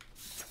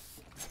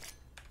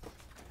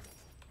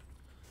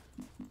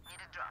 Need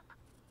a drop.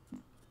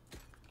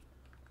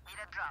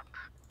 Need a drop.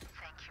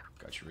 Thank you.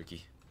 Got you,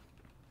 Ricky.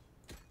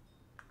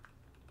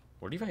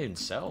 What do you even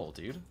sell,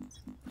 dude?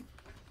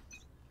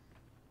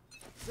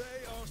 They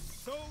are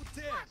so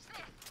dead.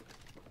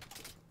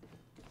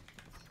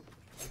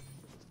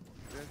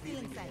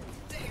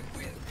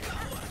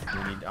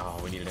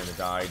 We needed him to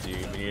die,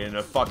 dude. We needed him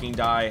to fucking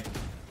die.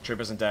 Trip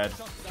isn't dead.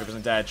 Trip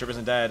isn't dead. Trip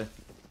isn't dead.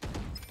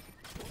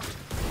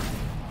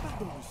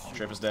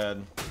 Trip is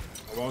dead.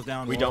 Walls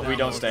down. We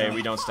don't stay.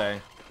 We don't stay.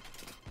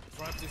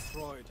 Front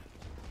destroyed.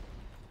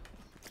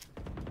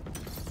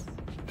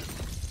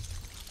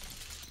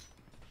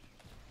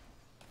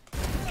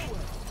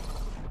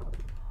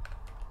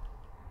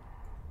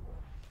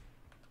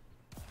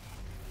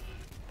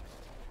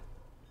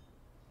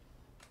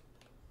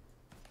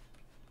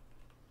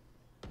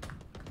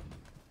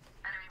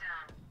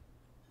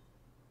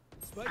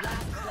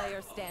 Last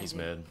player standing. He's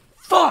mid.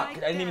 Fuck! I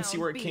didn't even see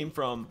where it came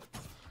from.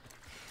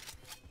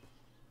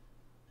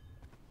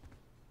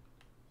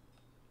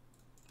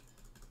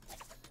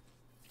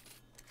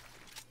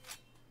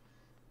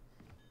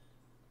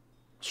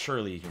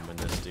 Surely you can win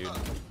this, dude.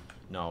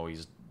 No,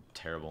 he's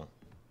terrible.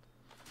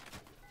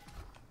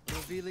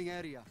 Revealing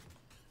area.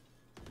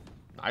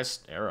 Nice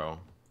arrow.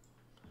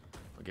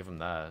 I'll give him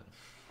that.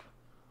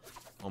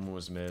 Omu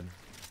was mid.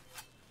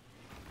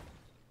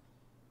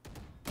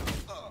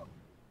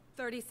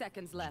 30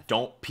 seconds left.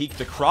 Don't peek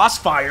the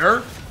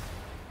crossfire!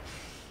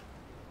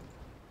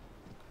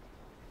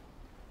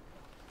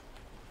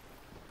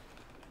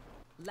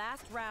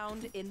 Last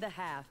round in the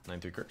half.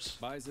 9-3 curse.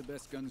 Buy the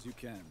best guns you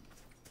can.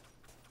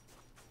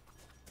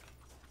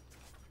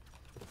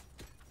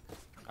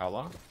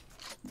 Outlaw?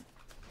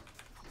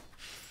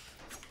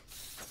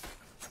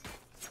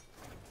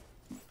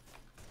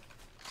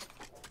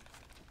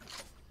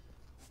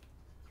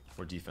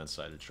 Or defense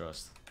side to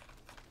trust.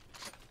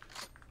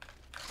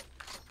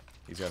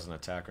 These guys an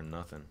attack or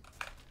nothing.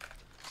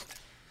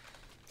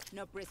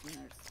 No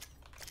prisoners.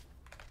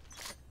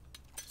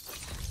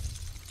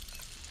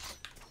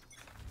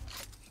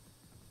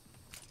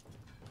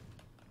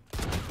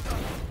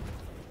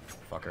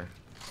 Fucker.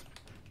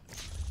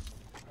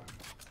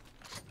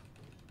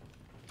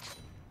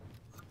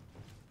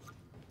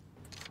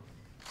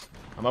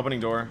 I'm opening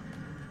door.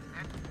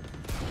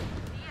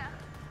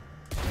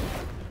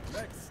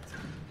 Next.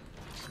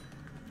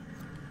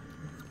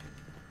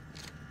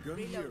 Gun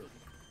here.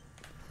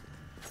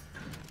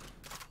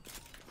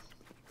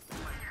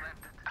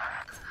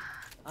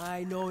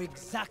 I know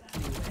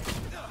exactly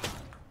where.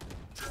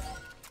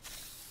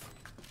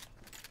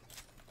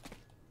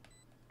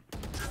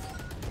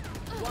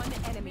 One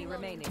enemy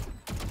remaining.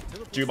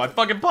 Dude, my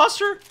fucking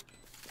posture!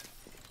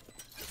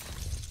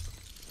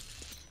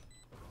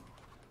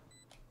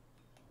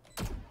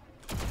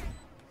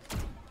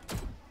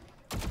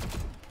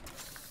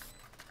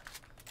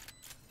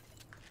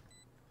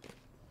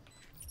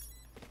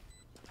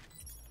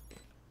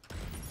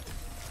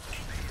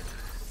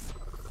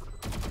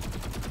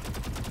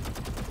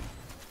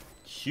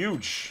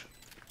 Huge.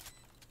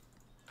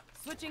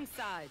 Switching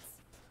sides.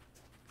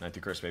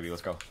 9-2 curse, baby.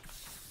 Let's go.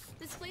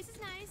 This place is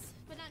nice,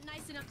 but not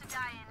nice enough to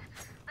die in.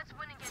 Let's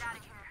win and get out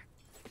of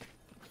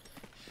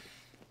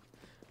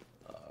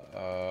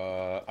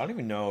here. I don't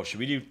even know. Should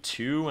we do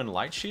 2 and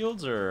light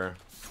shields or?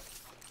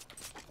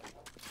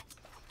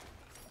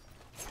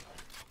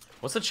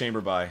 What's the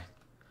chamber buy?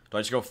 Do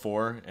I just go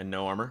 4 and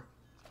no armor?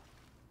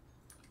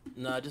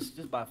 Nah,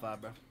 just buy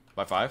 5, bro.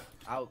 Buy 5?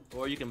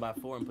 Or you can buy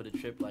 4 and put a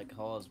trip like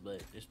Halls,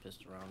 but just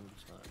pissed around.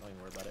 Just don't even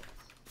worry about it.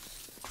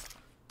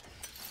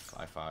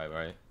 Buy 5,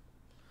 right?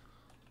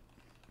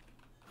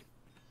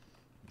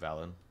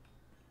 Valid.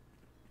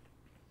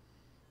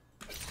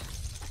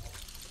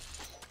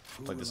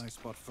 Play this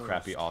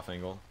crappy off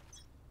angle.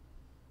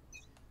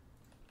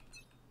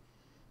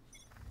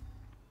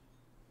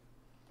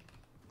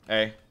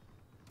 Hey.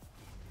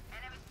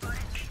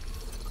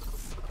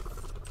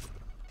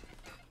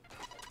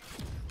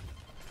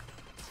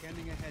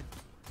 Scanning ahead.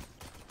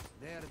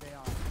 There they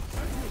are.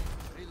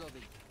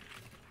 Reloading.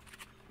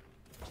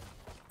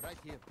 Right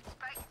here.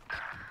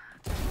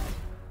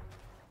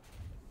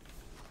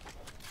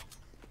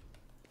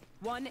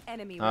 One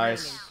enemy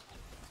nice. remaining.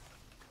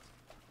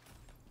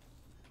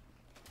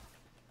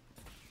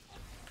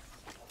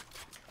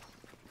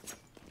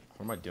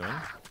 What am I doing?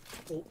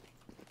 Oh,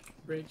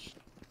 bridge.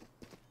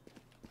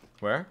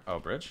 Where? Oh,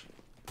 bridge.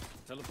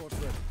 Teleport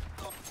ready.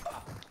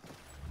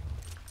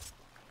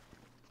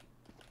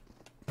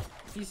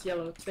 He's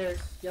yellow. Stairs.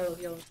 Yellow,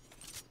 yellow.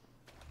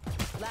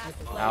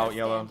 Out,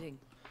 yellow.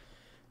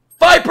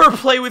 Viper,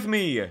 play with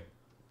me!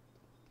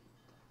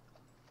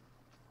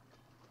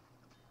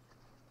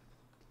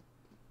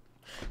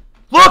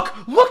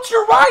 Look! Look to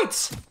your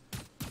right!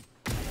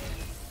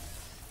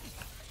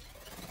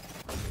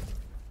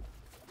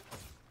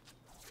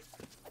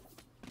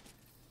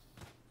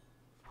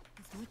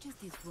 much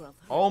as this world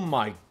Oh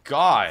my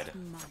god. hurts,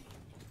 mine,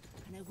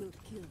 and I will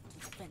kill to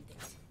defend it.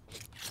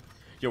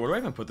 Yo, where do I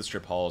even put the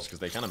strip halls? Because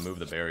they kind of move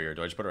the barrier.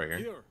 Do I just put it right here?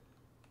 Here.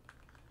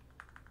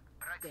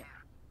 There.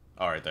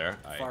 Oh, right there.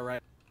 Aight. Far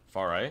right.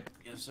 Far right?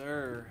 Yes,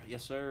 sir.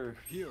 Yes, sir.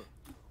 Here.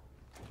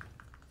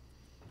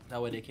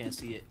 That way they can't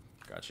see it.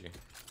 Got you.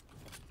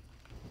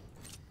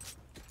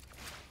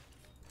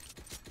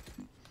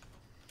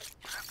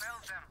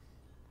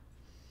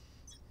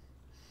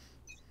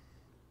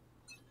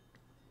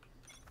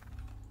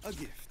 A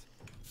gift.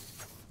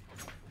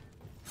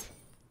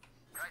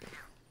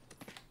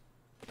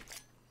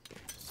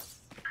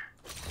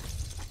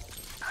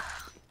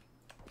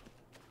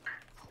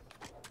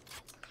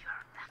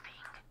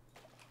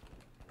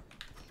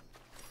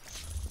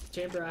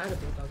 Chamber, I had a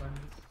bulldog on me.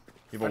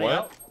 You have a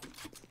what?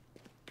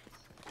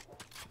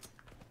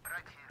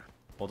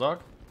 Bulldog?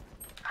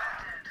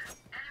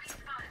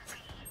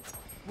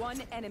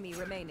 One enemy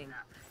remaining.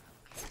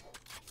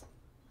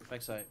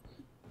 Backside.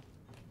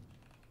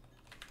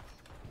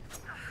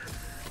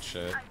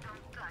 Shit.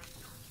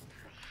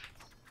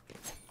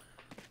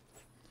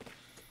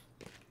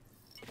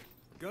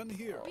 Gun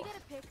here. We get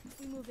a pick,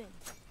 we move in.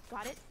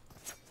 Got it?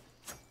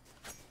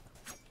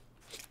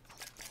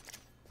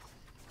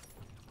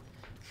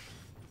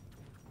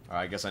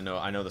 Alright, I guess I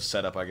know the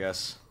setup, I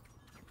guess.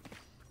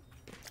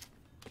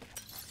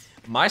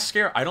 My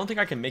scare, I don't think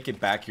I can make it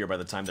back here by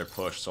the time they're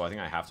pushed, so I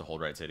think I have to hold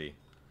right titty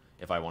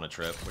if I want to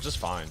trip, which is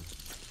fine.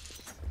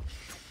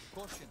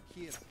 Caution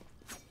here.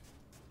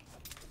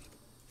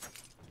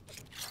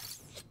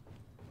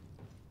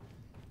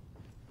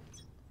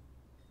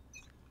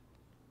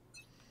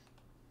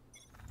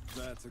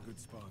 That's a good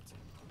spot.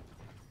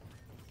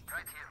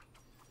 Right here.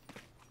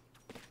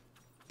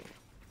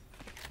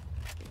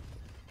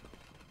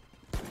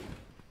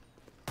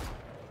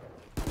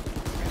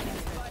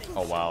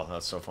 Oh wow,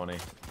 that's so funny.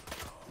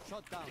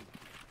 Shot down.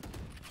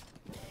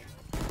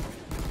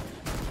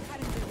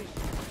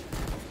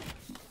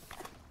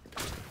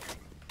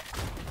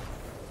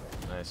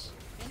 Nice.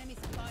 Enemy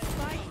spotted.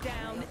 Spike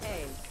down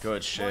A.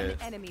 Good shit.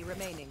 One enemy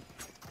remaining.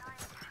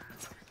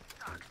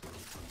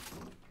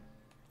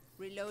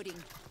 Reloading.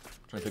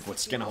 Trying to think what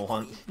skin I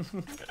want.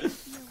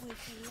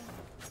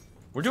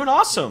 We're doing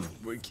awesome.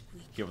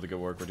 Give it the good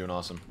work. We're doing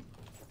awesome.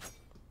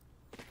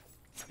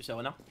 You said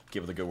what now?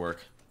 Give it the good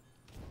work.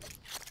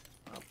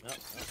 Oh, no.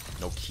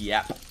 No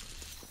cap.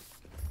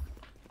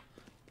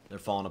 They're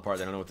falling apart.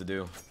 They don't know what to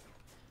do.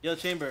 Yo,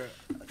 Chamber,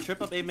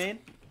 trip up A main.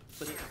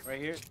 Put it right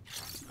here.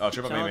 Oh,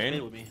 trip up A Challenge main?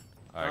 mid with me.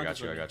 Alright, I got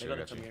Challenge you, I with me. got They you, I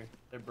gotta got come you. here.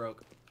 They're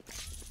broke.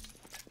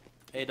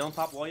 Hey, don't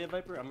pop wall yet,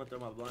 Viper. I'm gonna throw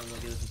my blind. I'm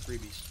gonna get us some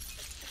freebies.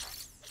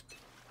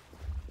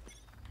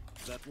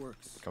 That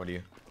works. Coming to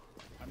you.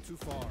 I'm too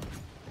far.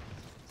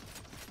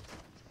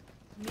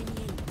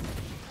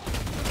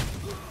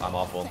 I'm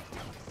awful.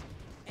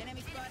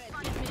 Enemy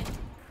spotted.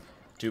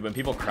 Dude, when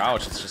people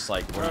crouch, it's just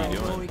like, what are you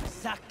doing?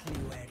 Exactly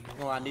where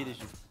you. All I need is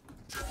you.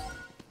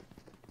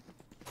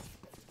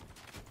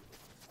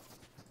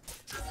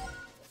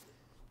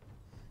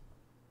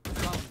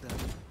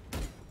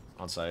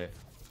 On site.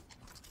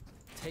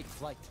 Take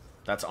flight.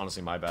 That's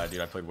honestly my bad,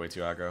 dude. I played way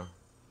too aggro.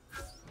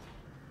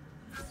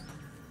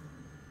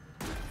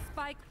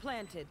 Spike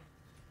planted.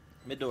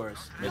 Mid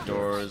doors. Mid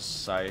doors,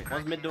 site.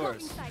 One's mid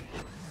doors.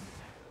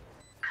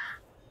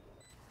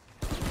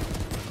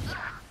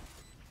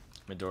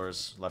 Mid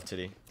doors, left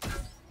titty.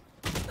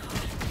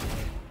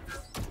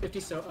 70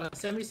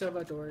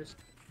 Sova doors.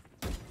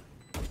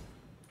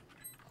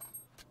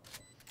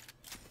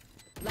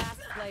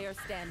 Last player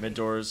standing. Mid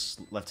doors,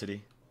 left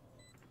titty.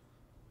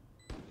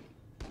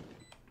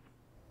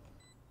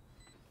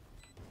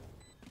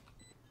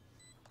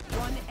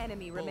 One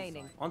enemy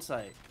remaining. On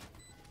site.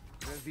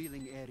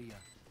 Revealing area.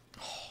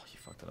 Oh, you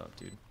fucked it up,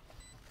 dude.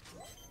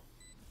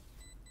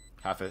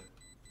 Half it.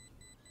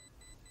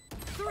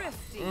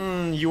 Thrifty.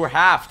 You were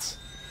halved.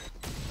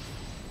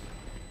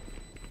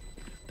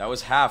 That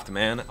was halved,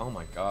 man. Oh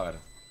my god.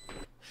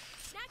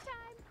 Snack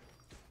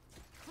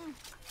time.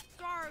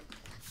 Sorry.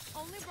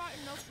 Only brought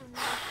enough for me.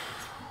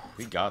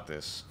 We got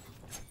this.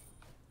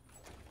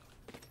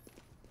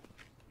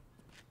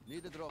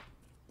 Need a drop.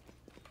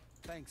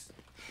 Thanks.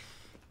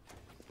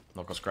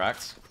 Knuckles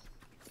cracked.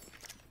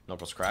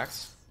 Knuckles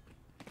cracked.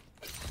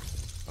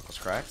 Knuckles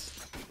cracked.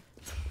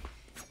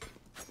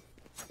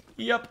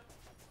 Yep.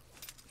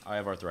 I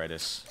have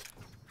arthritis.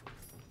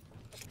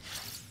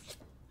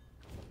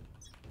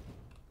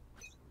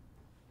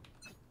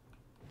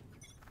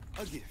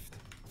 A gift.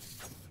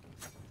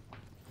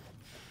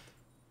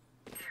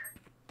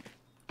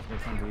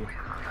 There's some B.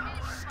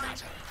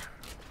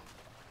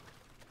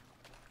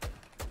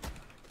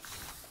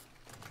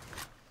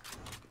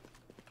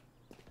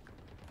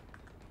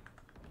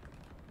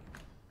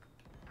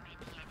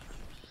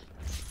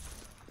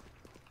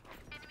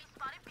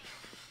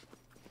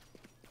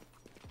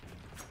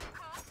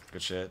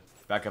 Good shit.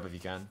 Back up if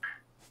you can.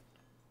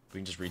 We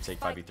can just retake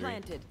 5v3.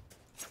 Planted.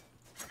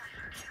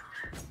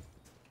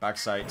 Back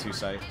side, 2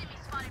 side.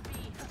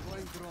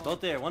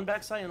 Both there. One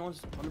backside and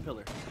one's on the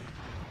pillar.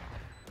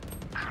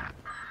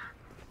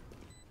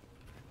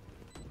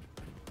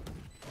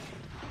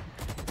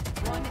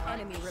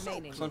 enemy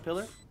remaining. One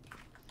pillar.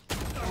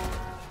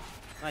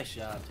 Nice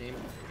job, team.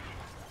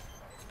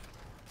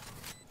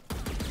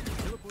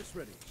 Teleport's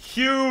ready.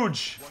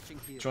 Huge!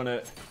 Do you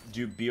wanna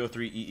do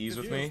BO3 EEs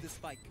with me?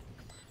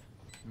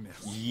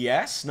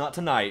 Yes, not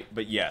tonight,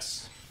 but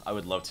yes. I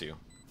would love to.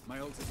 My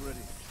ult is ready.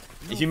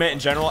 If you meant in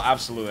general,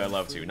 absolutely I'd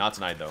love to. Not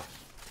tonight though.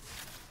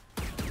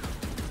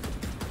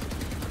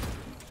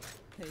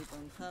 They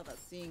don't have a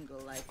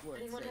single like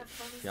word.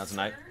 Yeah,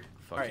 tonight?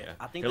 Fuck Alright, yeah.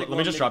 I think Here, they're let me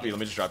going just drop you, mid let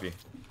me just drop you.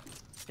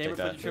 Chamber,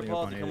 Take put the trip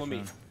hall to come with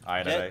me.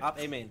 Alright, Jet, alright. op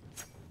A main.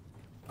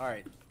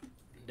 Alright.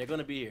 They're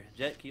gonna be here.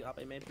 Jet, can you op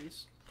A main,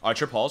 please? Alright,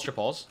 trip halls, trip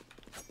halls.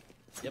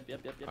 Yep.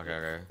 Okay,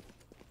 okay.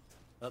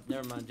 Oh,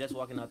 never mind. Jet's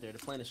walking out there. The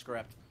plane is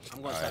scrapped.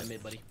 I'm going side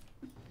mid, buddy.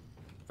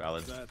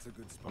 Valid. That's a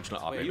good spot. I'm just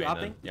gonna op Wait, A are you main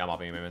opping? then. Yeah, I'm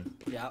opping A main.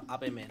 Yeah,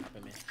 op A main, op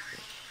A main.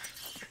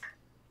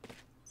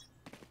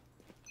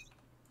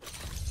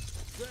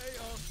 They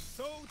are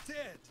so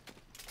dead.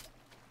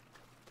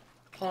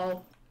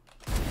 Paul.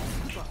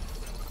 Shot.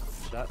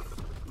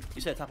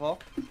 You said top hall?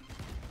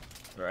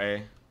 Or A.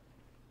 At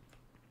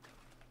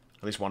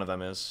least one of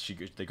them is.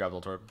 They grabbed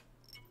the torp.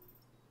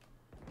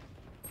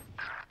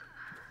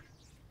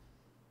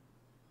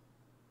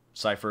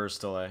 Cypher is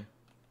still A.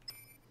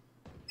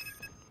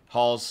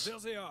 Halls. There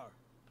they are.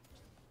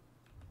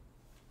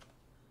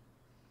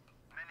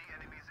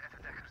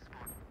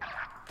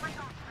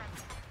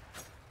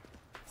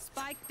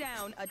 Spike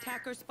down,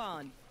 attacker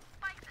spawn.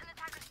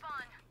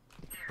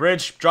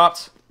 Bridge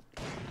dropped.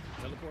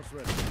 Teleport's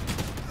ready.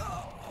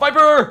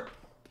 Viper!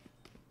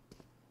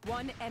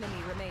 One enemy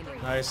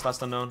remaining. Nice,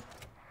 last unknown.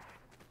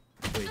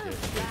 Last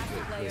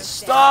player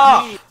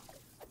Stop! standing.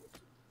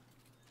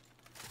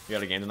 You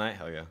got a game tonight?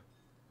 Hell yeah.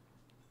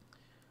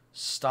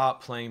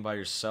 Stop playing by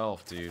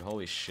yourself, dude.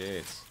 Holy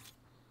shit.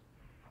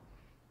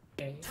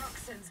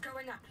 Toxins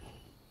going up.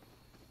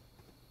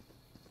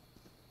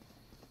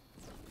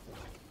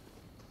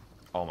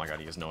 Oh my god,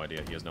 he has no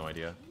idea. He has no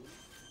idea.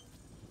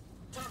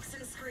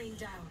 Toxin screen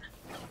down.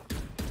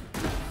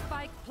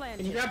 Spike planted.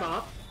 Can you grab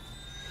op?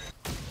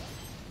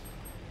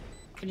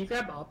 Can you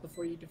grab op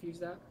before you defuse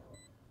that?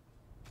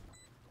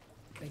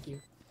 Thank you.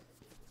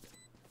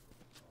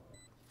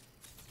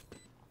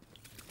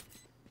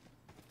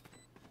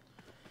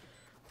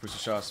 Booster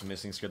shots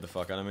missing scared the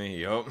fuck out of me.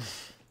 Yup.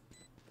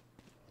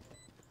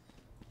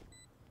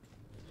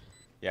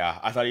 Yeah,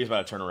 I thought he was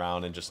about to turn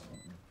around and just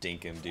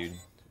dink him, dude.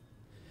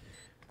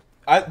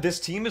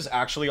 This team is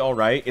actually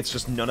alright. It's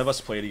just none of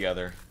us play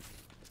together.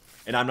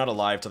 And I'm not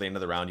alive till the end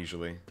of the round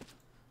usually.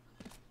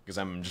 Because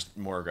I'm just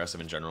more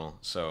aggressive in general,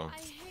 so. I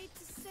hate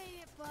to say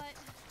it, but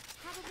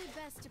probably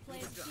best to play.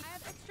 I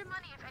have extra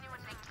money if anyone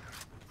thinks.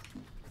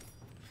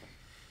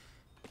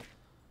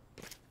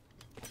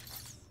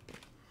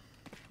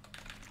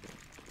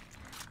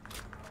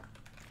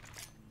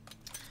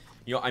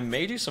 You know, I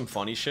may do some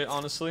funny shit,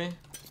 honestly.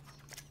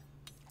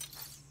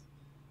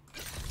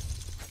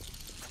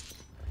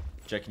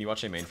 Jack, can you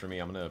watch A main for me?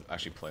 I'm gonna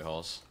actually play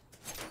halls.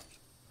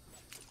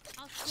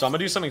 So I'm gonna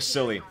do something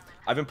silly.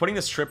 I've been putting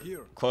this trip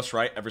close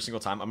right every single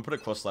time. I'm gonna put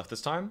it close left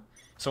this time.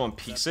 Someone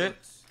peeks it,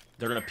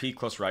 they're gonna peek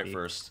close right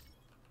first.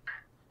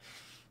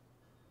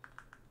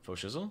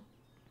 Faux shizzle?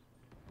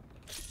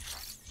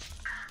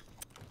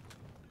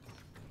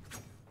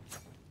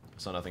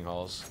 So nothing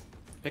halls.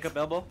 Pick up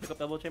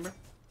elbow chamber.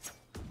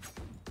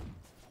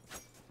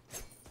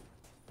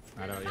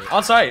 I don't yet.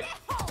 On site!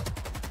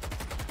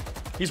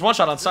 He's one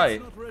shot on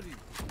site.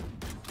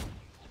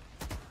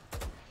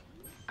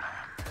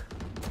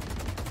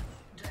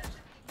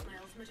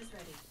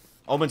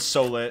 Omen's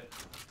so lit.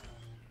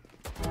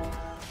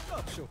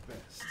 Not your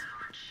best.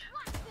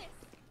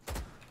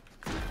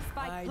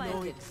 Spike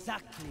planted.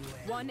 Exactly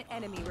where. One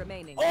enemy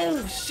remaining.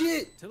 Oh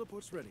shit!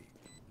 Teleport's ready.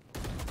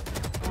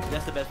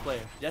 That's the best player.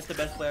 That's the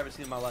best player I've ever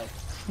seen in my life.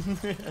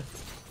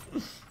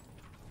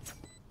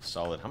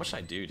 Solid. How much did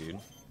I do, dude?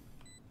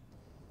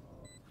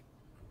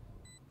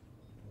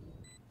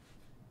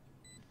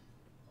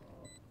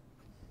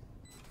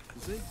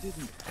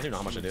 I don't know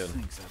how much I did.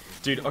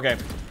 Dude, okay.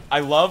 I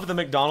love the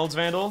McDonald's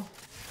Vandal.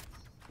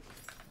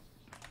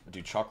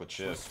 Dude, chocolate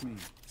chip. Trust me,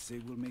 they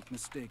will make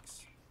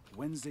mistakes.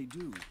 When they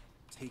do,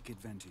 take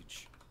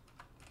advantage.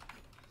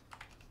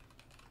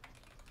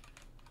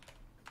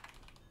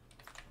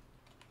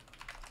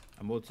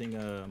 I'm ulting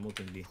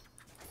B.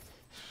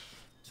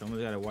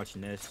 Someone's gotta watch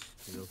Nest.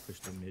 They'll push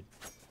the mid.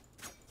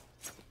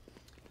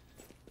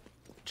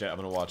 Jet, I'm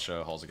gonna watch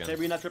halls again.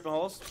 Saber, you not tripping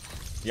halls?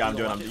 Yeah, I'm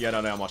doing. I'm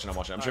watching.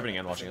 I'm tripping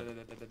again, watching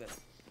it.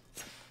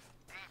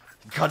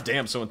 God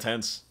damn, so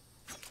intense.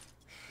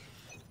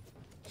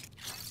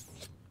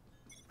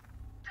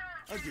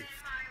 A gift.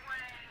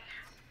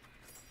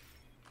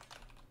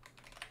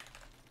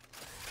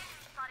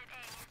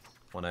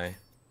 1A.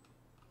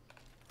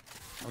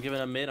 I'm giving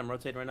a mid. I'm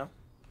rotating right now.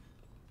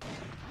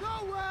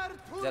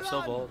 That's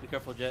so bold. Be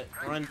careful, Jet.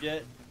 Run,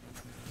 Jet.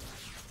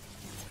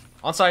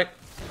 On site.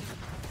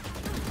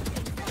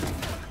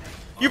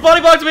 You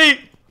body blocked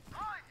me!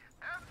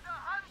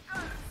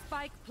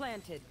 Spike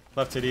planted.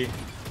 Left titty.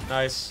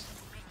 Nice.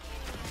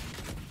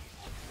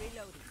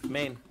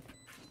 Main.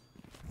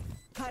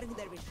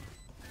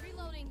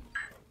 Reloading.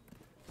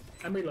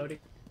 I'm reloading.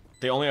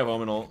 They only have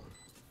Omen ult.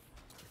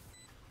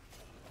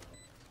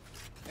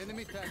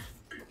 Enemy tag.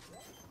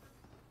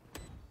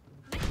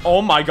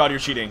 Oh my god, you're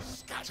cheating.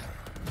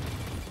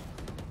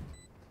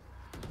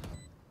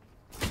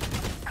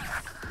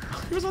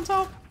 He was on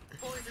top.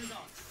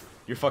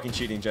 You're fucking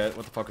cheating, Jet.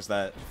 What the fuck was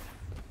that?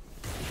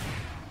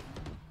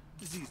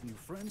 These new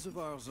friends of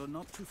ours are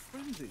not too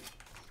friendly.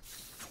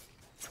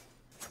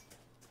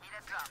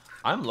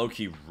 I'm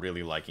low-key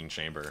really liking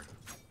Chamber.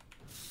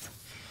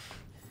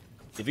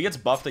 If he gets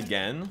buffed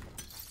again,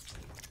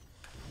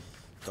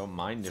 don't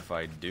mind if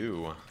I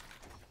do.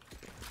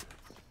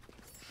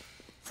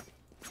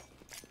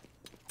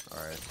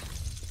 Alright.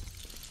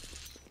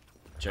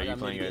 Jet, you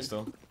playing guys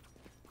still?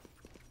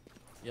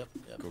 Yep.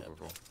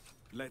 Cool.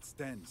 Let's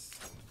dance.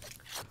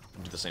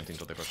 Do the same thing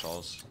till they push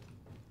halls.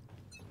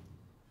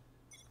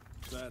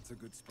 That's a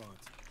good spot.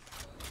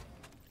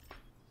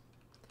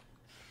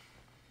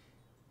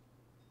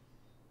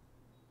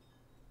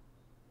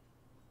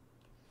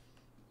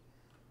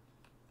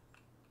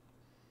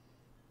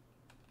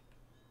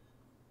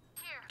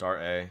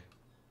 Dart A.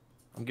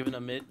 I'm giving a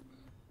mid.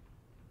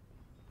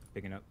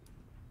 Picking up.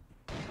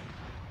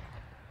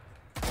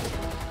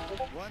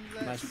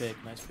 Nice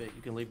pick.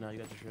 You can leave now. You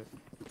got the trip.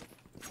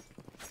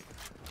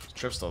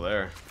 Trip's still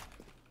there.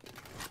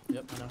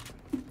 Yep, I know.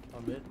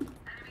 On mid.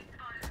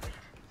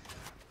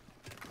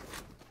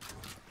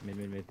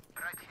 Mid.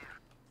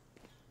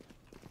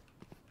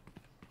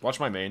 Watch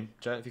my main,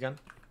 Jet, if you can.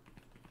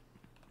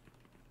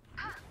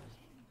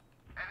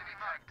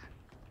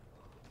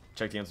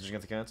 Check the answer, you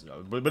get the chance.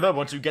 But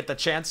once you get the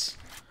chance,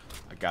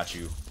 I got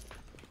you.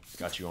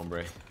 Got you,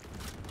 hombre.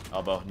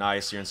 Elbow,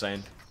 nice, you're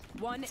insane.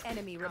 One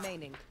enemy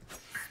remaining.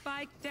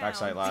 Spike down.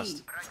 Backside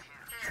last.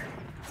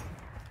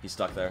 He's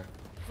stuck there.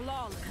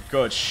 Flawless.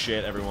 Good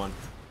shit, everyone.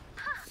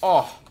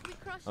 Oh!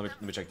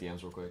 Let me check the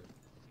ends real quick.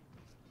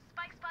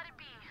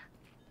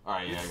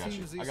 Alright, yeah, I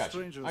got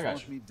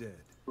you.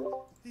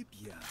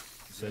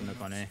 Setting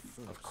up on A.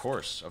 Of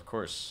course.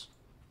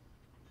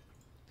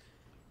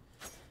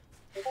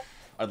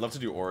 I'd love to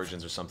do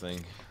Origins or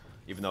something,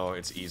 even though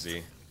it's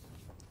easy.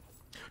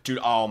 Dude,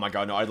 oh my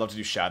god, no, I'd love to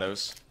do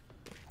Shadows.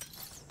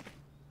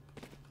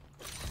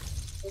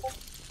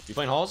 You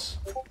playing Halls?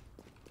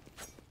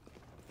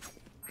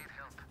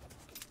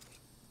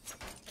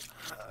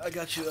 I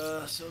got you,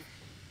 so...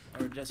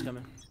 Or Jet's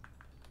coming.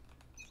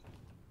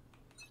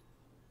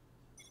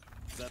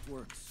 That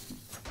works.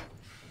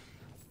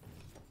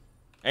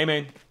 Hey,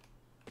 main.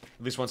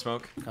 At least one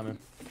smoke. Coming.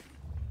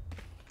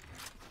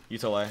 You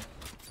till A.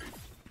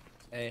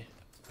 Hey.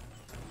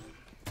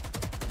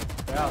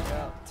 They're out.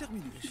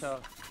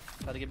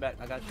 Try to get back.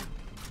 I got you.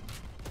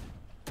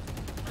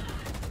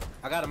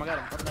 I got him. Oh,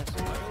 nice.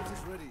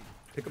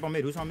 Pick up on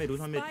mid. Who's on mid?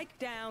 Spike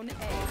down A.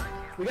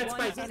 We got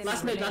spikes.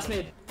 Last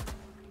mid.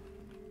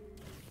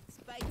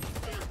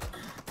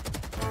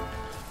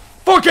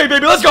 4K,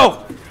 baby, let's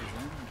go!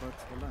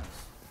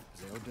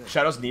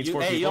 Shadows needs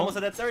 4 people. Hey, you almost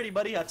at that 30,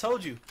 buddy. I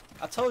told you.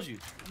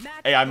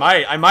 Hey, I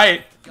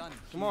might.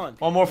 Come on.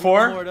 One more 4?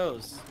 One more of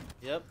those.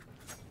 Yep.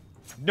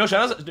 No,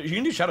 Shadows, you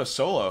can do Shadows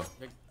solo.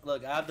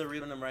 Look, I have the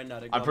read on them right now.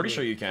 I'm pretty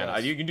sure you can.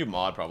 Yes. You can do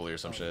mod probably or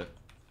some shit.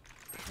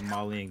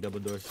 Mollying double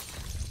doors.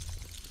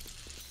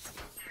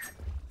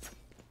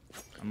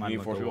 You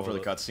need 4 people for the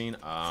cutscene?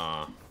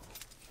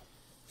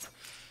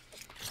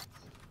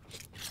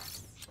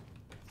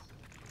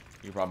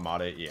 You can probably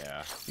mod it?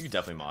 Yeah. You can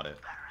definitely mod it.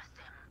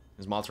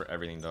 There's mods for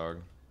everything,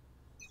 dog.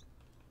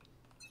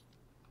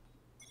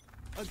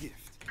 A gift.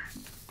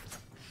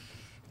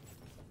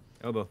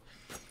 Elbow.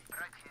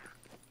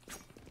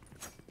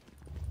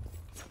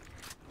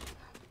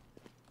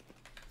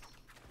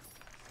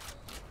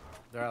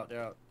 They're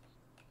out.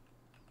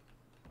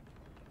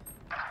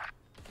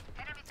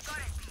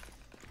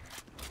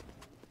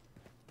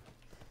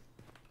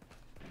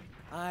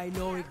 I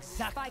know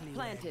exactly. Spike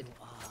planted.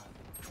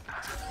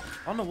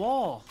 On the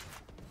wall.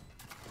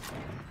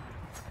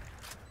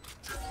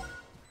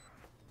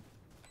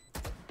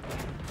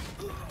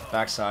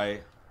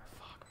 Backside.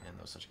 Fuck, man,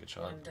 that was such a good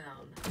shot.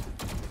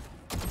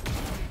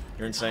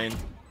 You're insane.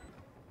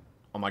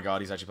 Oh my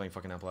god, he's actually playing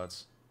fucking Help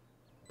Labs.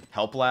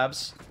 Help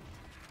Labs?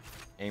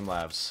 Aim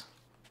Labs.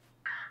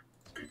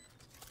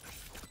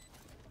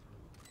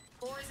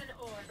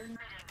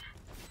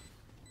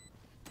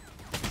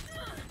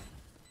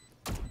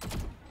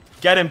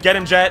 Get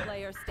him, Jet!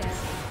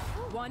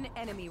 One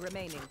enemy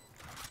remaining.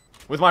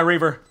 With my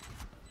Reaver.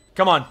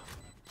 Come on.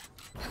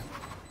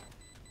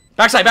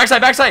 Backside! This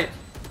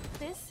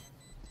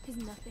is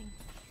nothing.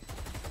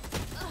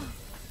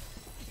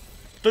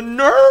 The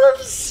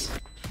nerves!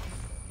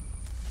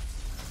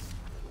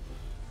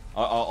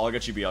 I'll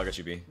get you B,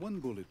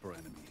 One bullet per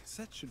enemy.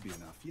 That should be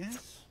enough,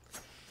 yes?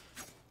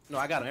 No,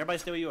 I got him. Everybody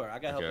stay where you are. I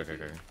got help.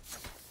 Okay.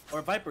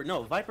 Or Viper.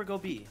 No, Viper go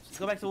B.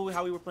 Go back to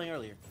how we were playing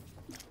earlier.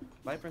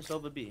 Viper and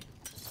Sova B.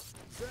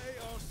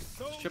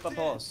 Trip up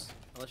pause.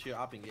 Unless you're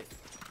opping it.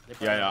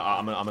 Yeah,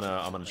 I'm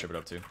gonna trip it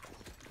up too.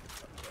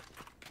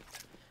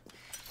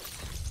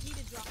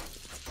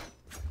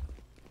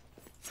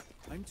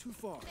 I'm too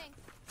far. Thanks.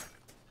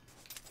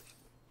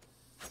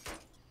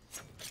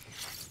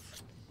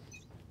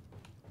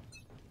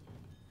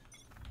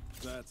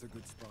 That's a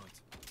good spot.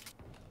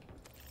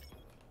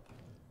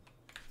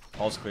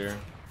 All's clear.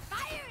 Fire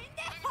in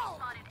the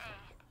hole!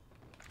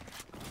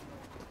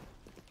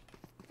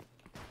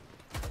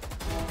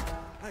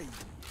 Hey.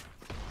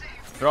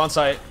 They're on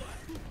site.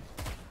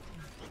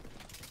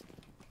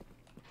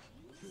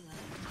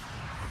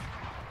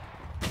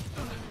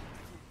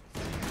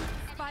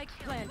 Spike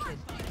planted.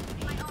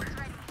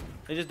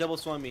 They just double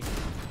swung me.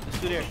 There's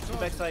two there. Two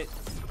back side.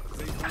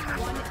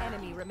 One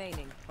enemy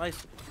remaining.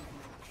 Nice.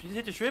 Did he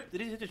hit the trip?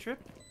 Did he hit the trip?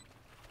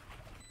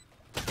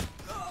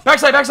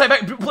 Backside, backside,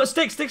 back.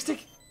 Stick, stick,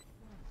 stick.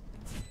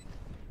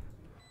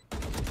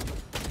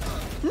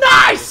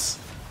 Nice!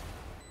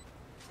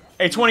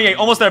 Hey, 28.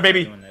 Almost there,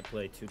 baby. Doing that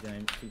play two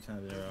times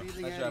in a row.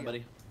 Nice job,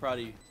 buddy. Proud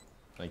of you.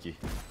 Thank you.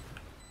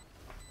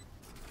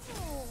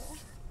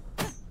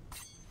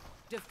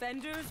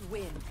 Defenders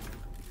win.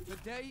 The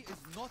day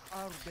is not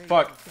our day.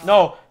 Fuck.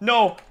 No,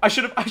 no. I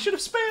should have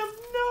spammed.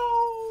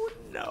 No,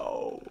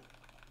 no.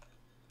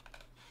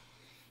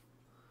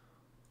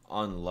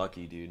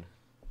 Unlucky, dude.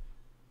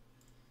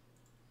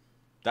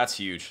 That's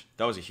huge.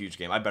 That was a huge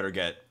game. I better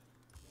get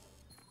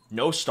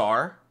no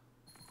star.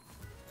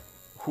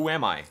 Who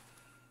am I?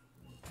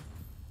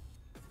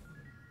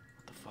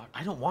 What the fuck?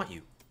 I don't want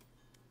you.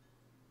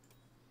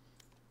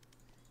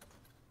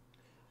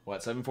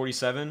 What,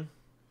 7:47?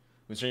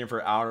 We're streaming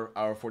for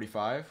hour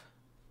 45.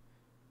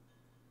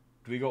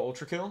 Do we go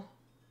ultra kill?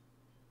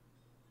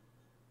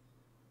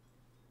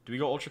 Do we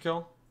go ultra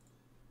kill?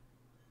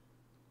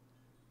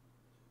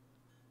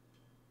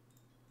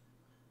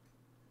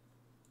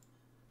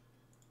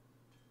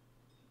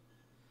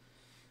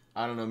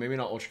 I don't know. Maybe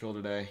not ultra kill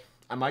today.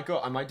 I might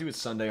do it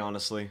Sunday,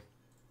 honestly.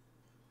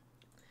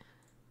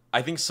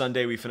 I think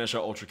Sunday we finish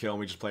our ultra kill and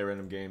we just play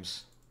random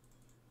games.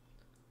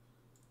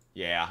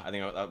 Yeah, I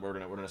think we're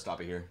gonna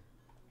stop it here.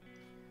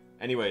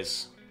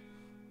 Anyways.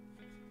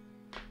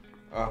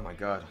 Oh my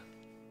god.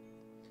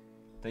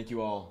 Thank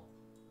you all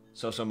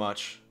so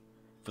much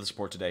for the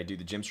support today. Dude,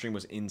 the gym stream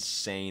was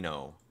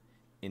insano.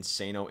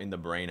 Insano in the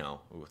braino.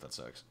 Ooh, that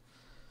sucks.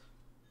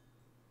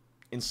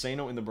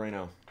 Insano in the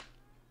braino.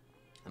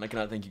 And I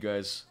cannot thank you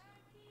guys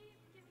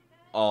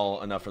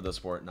all enough for the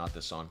support. Not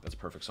this song. That's a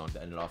perfect song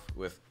to end it off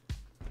with.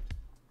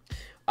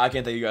 I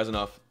can't thank you guys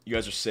enough. You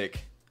guys are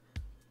sick.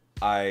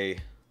 I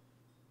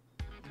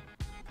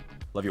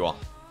love you all.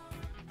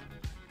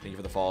 Thank you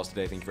for the follows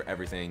today. Thank you for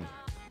everything.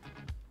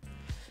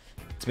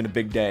 It's been a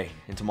big day,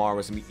 and tomorrow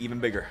is going to be even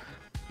bigger.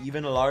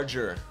 Even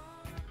larger.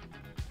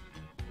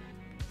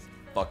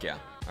 Fuck yeah.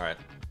 Alright.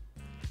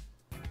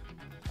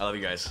 I love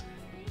you guys.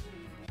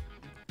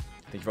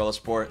 Thank you for all the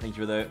support. Thank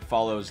you for the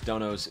follows,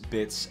 donos,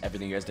 bits,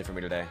 everything you guys did for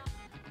me today.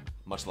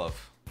 Much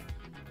love.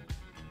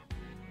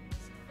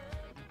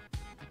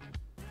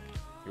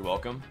 You're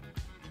welcome.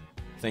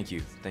 Thank you.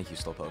 Thank you,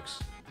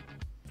 Slowpokes.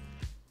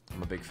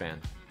 I'm a big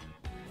fan.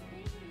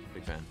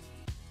 Big fan.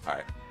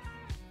 Alright.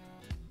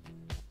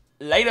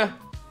 Later.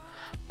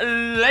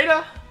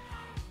 Later.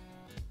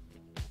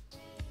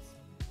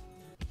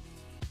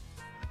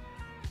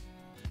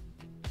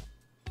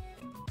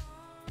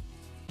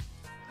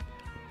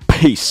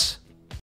 Peace.